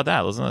voicemail about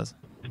that. Listen to this.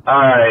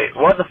 Alright,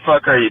 what the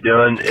fuck are you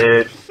doing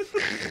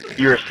if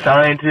you're a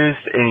scientist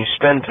and you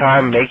spend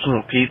time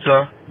making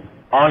pizza?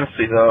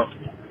 Honestly, though,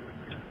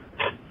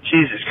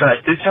 Jesus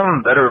Christ, do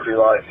something better with your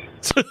life.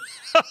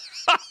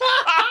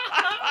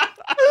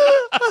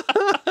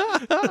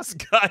 This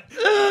guy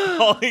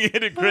calling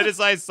in to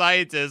criticize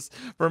scientists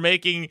for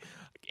making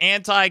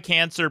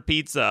anti-cancer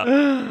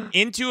pizza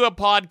into a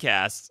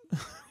podcast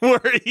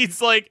where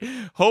he's like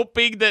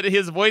hoping that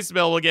his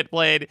voicemail will get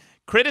played,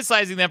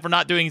 criticizing them for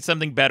not doing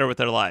something better with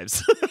their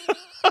lives.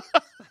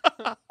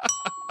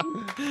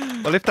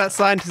 Well, if that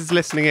scientist is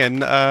listening in,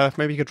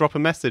 maybe you could drop a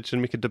message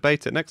and we could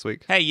debate it next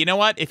week. Hey, you know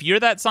what? If you're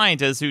that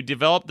scientist who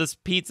developed this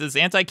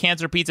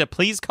anti-cancer pizza,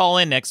 please call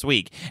in next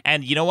week.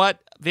 And you know what,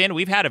 Vin?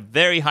 We've had a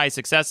very high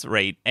success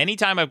rate.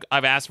 Anytime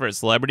I've asked for a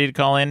celebrity to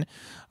call in,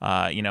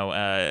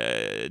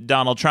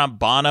 Donald Trump,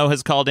 Bono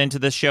has called into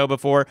this show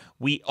before.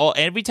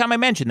 Every time I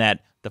mention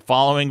that, the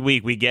following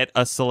week we get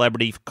a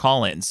celebrity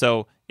call in.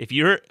 So if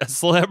you're a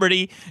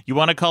celebrity, you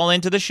want to call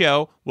into the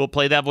show, we'll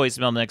play that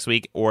voicemail next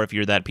week, or if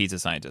you're that pizza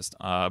scientist.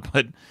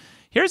 But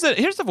here's the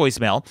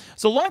voicemail.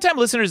 So longtime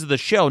listeners of the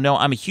show know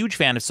I'm a huge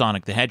fan of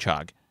Sonic the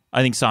Hedgehog.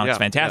 I think Sonic's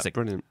fantastic.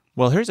 Yeah, brilliant.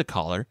 Well, here's a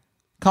caller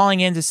calling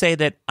in to say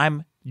that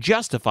I'm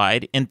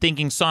justified in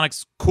thinking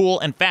Sonic's cool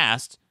and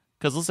fast,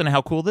 because listen to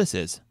how cool this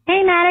is.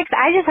 Hey, Maddox,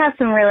 I just have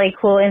some really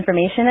cool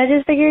information I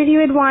just figured you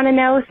would want to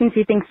know since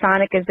you think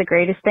Sonic is the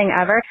greatest thing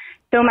ever.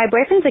 So my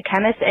boyfriend's a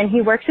chemist, and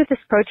he works with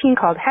this protein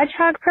called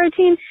hedgehog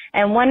protein,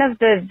 and one of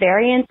the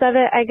variants of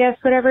it, I guess,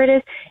 whatever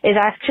it is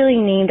actually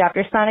named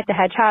after Sonic the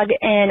Hedgehog,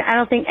 and I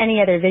don't think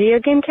any other video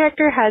game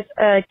character has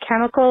a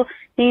chemical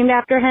named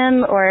after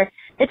him, or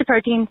it's a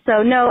protein,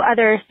 so no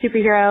other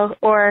superhero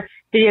or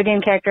video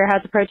game character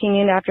has a protein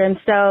named after him.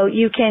 So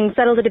you can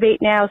settle the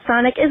debate now.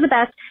 Sonic is the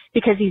best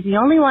because he's the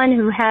only one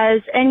who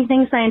has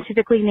anything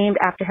scientifically named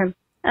after him.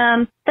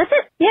 That's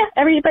it. Yeah,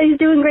 everybody's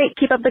doing great.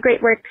 Keep up the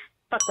great work.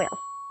 Fuck whales.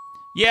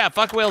 Yeah,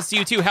 fuck whales to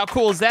you too. How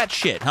cool is that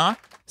shit, huh?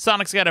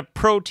 Sonic's got a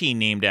protein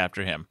named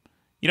after him.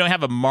 You don't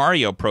have a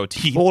Mario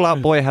protein. Fall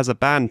Out Boy has a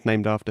band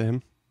named after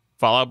him.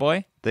 Fall Out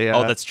Boy?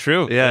 Oh, that's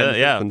true.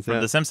 Yeah, from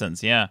The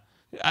Simpsons, yeah.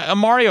 A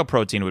Mario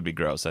protein would be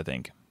gross, I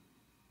think.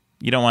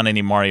 You don't want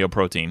any Mario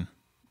protein.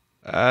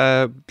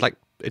 Like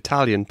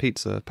Italian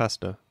pizza,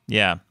 pasta.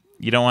 Yeah,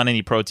 you don't want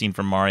any protein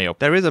from Mario.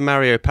 There is a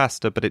Mario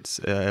pasta, but it's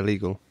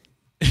illegal.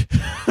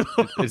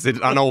 It's an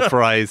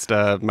unauthorized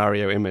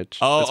Mario image,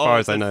 as far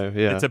as I know.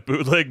 Yeah, it's a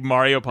bootleg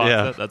Mario pasta.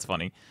 Yeah. That's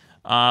funny.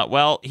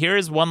 Well,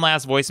 here's one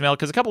last voicemail,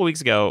 because a couple of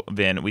weeks ago,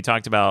 Vin, we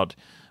talked about,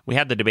 we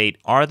had the debate,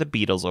 are the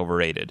Beatles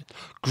overrated?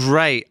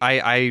 Great.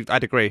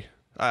 I'd agree.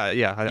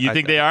 Yeah. You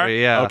think they are?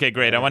 Yeah. Okay,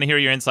 great. I want to hear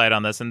your insight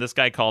on this, and this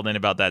guy called in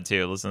about that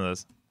too. Listen to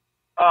this.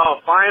 Oh,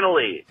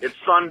 finally, it's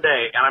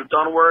Sunday, and I'm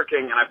done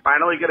working, and I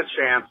finally get a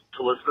chance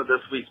to listen to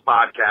this week's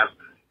podcast,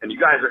 and you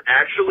guys are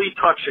actually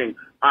touching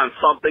on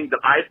something that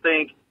I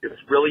think is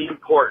really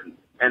important,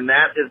 and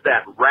that is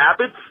that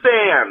rabid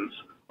fans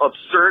of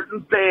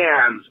certain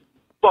bands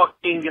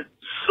fucking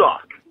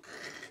suck.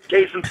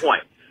 Case in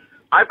point,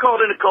 I've called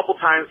in a couple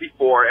times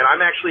before, and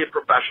I'm actually a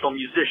professional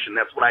musician.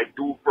 That's what I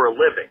do for a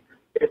living.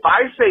 If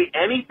I say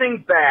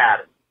anything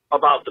bad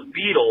about the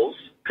Beatles,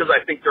 because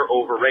I think they're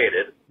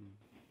overrated,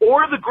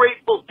 or the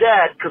Grateful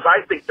Dead, because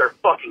I think they're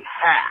fucking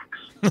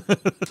hacks,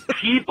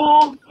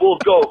 people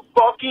will go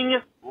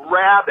fucking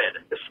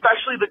rabid,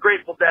 especially the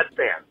Grateful Dead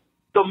fans.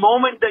 The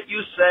moment that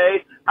you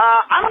say,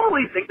 I don't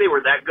really think they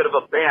were that good of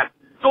a band,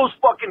 those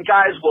fucking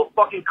guys will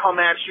fucking come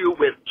at you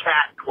with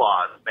cat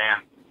claws,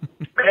 man.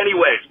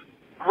 Anyways,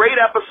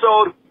 great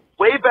episode,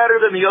 way better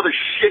than the other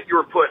shit you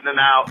were putting in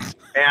out,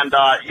 and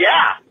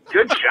yeah,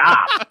 good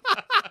job.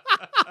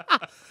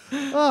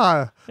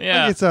 I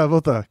think it's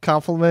both a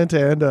compliment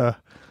and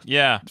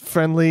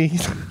friendly.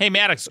 Hey,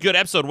 Maddox, good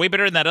episode. Way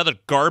better than that other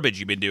garbage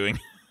you've been doing.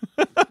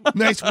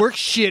 Nice work,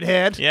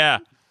 shithead. Yeah,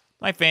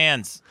 my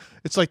fans.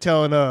 It's like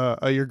telling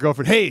your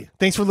girlfriend, "Hey,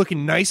 thanks for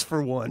looking nice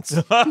for once."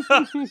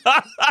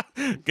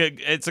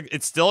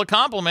 It's still a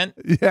compliment.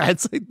 Yeah,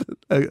 it's like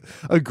an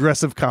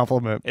aggressive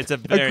compliment. It's a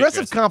very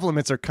aggressive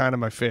compliments are kind of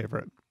my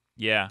favorite.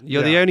 Yeah,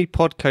 you're the only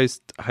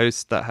podcast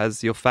host that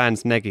has your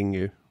fans negging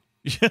you.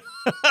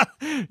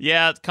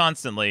 Yeah,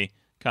 constantly.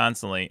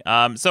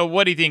 So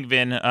what do you think,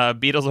 Vin?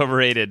 Beatles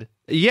overrated?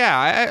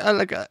 Yeah, I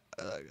like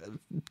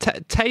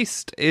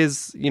taste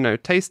is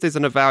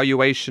an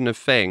evaluation of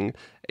thing.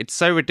 It's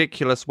so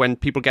ridiculous when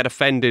people get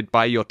offended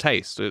by your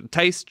taste.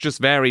 Tastes just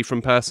vary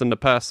from person to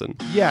person.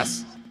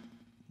 Yes.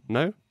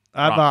 No?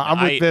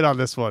 I'm with Vin on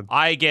this one.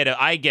 I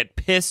get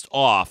pissed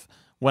off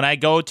when I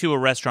go to a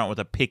restaurant with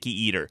a picky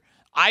eater.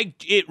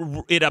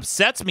 It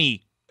upsets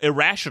me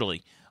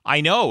irrationally. I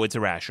know it's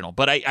irrational,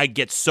 but I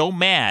get so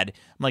mad.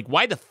 I'm like,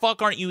 why the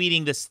fuck aren't you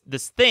eating this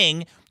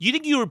thing? You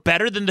think you were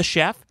better than the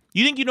chef?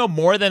 You think you know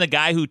more than a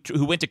guy who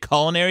went to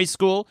culinary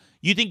school?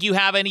 You think you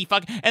have any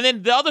fuck? And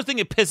then the other thing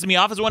that pisses me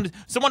off is when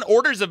someone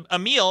orders a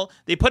meal,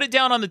 they put it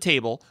down on the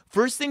table.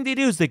 First thing they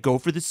do is they go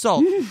for the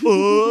salt.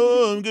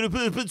 Oh, I'm gonna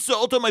put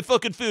salt on my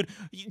fucking food.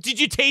 Did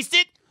you taste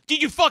it?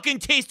 Did you fucking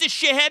taste it,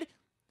 shithead?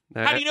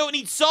 No, How do you know it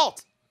needs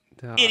salt?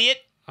 Idiot.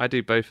 I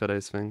do both of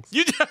those things.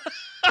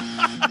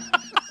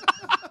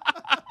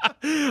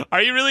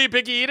 Are you really a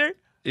picky eater?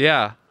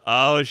 Yeah.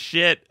 Oh,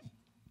 shit.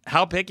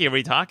 How picky are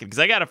we talking? Because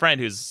I got a friend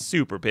who's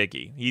super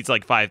picky. He eats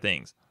like 5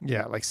 things.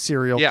 Yeah, like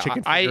cereal, Yeah,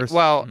 chicken I fingers.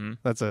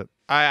 That's it.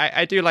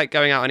 I do like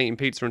going out and eating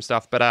pizza and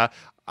stuff, but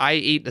I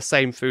eat the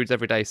same foods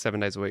every day, 7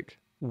 days a week.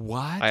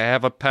 What? I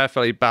have a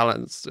perfectly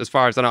balanced, as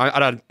far as I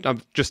know.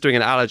 I'm just doing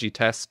an allergy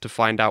test to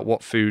find out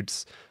what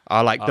foods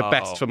are like the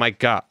best for my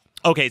gut.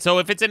 Okay, so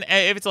if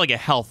it's like a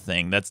health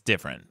thing, that's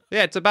different.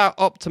 Yeah, it's about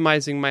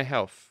optimizing my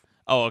health.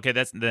 Oh, okay.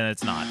 Then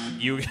it's not.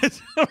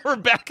 We're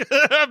back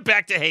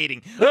to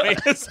hating. Wait,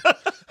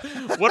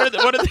 what are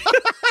the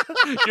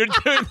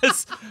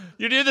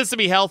you're doing this to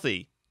be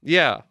healthy.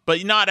 Yeah,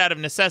 but not out of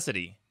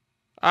necessity.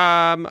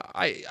 I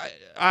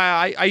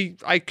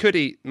could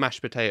eat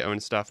mashed potato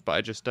and stuff, but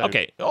I just don't.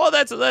 Okay. Oh,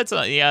 that's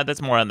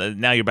more on the.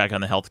 Now you're back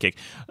on the health kick.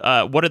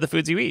 What are the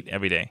foods you eat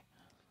every day?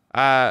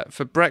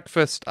 For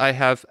breakfast, I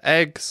have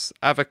eggs,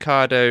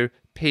 avocado,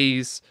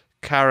 peas,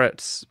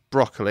 carrots,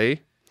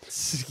 broccoli.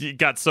 You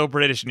got so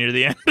British near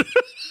the end.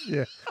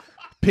 Yeah.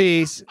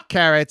 Peas,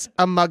 carrots,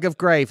 a mug of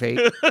gravy.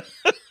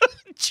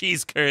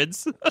 Cheese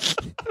curds.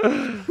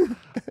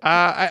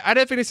 I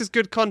don't think this is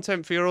good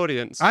content for your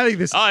audience. I think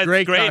this is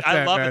great content,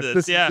 I love man.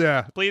 this.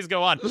 Yeah. Please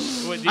go on.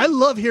 I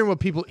love hearing what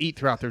people eat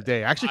throughout their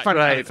day. I actually find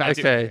it kind of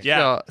fascinating. Okay.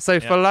 Yeah. So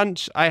for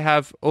lunch, I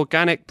have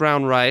organic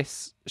brown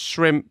rice,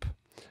 shrimp,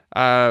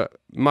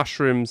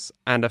 mushrooms,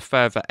 and a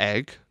further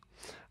egg.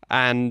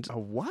 And a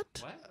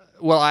what?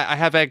 Well, I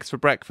have eggs for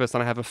breakfast,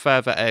 and I have a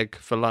further egg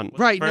for lunch.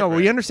 Right. No,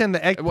 we understand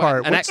the egg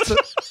part.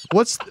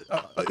 What's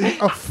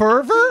a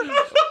fervor?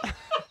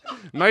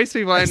 Most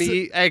people only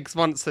eat eggs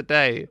once a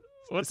day.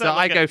 So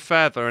I go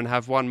further and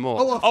have one more.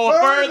 Oh,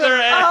 a further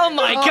egg. Oh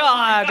my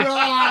god! Dude,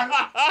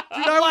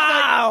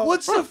 wow. Like,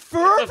 what's a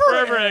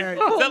fervor egg?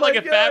 Is that like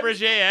a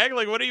Fabergé egg?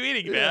 Like, what are you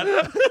eating, man?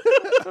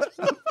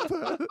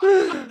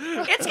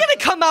 It's gonna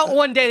come out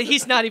one day that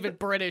he's not even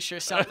British or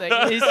something.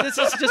 This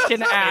is just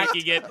an act.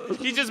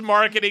 He's just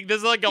marketing. This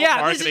is like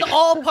marketing. This is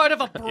all part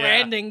of a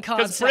branding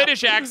concept. Because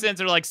British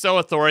accents are like so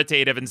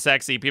authoritative and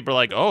sexy. People are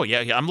like, oh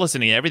yeah, I'm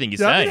listening to everything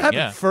he's saying.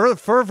 Yeah,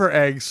 fervor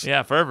eggs.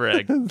 Yeah, fervor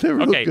egg. They're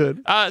real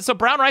good. So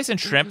brown rice and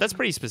shrimp. That's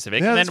pretty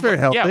specific. Yeah, and that's very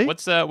healthy.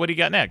 Yeah. What do you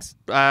got next?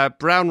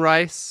 Brown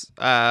rice,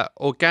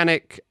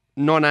 organic,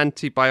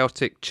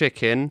 non-antibiotic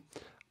chicken,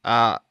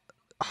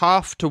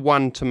 1/2 to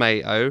 1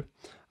 tomato.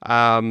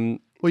 Well,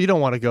 you don't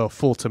want to go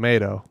full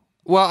tomato.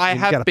 Well, I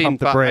have been,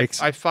 but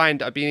I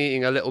find I've been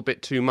eating a little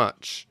bit too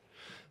much.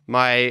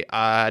 My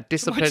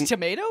discipline. Too much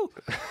tomato?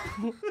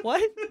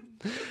 What?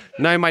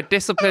 No, my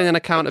discipline and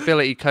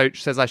accountability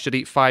coach says I should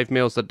eat 5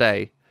 meals a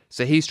day.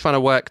 So he's trying to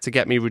work to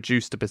get me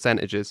reduced to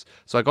percentages.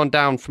 So I've gone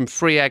down from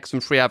 3 eggs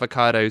and 3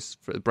 avocados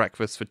for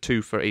breakfast for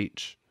 2 for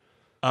each.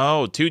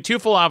 Oh, two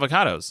full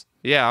avocados.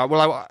 Yeah,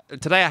 well,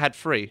 today I had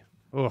 3.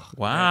 Ugh,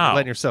 wow. You're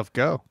letting yourself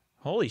go.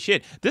 Holy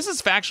shit. This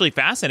is factually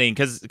fascinating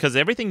because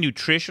everything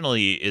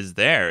nutritionally is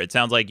there. It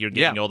sounds like you're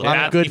getting all the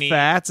fats good you need.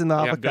 fats in the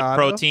avocado. Good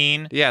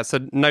protein. Yeah, so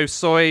no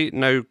soy,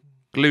 no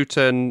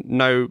gluten,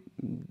 no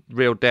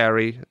real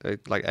dairy,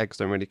 like eggs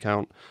don't really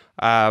count.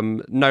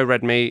 No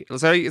red meat.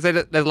 So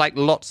there's like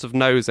lots of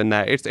no's in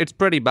there. It's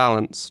pretty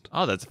balanced.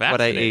 Oh, that's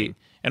fascinating. What I eat.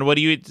 And what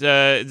do you eat?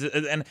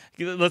 And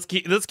let's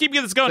keep this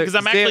going because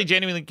I'm actually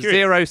genuinely curious.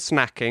 0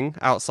 snacking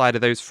outside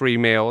of those 3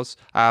 meals,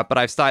 but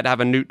I've started to have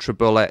a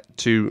NutriBullet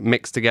to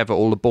mix together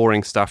all the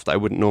boring stuff that I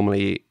wouldn't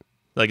normally eat.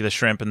 Like the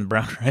shrimp and the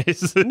brown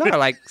rice? No,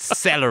 like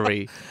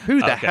celery.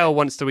 Who the hell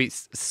wants to eat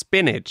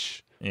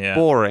spinach? Yeah.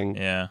 Boring.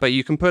 Yeah. But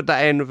you can put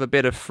that in with a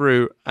bit of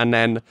fruit and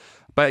then...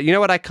 But you know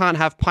what? I can't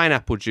have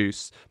pineapple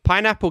juice.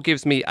 Pineapple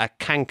gives me a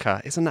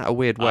canker. Isn't that a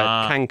weird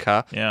word?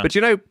 Canker. Yeah. But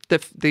you know,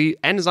 the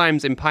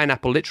enzymes in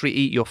pineapple literally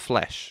eat your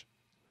flesh.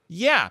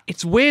 Yeah.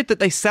 It's weird that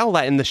they sell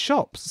that in the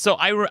shops. So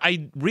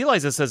I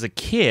realized this as a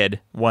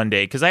kid one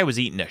day because I was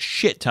eating a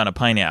shit ton of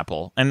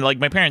pineapple. And like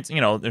my parents,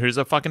 here's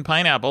a fucking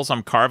pineapple. So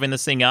I'm carving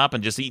this thing up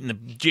and just eating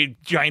the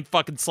giant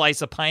fucking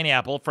slice of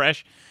pineapple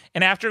fresh.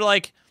 And after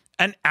like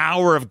an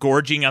hour of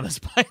gorging on this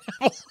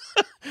pineapple,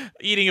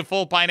 eating a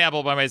full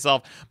pineapple by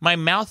myself, my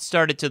mouth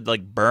started to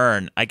like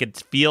burn. I could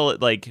feel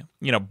it like,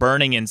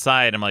 burning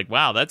inside. I'm like,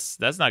 wow, that's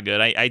not good.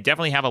 I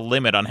definitely have a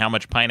limit on how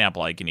much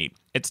pineapple I can eat.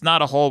 It's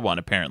not a whole one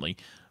apparently,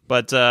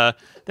 but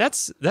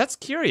that's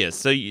curious.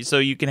 So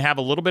you can have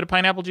a little bit of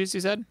pineapple juice,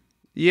 you said?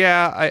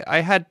 Yeah, I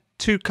had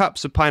 2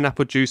 cups of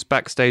pineapple juice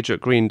backstage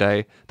at Green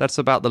Day. That's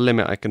about the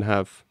limit I can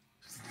have.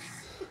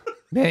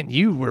 Man,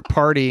 you were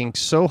partying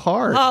so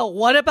hard. Oh,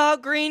 what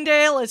about Green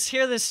Day? Let's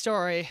hear this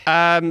story.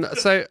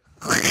 So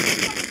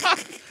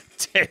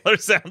Taylor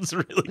sounds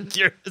really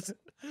curious.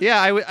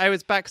 yeah, I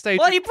was backstage.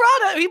 Well, he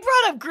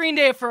brought up Green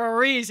Day for a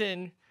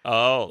reason.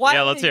 Oh, Why,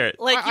 yeah, let's hear it.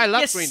 Like I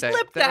love you Green Day.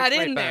 slipped They're a that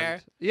great in band.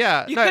 there.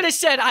 Yeah, You no, could have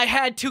said I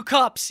had 2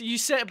 cups. You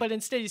said, but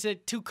instead you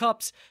said 2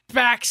 cups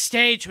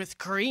backstage with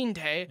Green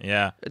Day.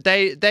 Yeah.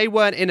 they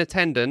weren't in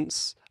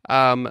attendance.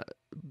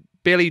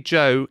 Billy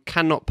Joe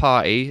cannot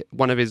party.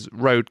 One of his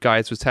road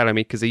guys was telling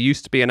me because he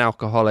used to be an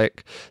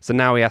alcoholic, so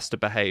now he has to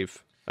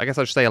behave. I guess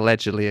I should say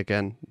allegedly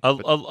again. A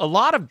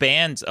lot of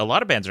bands are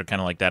kind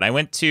of like that. I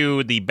went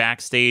to the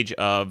backstage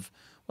of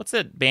what's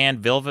that band,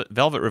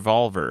 Velvet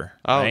Revolver.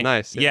 Oh, right?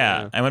 nice.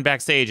 Yeah, I went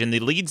backstage, and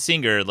the lead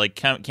singer like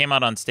came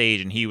out on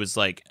stage, and he was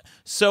like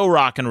so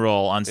rock and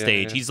roll on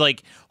stage. Yeah. He's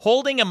like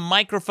holding a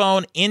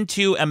microphone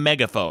into a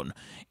megaphone,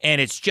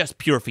 and it's just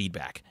pure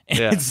feedback.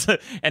 Yeah.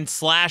 And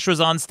Slash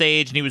was on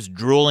stage, and he was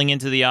drooling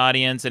into the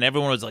audience, and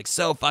everyone was like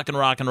so fucking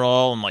rock and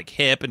roll and like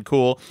hip and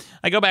cool.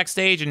 I go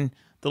backstage, and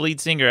the lead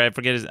singer,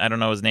 I don't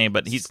know his name,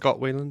 but he's Scott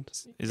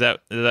Weiland. Is that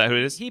who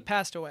it is? He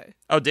passed away.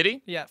 Oh, did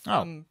he? Yeah,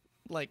 from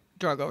like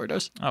drug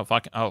overdose. Oh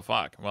fuck!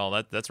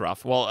 Well, that's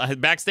rough. Well,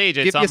 backstage,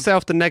 Give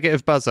yourself the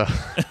negative buzzer.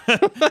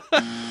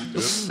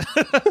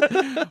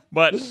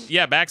 But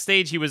yeah,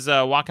 backstage he was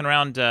walking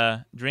around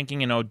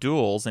drinking in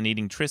O'Doul's and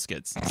eating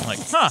Triscuits. I'm like,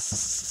 huh?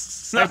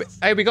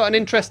 Hey, we got an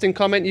interesting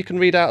comment you can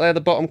read out there.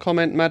 The bottom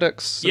comment,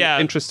 Maddox. Yeah.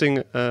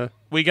 Interesting.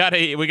 We got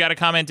a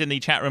comment in the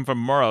chat room from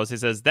Moros. He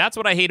says, "That's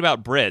what I hate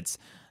about Brits.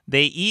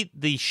 They eat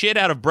the shit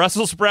out of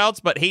Brussels sprouts,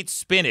 but hate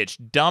spinach.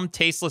 Dumb,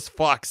 tasteless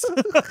fucks."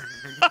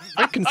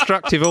 Very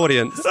constructive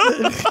audience.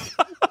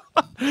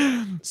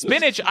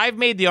 Spinach, I've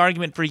made the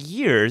argument for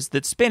years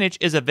that spinach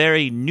is a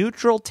very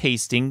neutral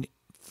tasting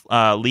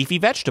leafy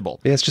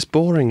vegetable. Yeah, it's just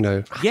boring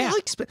though. Yeah. I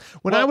like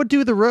when I would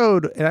do the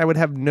road and I would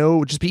have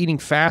just be eating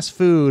fast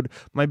food,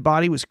 my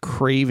body was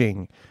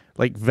craving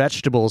like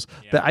vegetables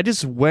that I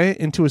just went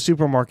into a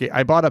supermarket.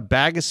 I bought a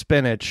bag of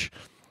spinach.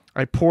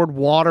 I poured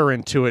water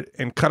into it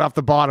and cut off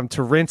the bottom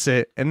to rinse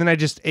it. And then I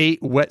just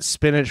ate wet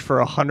spinach for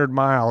 100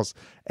 miles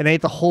and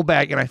ate the whole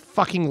bag. And I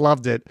fucking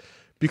loved it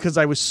because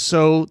I was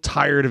so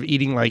tired of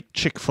eating like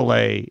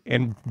Chick-fil-A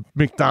and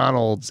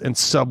McDonald's and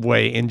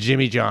Subway and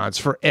Jimmy John's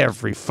for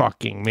every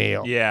fucking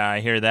meal. Yeah,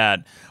 I hear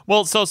that.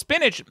 Well, so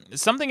spinach,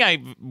 something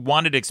I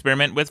wanted to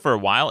experiment with for a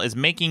while is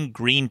making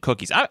green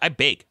cookies. I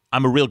bake.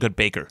 I'm a real good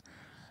baker.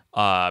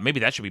 Maybe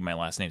that should be my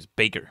last name, is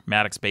Baker,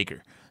 Maddox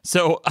Baker.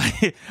 So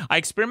I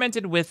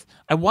experimented with,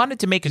 I wanted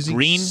to make a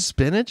green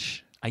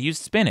spinach. I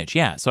used spinach,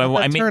 yeah. So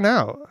How'd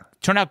that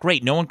turn out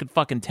great. No one could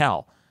fucking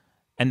tell.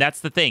 And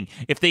that's the thing.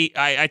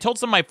 I told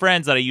some of my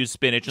friends that I use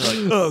spinach, and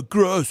they're like, "Oh,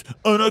 gross!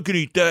 I'm not gonna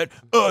eat that.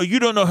 Oh, you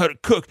don't know how to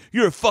cook.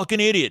 You're a fucking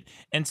idiot."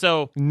 And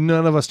so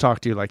none of us talk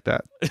to you like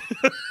that.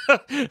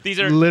 These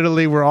are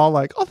literally, we're all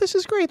like, "Oh, this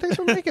is great. Thanks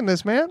for making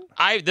this, man."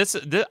 I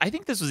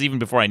think this was even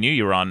before I knew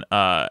you were on.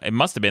 It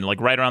must have been like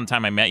right around the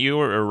time I met you,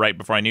 or right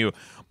before I knew.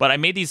 But I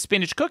made these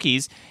spinach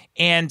cookies,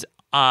 and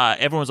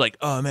everyone was like,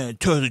 "Oh man,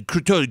 totally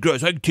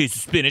gross. I can taste the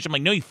spinach." I'm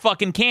like, "No, you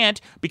fucking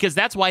can't," because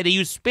that's why they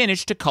use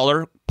spinach to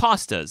color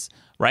pastas.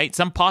 Right?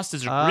 Some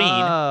pastas are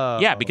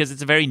green. Yeah, because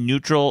it's a very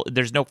neutral,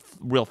 there's no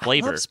real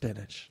flavor. I love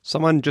spinach.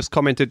 Someone just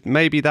commented,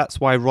 maybe that's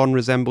why Ron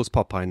resembles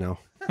Popeye now.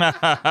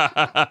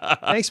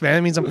 Thanks, man.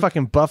 It means I'm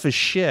fucking buff as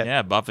shit.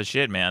 Yeah, buff as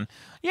shit, man.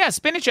 Yeah,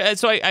 spinach.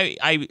 So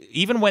I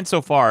even went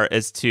so far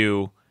as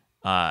to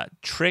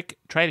try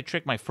to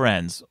trick my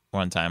friends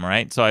one time,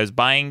 right? So I was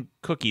buying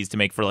cookies to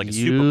make for like a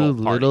Super Bowl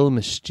party. You little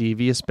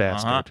mischievous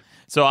bastard.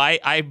 So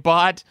I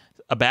bought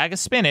a bag of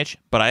spinach,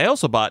 but I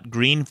also bought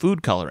green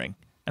food coloring.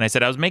 And I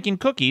said I was making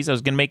cookies. I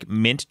was going to make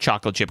mint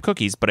chocolate chip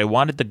cookies, but I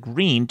wanted the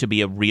green to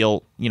be a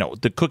real,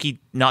 the cookie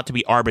not to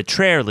be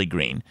arbitrarily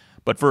green,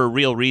 but for a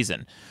real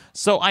reason.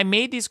 So I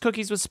made these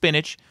cookies with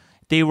spinach.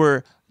 They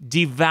were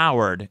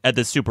devoured at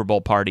the Super Bowl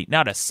party.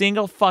 Not a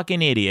single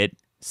fucking idiot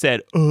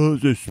said, "Oh,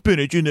 there's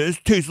spinach in this.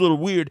 It tastes a little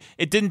weird."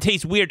 It didn't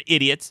taste weird,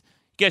 idiots.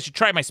 You guys should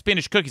try my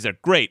spinach cookies. They're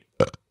great.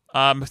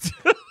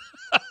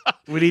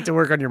 We need to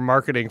work on your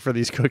marketing for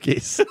these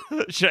cookies.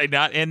 Should I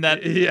not end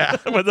that Yeah.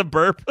 with a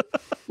burp?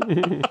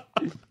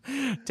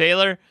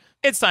 Taylor,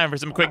 it's time for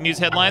some quick news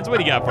headlines. What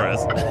do you got for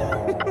us?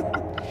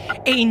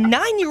 A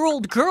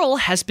 9-year-old girl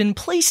has been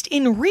placed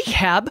in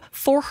rehab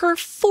for her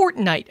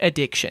Fortnite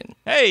addiction.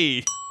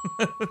 Hey,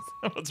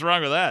 what's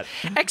wrong with that?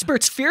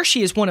 Experts fear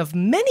she is one of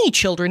many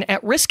children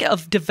at risk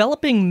of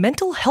developing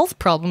mental health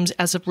problems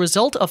as a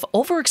result of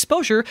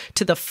overexposure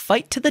to the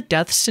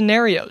fight-to-the-death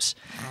scenarios.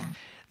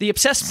 The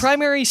obsessed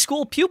primary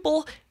school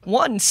pupil,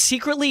 one,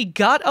 secretly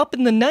got up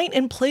in the night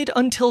and played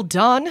until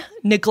dawn,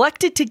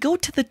 neglected to go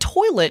to the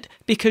toilet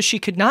because she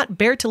could not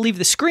bear to leave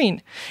the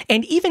screen,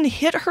 and even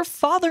hit her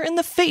father in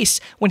the face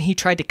when he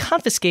tried to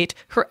confiscate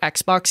her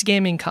Xbox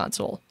gaming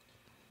console.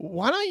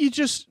 Why don't you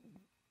just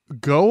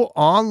go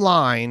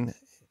online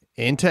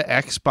into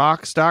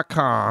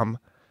Xbox.com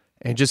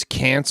and just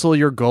cancel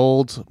your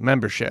gold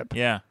membership?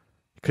 Yeah.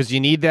 Because you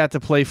need that to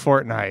play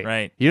Fortnite.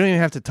 Right. You don't even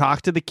have to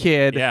talk to the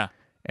kid. Yeah.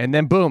 And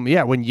then boom,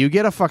 yeah, when you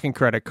get a fucking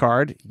credit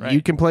card,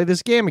 you can play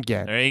this game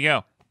again. There you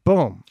go.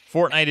 Boom.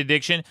 Fortnite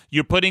addiction.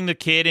 You're putting the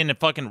kid in a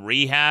fucking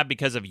rehab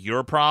because of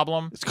your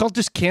problem. It's called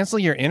just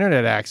canceling your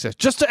internet access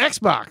just to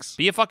Xbox.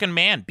 Be a fucking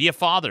man. Be a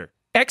father.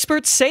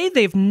 Experts say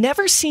they've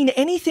never seen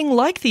anything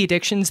like the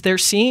addictions they're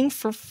seeing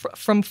from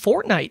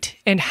Fortnite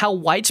and how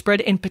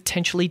widespread and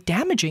potentially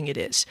damaging it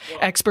is.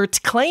 Experts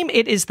claim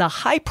it is the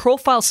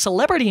high-profile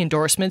celebrity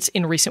endorsements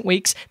in recent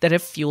weeks that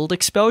have fueled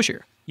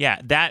exposure. Yeah,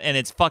 that, and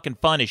it's fucking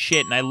fun as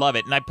shit, and I love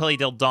it. And I play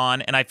till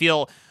dawn, and I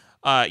feel,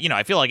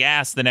 I feel like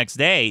ass the next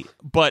day,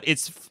 but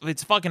it's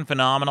fucking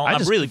phenomenal.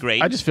 I'm really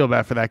great. I just feel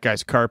bad for that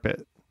guy's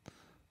carpet.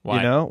 Why?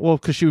 You know? Well,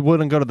 because she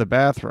wouldn't go to the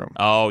bathroom.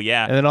 Oh,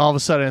 yeah. And then all of a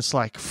sudden it's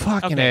like,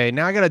 fucking A,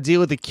 now I got to deal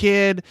with the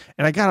kid,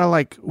 and I got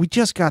to, we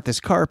just got this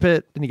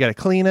carpet, and you got to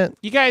clean it.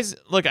 You guys,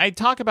 look, I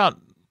talk about,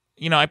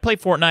 I play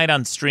Fortnite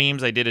on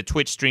streams. I did a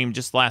Twitch stream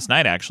just last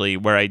night, actually,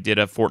 where I did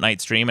a Fortnite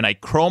stream, and I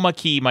chroma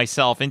key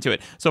myself into it.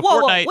 So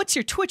Whoa, Fortnite... what's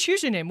your Twitch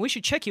username? We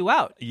should check you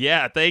out.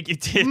 Yeah, thank you,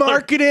 Taylor.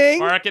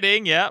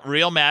 Marketing, yeah.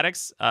 Real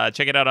Maddox.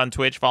 Check it out on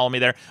Twitch. Follow me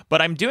there.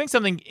 But I'm doing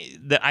something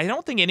that I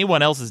don't think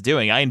anyone else is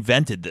doing. I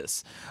invented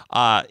this.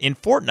 In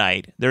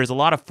Fortnite, there's a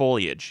lot of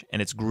foliage, and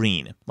it's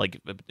green,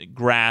 like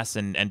grass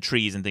and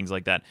trees and things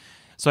like that.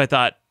 So I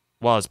thought,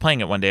 while I was playing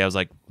it one day, I was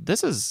like,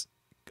 this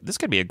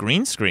could be a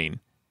green screen.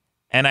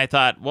 And I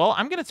thought, well,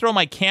 I'm going to throw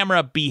my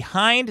camera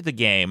behind the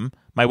game,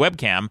 my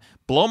webcam,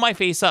 blow my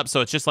face up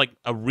so it's just like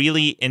a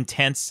really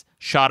intense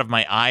shot of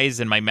my eyes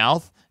and my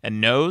mouth and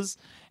nose,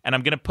 and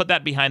I'm going to put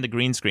that behind the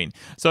green screen.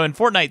 So in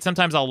Fortnite,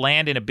 sometimes I'll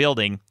land in a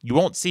building, you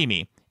won't see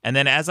me, and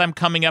then as I'm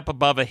coming up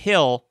above a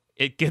hill,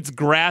 it gets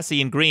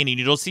grassy and green, and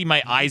you'll see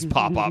my eyes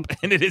pop up,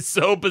 and it is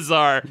so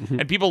bizarre,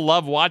 and people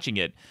love watching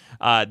it.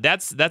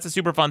 That's a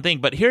super fun thing.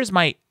 But here's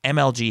my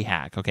MLG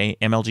hack, okay?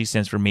 MLG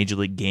stands for Major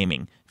League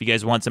Gaming. If you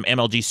guys want some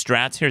MLG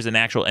strats, here's an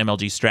actual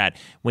MLG strat.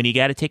 When you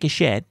got to take a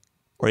shit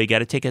or you got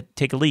to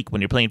take a leak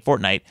when you're playing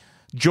Fortnite,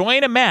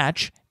 join a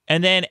match,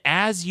 and then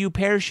as you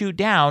parachute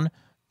down,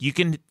 you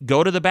can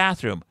go to the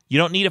bathroom. You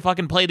don't need to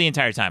fucking play the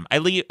entire time.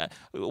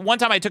 One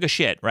time I took a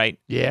shit, right?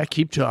 Yeah,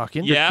 keep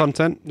talking. Yeah. Good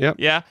content, yep.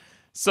 Yeah.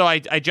 So I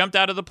jumped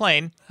out of the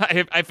plane,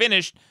 I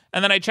finished,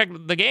 and then I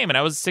checked the game, and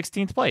I was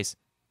 16th place.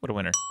 What a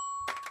winner.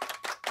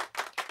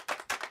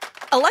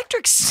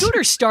 Electric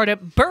scooter startup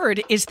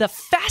Bird is the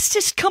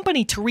fastest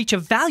company to reach a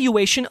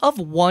valuation of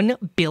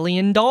 $1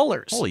 billion.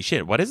 Holy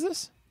shit, what is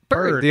this?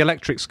 Bird. The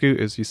electric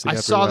scooters you see I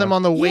everywhere. saw them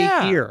on the way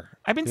here.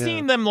 I've been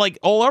seeing them like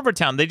all over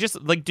town. They just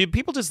do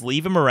people just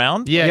leave them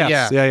around?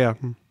 Yeah.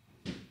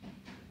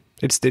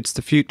 It's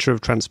the future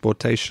of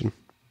transportation.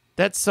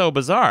 That's so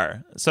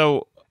bizarre.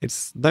 So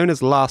it's known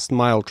as last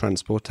mile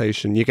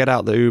transportation. You get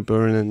out the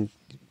Uber and then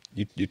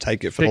you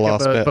take it for the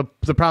last bit. But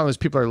the problem is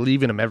people are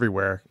leaving them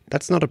everywhere.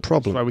 That's not a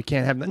problem. That's why we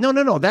can't have them.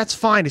 No, that's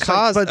fine. It's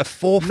Cars like, are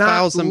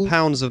 4,000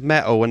 pounds of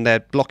metal when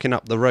they're blocking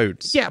up the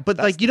roads. Yeah, but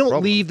That's you don't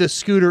problem. leave the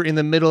scooter in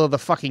the middle of the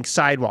fucking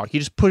sidewalk.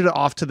 You just put it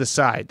off to the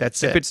side.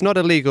 That's it. If it's not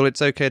illegal,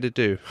 it's okay to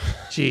do.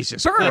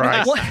 Jesus Bird,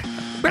 Christ.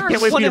 Bird, I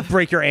can't wait for one you of- to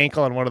break your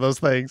ankle on one of those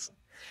things.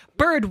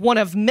 Bird, one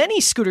of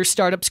many scooter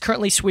startups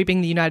currently sweeping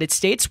the United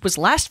States, was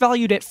last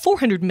valued at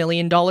 $400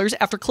 million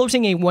after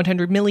closing a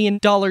 $100 million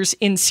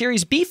in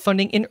Series B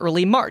funding in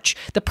early March.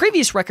 The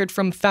previous record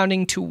from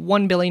founding to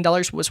 $1 billion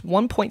was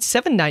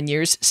 1.79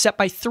 years, set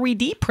by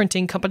 3D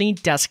printing company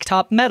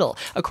Desktop Metal,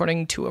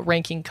 according to a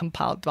ranking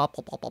compiled blah,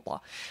 blah, blah, blah,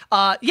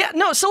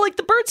 blah. So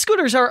the Bird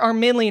scooters are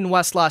mainly in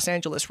West Los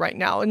Angeles right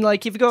now. And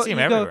if you go,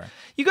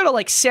 you go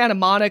to Santa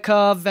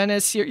Monica,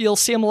 Venice, you'll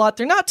see them a lot.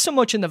 They're not so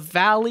much in the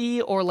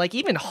Valley or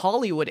even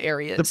Hollywood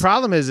areas. The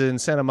problem is in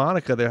Santa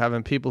Monica, they're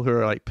having people who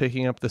are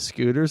picking up the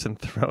scooters and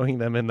throwing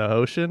them in the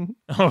ocean.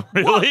 Oh,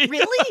 really? What,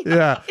 really?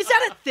 Yeah. Is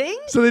that a thing?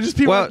 So they just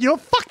people,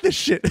 fuck this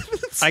shit.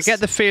 I get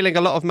the feeling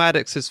a lot of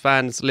Maddox's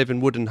fans live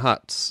in wooden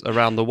huts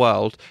around the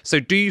world. So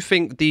do you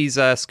think these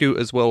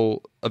scooters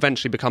will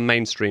eventually become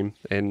mainstream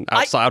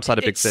outside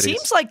of big cities? It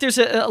seems like there's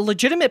a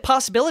legitimate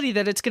possibility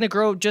that it's going to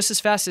grow just as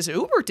fast as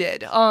Uber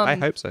did. I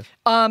hope so.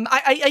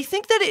 I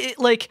think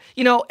that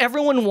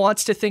everyone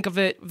wants to think of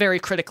it very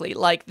critically.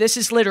 This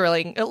is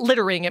littering.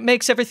 It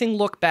makes everything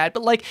look bad.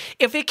 But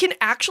if it can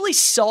actually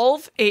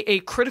solve a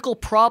critical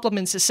problem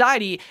in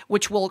society,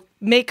 which will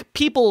make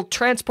people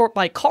transport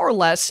by car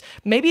less,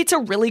 maybe it's a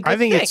really good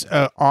thing.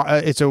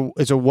 I think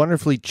it's a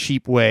wonderfully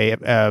cheap way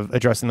of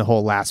addressing the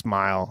whole last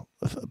mile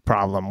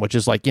problem, which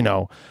is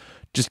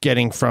just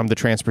getting from the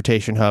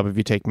transportation hub, if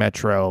you take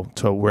metro,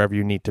 to wherever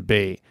you need to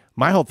be.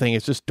 My whole thing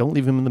is just don't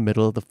leave them in the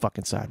middle of the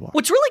fucking sidewalk.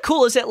 What's really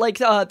cool is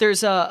that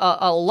there's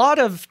a lot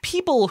of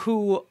people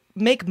who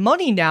make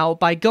money now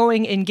by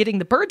going and getting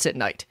the birds at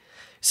night.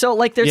 So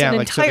there's an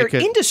entire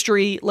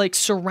industry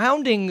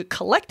surrounding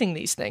collecting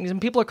these things,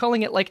 and people are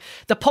calling it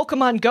the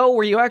Pokemon Go,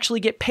 where you actually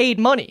get paid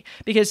money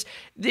because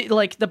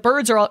the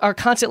birds are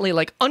constantly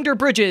under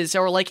bridges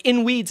or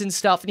in weeds and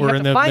stuff. And We're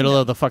in the middle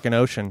of the fucking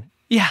ocean.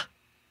 Yeah.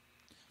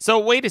 So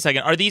wait a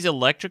second. Are these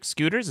electric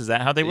scooters? Is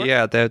that how they work?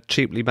 Yeah, they're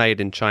cheaply made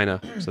in China.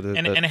 So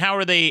And how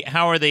are they?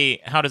 How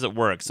does it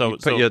work? So you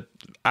put your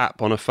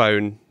app on a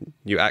phone,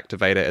 you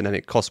activate it, and then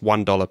it costs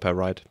 $1 per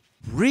ride.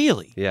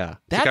 Really? Yeah,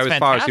 That's to go as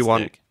far as you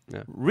want. fantastic.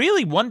 Yeah.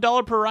 Really,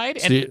 $1 per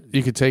ride? So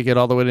you could take it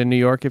all the way to New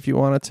York if you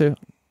wanted to.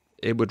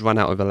 It would run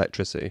out of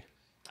electricity.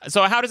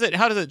 So how does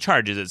it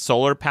charge? Is it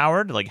solar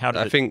powered? Like how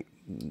does I think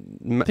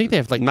they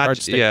have like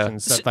charge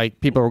stations that like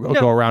people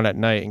go around at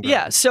night. And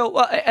Yeah,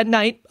 so at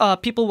night,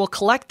 people will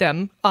collect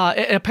them.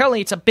 And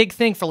apparently, it's a big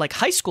thing for like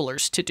high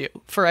schoolers to do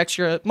for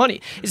extra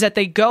money. Is that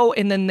they go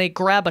and then they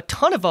grab a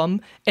ton of them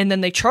and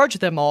then they charge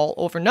them all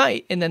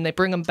overnight and then they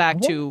bring them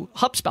back to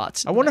hub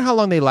spots. I wonder how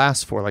long they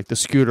last for. Like the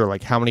scooter,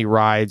 like how many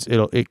rides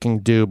it can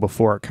do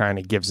before it kind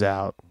of gives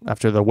out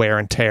after the wear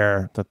and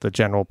tear that the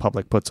general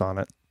public puts on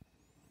it.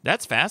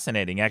 That's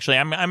fascinating. Actually,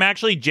 I'm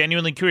actually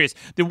genuinely curious.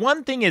 The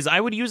one thing is, I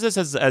would use this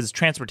as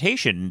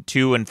transportation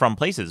to and from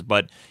places.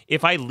 But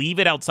if I leave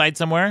it outside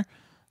somewhere,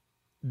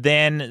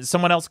 then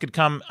someone else could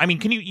come. I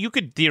mean, you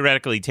could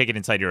theoretically take it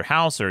inside your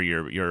house or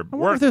your I wonder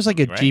work. if there's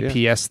like a right?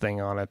 GPS thing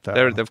on it,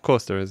 though. Of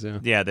course there is, yeah.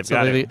 Yeah, they've So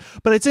got it.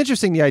 But it's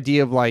interesting, the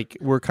idea of like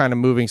we're kind of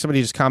moving.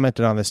 Somebody just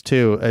commented on this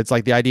too. It's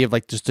like the idea of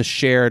like just a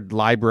shared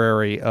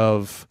library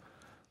of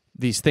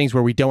these things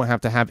where we don't have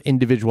to have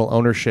individual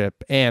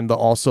ownership and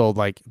also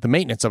like the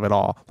maintenance of it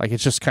all. Like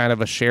it's just kind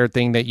of a shared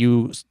thing that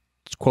you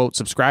quote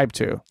subscribe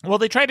to. Well,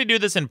 they tried to do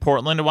this in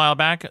Portland a while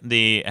back.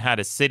 They had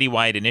a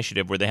citywide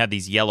initiative where they had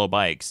these yellow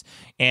bikes,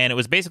 and it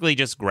was basically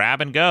just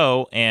grab and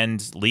go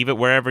and leave it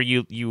wherever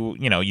you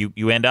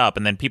end up.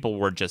 And then people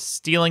were just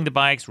stealing the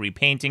bikes,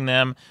 repainting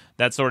them,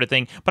 that sort of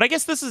thing. But I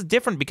guess this is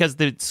different because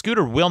the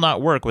scooter will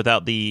not work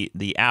without the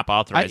app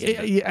authorizing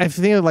it. I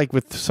think like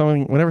with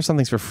something, whenever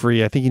something's for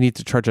free, I think you need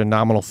to charge a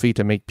nominal fee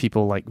to make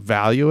people like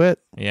value it.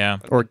 Yeah,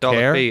 or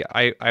care. Fee.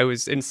 I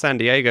was in San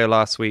Diego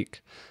last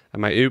week,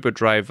 and my Uber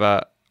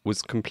driver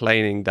was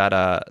complaining that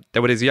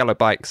there were these yellow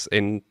bikes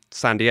in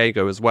San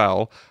Diego as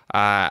well,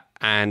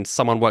 and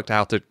someone worked out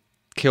how to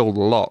kill the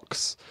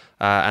locks,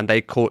 and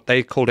they called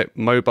it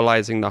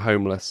mobilizing the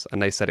homeless,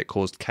 and they said it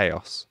caused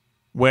chaos.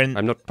 When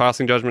I'm not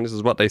passing judgment, this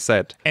is what they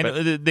said. And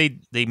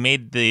they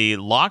made the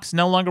locks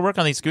no longer work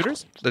on these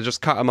scooters? They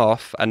just cut them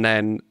off, and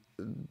then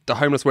the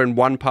homeless were in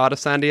one part of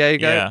San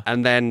Diego,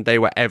 and then they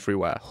were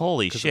everywhere.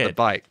 Holy shit. Of the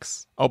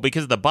bikes. Oh,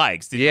 because of the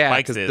bikes?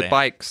 Because the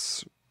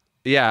bikes...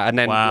 Yeah, and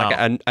then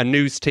like a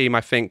news team,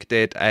 I think,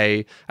 did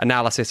a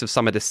analysis of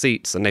some of the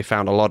seats, and they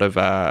found a lot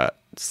of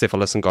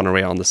syphilis and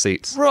gonorrhea on the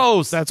seats.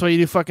 Gross. That's why you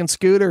do fucking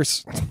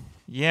scooters.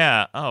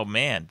 Yeah. Oh,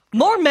 man.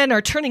 More men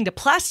are turning to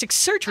plastic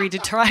surgery to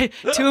try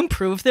to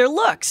improve their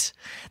looks.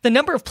 The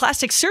number of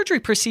plastic surgery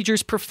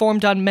procedures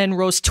performed on men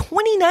rose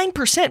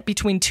 29%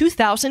 between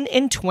 2000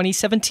 and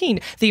 2017,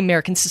 the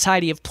American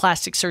Society of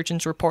Plastic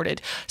Surgeons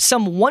reported.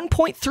 Some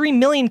 1.3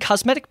 million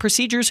cosmetic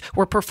procedures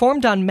were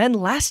performed on men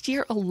last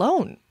year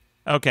alone.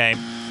 Okay.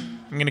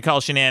 I'm going to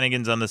call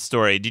shenanigans on this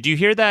story. Did you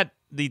hear that?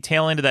 The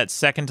tail end of that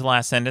second to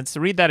last sentence.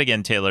 Read that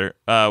again, Taylor.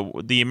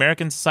 The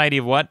American Society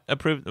of what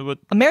approved? What?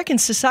 American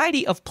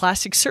Society of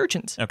Plastic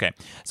Surgeons. Okay.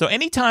 So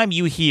anytime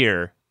you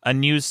hear a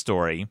news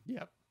story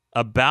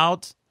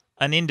about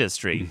an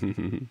industry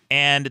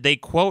and they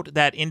quote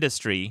that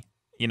industry,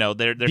 you know,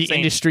 they're the saying,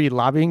 industry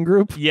lobbying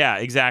group. Yeah,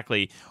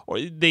 exactly. Or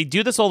they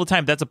do this all the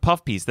time. That's a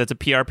puff piece. That's a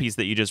PR piece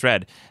that you just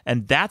read,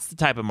 and that's the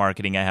type of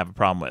marketing I have a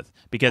problem with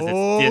because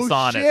it's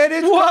dishonest. Shit,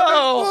 it's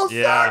Whoa!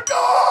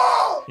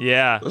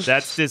 Yeah,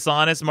 that's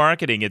dishonest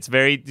marketing. It's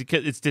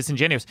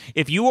disingenuous.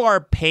 If you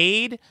are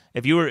paid,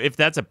 if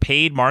that's a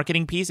paid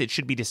marketing piece, it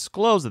should be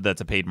disclosed that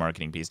that's a paid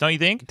marketing piece. Don't you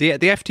think? The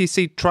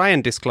FTC try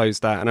and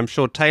disclose that, and I'm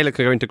sure Taylor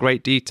could go into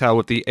great detail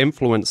with the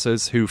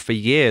influencers who for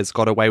years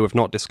got away with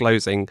not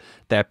disclosing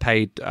their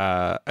paid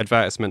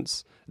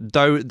advertisements.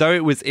 Though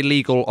it was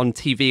illegal on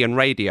TV and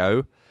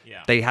radio,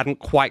 they hadn't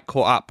quite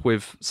caught up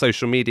with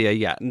social media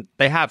yet.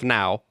 They have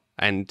now,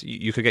 and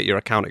you could get your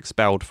account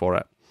expelled for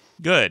it.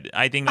 Good.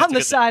 I think that's on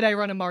the side, I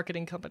run a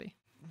marketing company.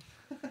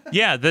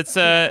 Yeah, that's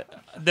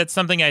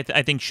something I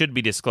think should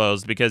be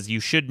disclosed because you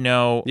should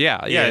know.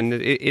 Yeah, and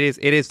it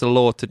is the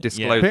law to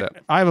disclose it.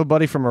 I have a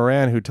buddy from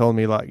Iran who told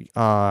me like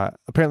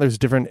apparently there's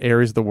different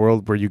areas of the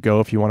world where you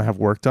go if you want to have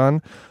work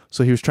done.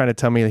 So he was trying to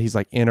tell me that he's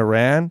like in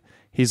Iran.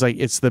 He's like,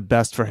 it's the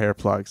best for hair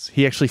plugs.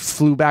 He actually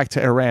flew back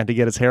to Iran to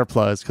get his hair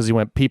plugs because he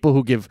went, people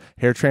who give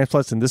hair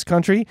transplants in this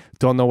country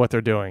don't know what they're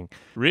doing.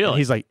 Really? And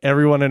he's like,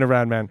 everyone in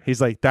Iran, man.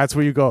 He's like, that's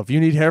where you go. If you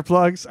need hair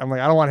plugs, I'm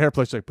like, I don't want hair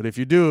plugs. He's like, but if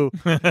you do,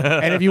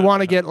 and if you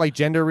want to get like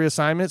gender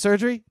reassignment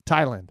surgery,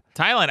 Thailand.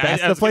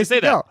 That's I the place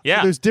to go. Yeah.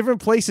 So there's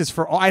different places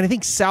for all. And I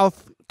think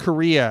South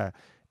Korea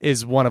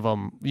is one of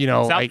them, you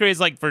know. South Korea's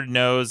like for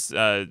nose.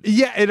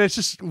 Yeah, and it's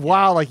just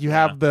wow. Like you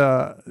have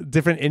the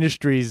different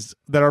industries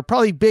that are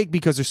probably big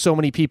because there's so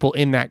many people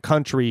in that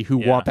country who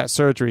want that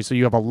surgery. So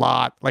you have a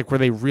lot like where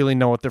they really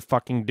know what they're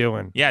fucking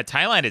doing. Yeah,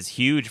 Thailand is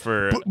huge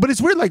for. But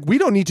it's weird. Like we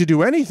don't need to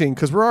do anything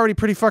because we're already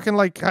pretty fucking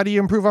like. How do you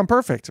improve on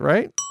perfect,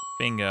 right?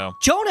 Bingo.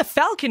 Jonah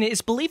Falcon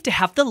is believed to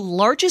have the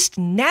largest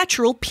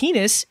natural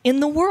penis in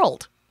the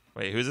world.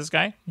 Wait, who's this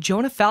guy?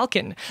 Jonah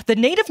Falcon, the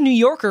native New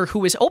Yorker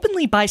who is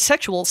openly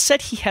bisexual,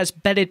 said he has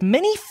bedded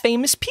many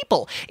famous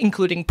people,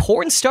 including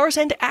porn stars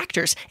and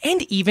actors,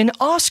 and even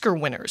Oscar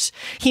winners.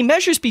 He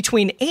measures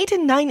between 8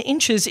 and 9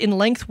 inches in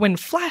length when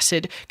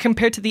flaccid,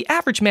 compared to the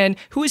average man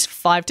who is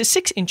 5 to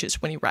 6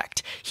 inches when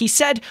erect. He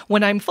said,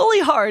 when I'm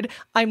fully hard,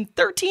 I'm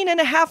 13 and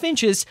a half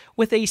inches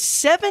with a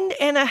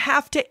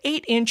 7.5 to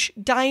 8 inch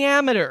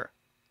diameter.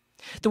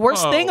 The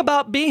worst thing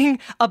about being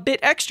a bit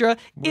extra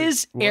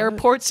is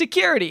airport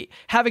security,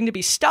 having to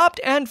be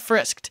stopped and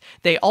frisked.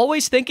 They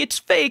always think it's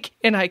fake,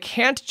 and I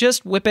can't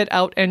just whip it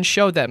out and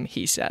show them,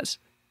 he says.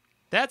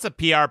 That's a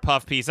PR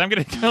puff piece. I'm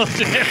going to tell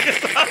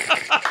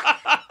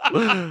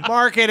you.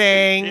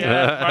 Marketing.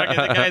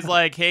 Yeah, the guy's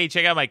like, hey,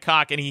 check out my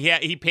cock. And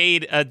he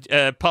paid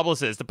a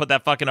publicist to put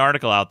that fucking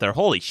article out there.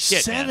 Holy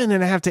shit,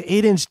 7.5 to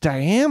 8 inch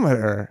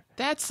diameter.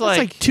 That's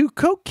like 2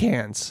 Coke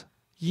cans.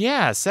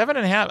 Yeah,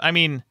 7.5.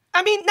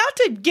 I mean, not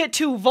to get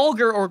too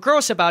vulgar or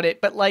gross about it,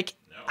 but like,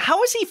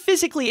 how is he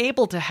physically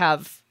able to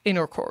have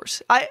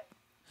intercourse?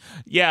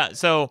 Yeah,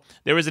 so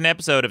there was an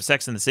episode of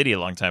Sex and the City a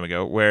long time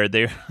ago where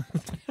they...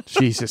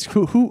 Jesus,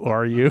 who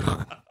are you?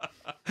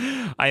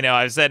 I know,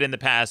 I've said in the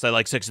past I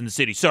like Sex and the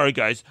City. Sorry,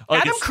 guys.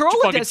 Adam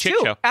Carolla does, too.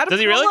 Show. Adam does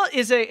he Carolla really?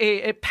 is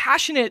a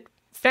passionate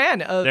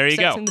fan of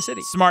Sex and the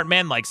City. Smart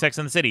men like Sex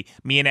and the City.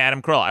 Me and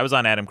Adam Carolla. I was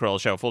on Adam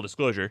Carolla's show, full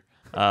disclosure,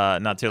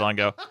 not too long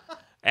ago.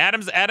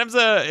 Adam's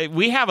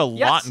we have a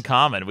lot in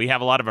common. We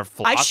have a lot of our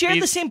philosophies. I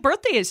shared the same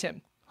birthday as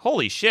him.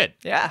 Holy shit.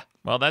 Yeah.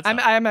 Well,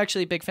 I'm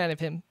actually a big fan of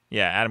him.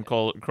 Yeah, Adam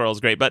Carolla's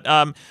great. But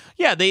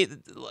yeah,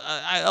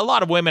 a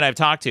lot of women I've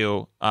talked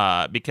to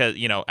because,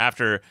 you know,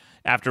 after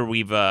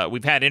we've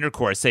had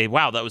intercourse say,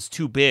 "Wow, that was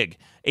too big."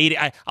 80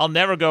 I'll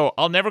never go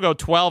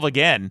 12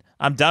 again.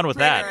 I'm done with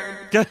that.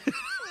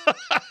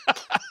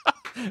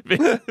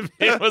 Vin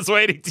was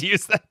waiting to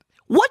use that.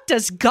 What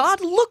does God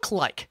look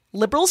like?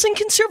 Liberals and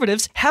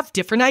conservatives have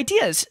different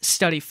ideas,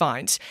 study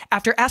finds.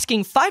 After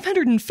asking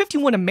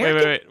 551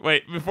 Americans...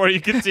 Wait. Before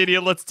you continue,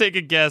 let's take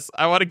a guess.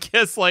 I want to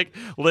guess, like,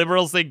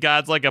 liberals think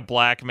God's like a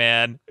black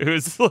man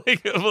who's,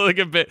 like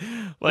a bit...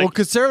 like. Well,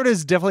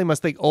 conservatives definitely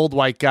must think old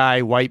white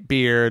guy, white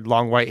beard,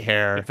 long white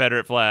hair.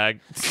 Confederate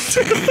flag.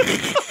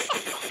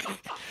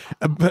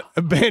 A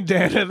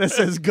bandana that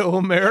says "Go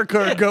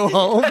America" or "Go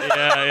Home."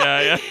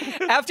 Yeah.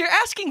 After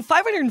asking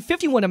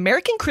 551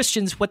 American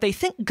Christians what they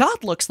think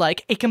God looks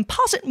like, a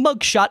composite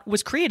mugshot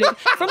was created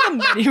from the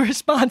many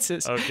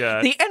responses. Okay.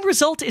 The end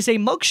result is a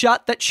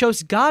mugshot that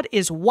shows God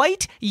is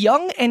white,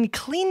 young, and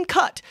clean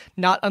cut,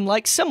 not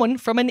unlike someone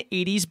from an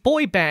 80s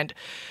boy band.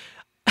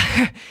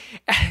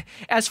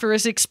 As for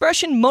his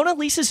expression, Mona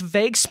Lisa's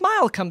vague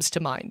smile comes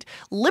to mind.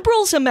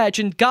 Liberals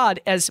imagined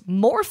God as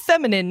more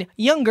feminine,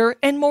 younger,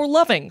 and more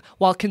loving,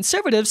 while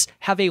conservatives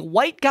have a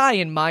white guy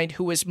in mind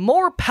who is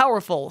more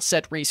powerful,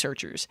 said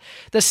researchers.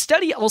 The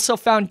study also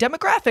found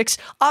demographics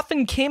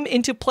often came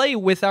into play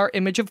with our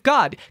image of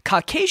God.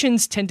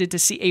 Caucasians tended to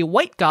see a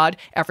white God,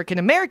 African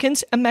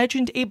Americans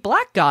imagined a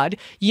black God,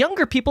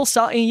 younger people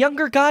saw a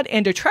younger God,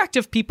 and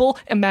attractive people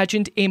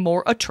imagined a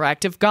more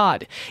attractive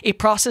God. A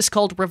process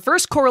called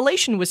reverse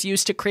correlation was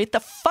used to create the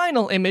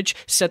final image,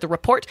 said the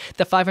report.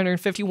 The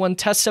 551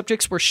 test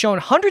subjects were shown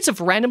hundreds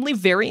of randomly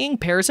varying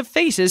pairs of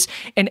faces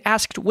and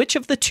asked which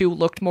of the two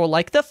looked more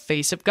like the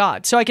face of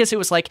God. So I guess it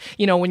was like,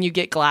 you know, when you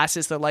get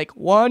glasses, they're like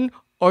 1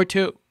 or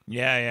 2.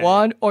 Yeah.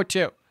 1 or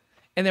 2.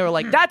 And they were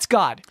like, that's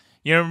God.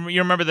 You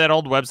remember that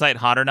old website,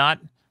 Hot or Not?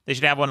 They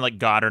should have one like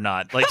God or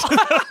Not. Like...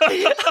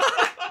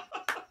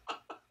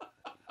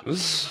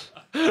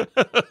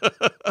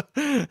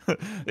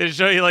 They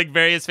show you like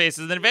various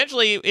faces, and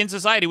eventually in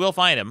society we'll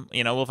find him.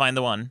 You know, we'll find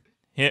the one,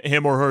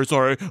 him or her.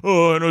 Sorry,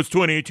 I know it's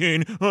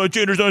 2018.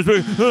 Gender's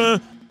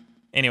not.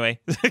 Anyway,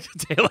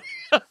 Taylor.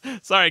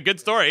 Sorry, good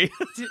story.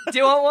 Do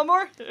you want one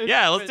more?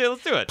 Yeah, let's do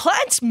it.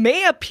 Plants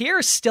may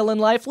appear still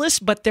and lifeless,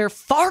 but they're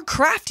far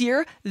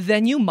craftier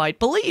than you might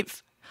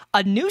believe.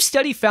 A new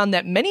study found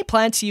that many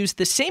plants use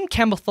the same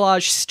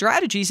camouflage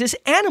strategies as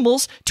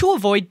animals to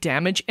avoid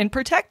damage and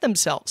protect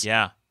themselves.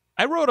 Yeah.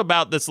 I wrote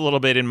about this a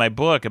little bit in my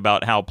book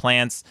about how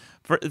some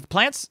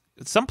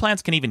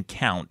plants can even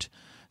count.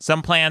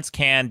 Some plants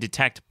can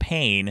detect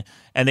pain,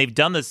 and they've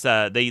done this.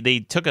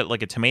 They took it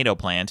like a tomato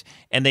plant,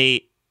 and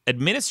they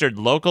administered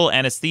local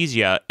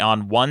anesthesia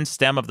on one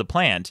stem of the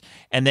plant,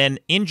 and then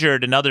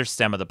injured another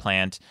stem of the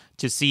plant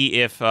to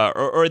see if,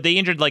 or they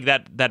injured like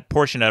that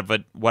portion of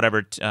it,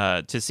 whatever,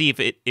 to see if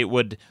it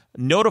would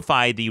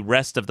notify the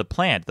rest of the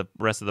plant, the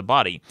rest of the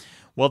body.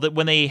 Well,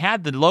 when they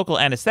had the local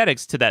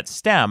anesthetics to that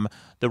stem,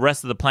 the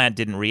rest of the plant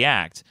didn't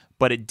react,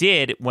 but it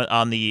did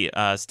on the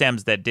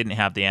stems that didn't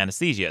have the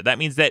anesthesia. That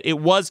means that it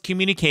was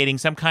communicating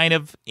some kind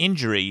of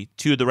injury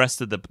to the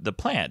rest of the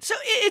plant. So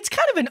it's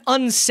kind of an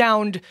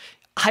unsound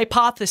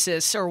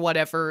hypothesis or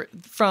whatever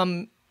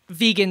from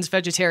vegans,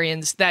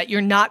 vegetarians, that you're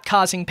not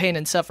causing pain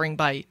and suffering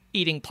by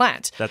eating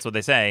plants. That's what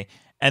they say.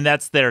 And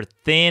that's their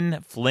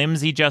thin,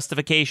 flimsy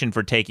justification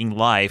for taking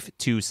life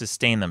to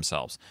sustain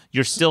themselves.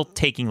 You're still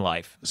taking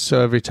life.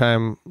 So every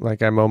time,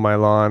 like, I mow my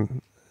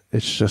lawn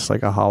it's just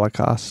like a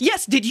holocaust.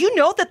 Yes. Did you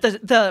know that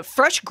the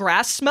fresh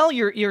grass smell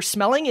you're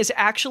smelling is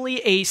actually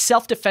a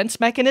self-defense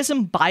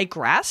mechanism by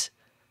grass?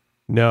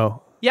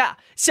 No. Yeah.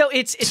 So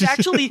it's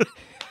actually.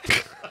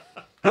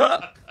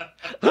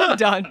 I'm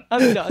done.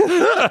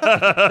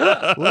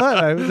 What?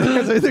 I was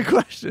answering the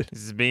question.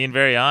 This is being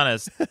very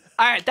honest. All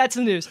right, that's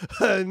the news.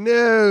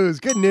 News.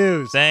 Good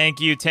news. Thank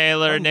you,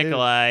 Taylor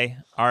Nikolai,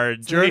 our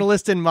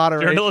Journalist in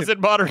moderation. Journalist in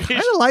moderation. I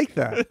kind of like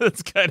that.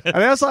 That's kind of.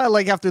 And I also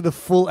like after the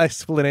full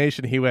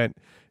explanation, he went,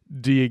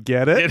 "Do you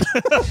get it?"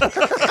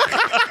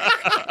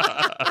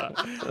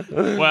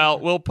 Well,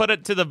 we'll put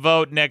it to the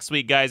vote next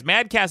week, guys.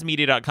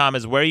 Madcastmedia.com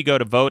is where you go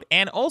to vote,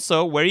 and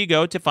also where you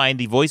go to find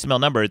the voicemail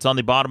number. It's on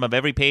the bottom of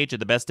every page of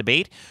the best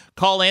debate.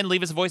 Call in,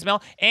 leave us a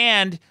voicemail,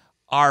 and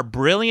our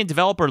brilliant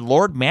developer,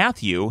 Lord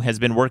Matthew, has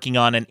been working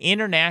on an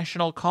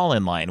international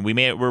call-in line.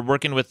 We're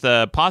working with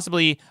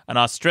possibly an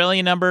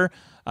Australian number,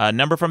 a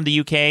number from the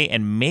UK,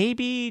 and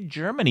maybe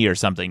Germany or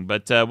something.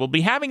 But we'll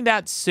be having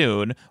that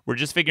soon. We're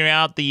just figuring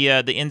out the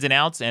ins and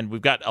outs, and we've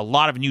got a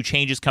lot of new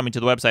changes coming to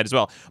the website as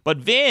well. But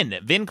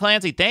Vin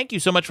Clancy, thank you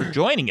so much for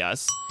joining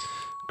us.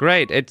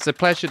 Great. It's a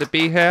pleasure to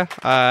be here.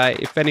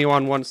 If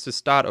anyone wants to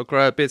start or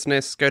grow a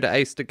business, go to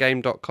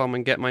acethegame.com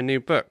and get my new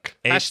book.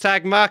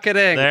 Hashtag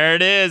marketing. There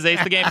it is,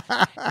 Ace the Game.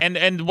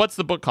 And what's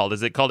the book called?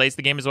 Is it called Ace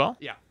the Game as well?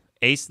 Yeah.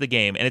 Ace the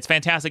Game, and it's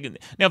fantastic.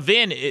 Now,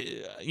 Vin,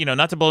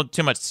 not to blow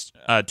too much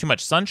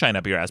sunshine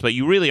up your ass, but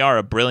you really are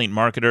a brilliant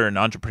marketer and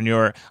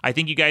entrepreneur. I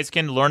think you guys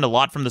can learn a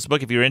lot from this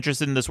book if you're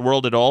interested in this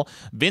world at all.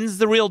 Vin's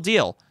the real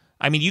deal.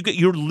 I mean, you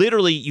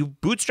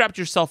bootstrapped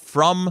yourself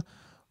from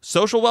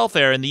social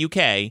welfare in the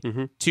UK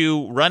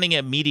to running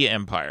a media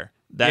empire.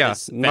 That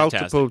is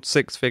fantastic. Multiple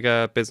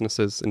six-figure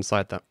businesses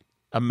inside that.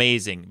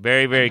 Amazing.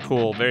 Very, very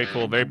cool. Very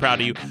cool. Very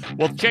proud of you.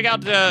 Well, check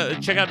out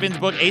Vin's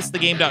book,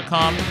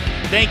 acethegame.com.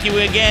 Thank you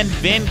again,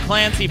 Vin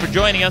Clancy, for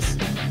joining us.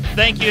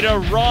 Thank you to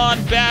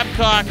Ron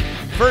Babcock,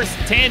 first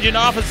tangent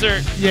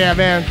officer. Yeah,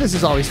 man. This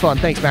is always fun.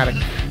 Thanks, Maddox.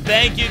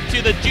 Thank you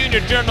to the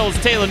junior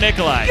journalist, Taylor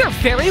Nikolai. You're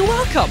very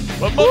welcome.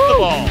 But most of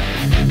all,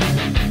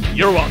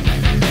 you're welcome.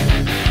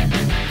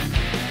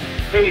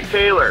 Hey,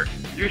 Taylor,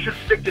 you should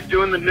stick to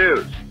doing the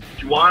news.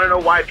 Do you want to know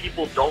why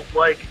people don't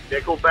like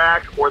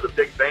Nickelback or the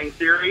Big Bang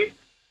Theory?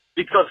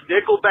 Because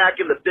Nickelback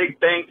and the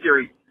Big Bang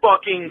Theory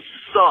fucking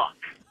suck.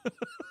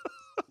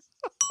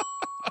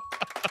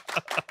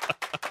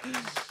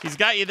 He's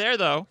got you there,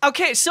 though.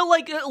 Okay, so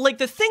like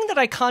the thing that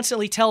I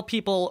constantly tell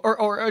people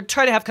or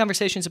try to have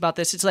conversations about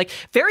this, it's like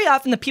very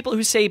often the people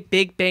who say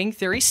Big Bang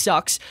Theory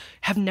sucks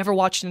have never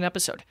watched an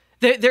episode.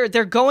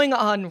 They're going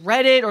on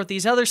Reddit or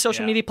these other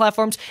social media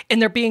platforms,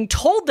 and they're being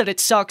told that it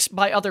sucks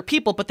by other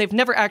people, but they've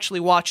never actually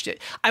watched it.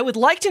 I would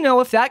like to know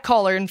if that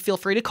caller, and feel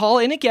free to call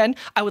in again,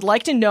 I would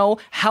like to know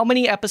how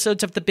many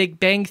episodes of The Big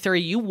Bang Theory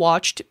you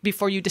watched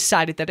before you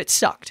decided that it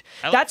sucked.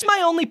 That's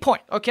my only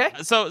point, okay?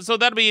 So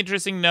that'll be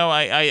interesting. No,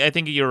 I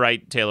think you're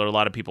right, Taylor. A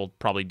lot of people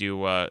probably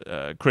do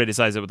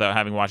criticize it without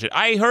having watched it.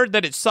 I heard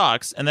that it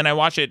sucks, and then I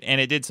watched it, and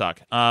it did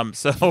suck. No, I'm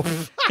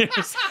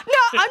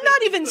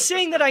not even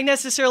saying that I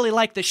necessarily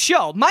like the show.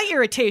 My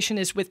irritation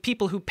is with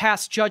people who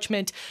pass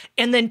judgment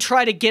and then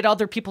try to get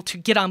other people to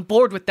get on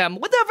board with them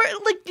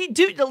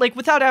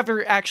without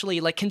ever actually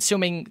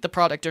consuming the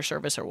product or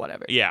service or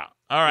whatever. Yeah.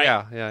 All right.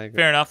 Yeah, I agree.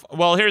 Fair enough.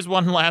 Well, here's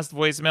one last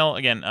voicemail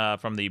again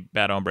from the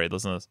Bad Hombre.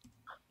 Listen to this.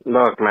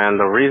 Look, man,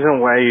 the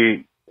reason why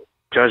you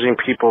judging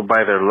people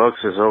by their looks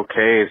is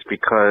okay is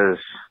because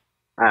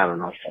I don't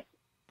know.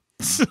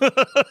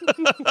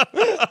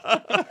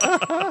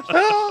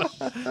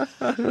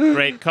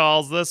 Great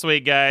calls this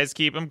week, guys.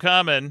 Keep them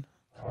coming.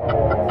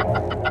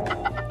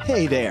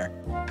 Hey there.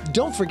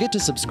 Don't forget to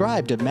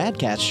subscribe to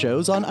Madcast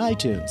shows on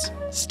iTunes,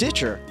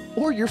 Stitcher,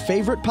 or your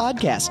favorite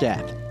podcast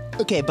app.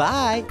 Okay,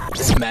 bye.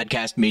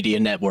 Madcast Media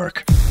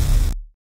Network.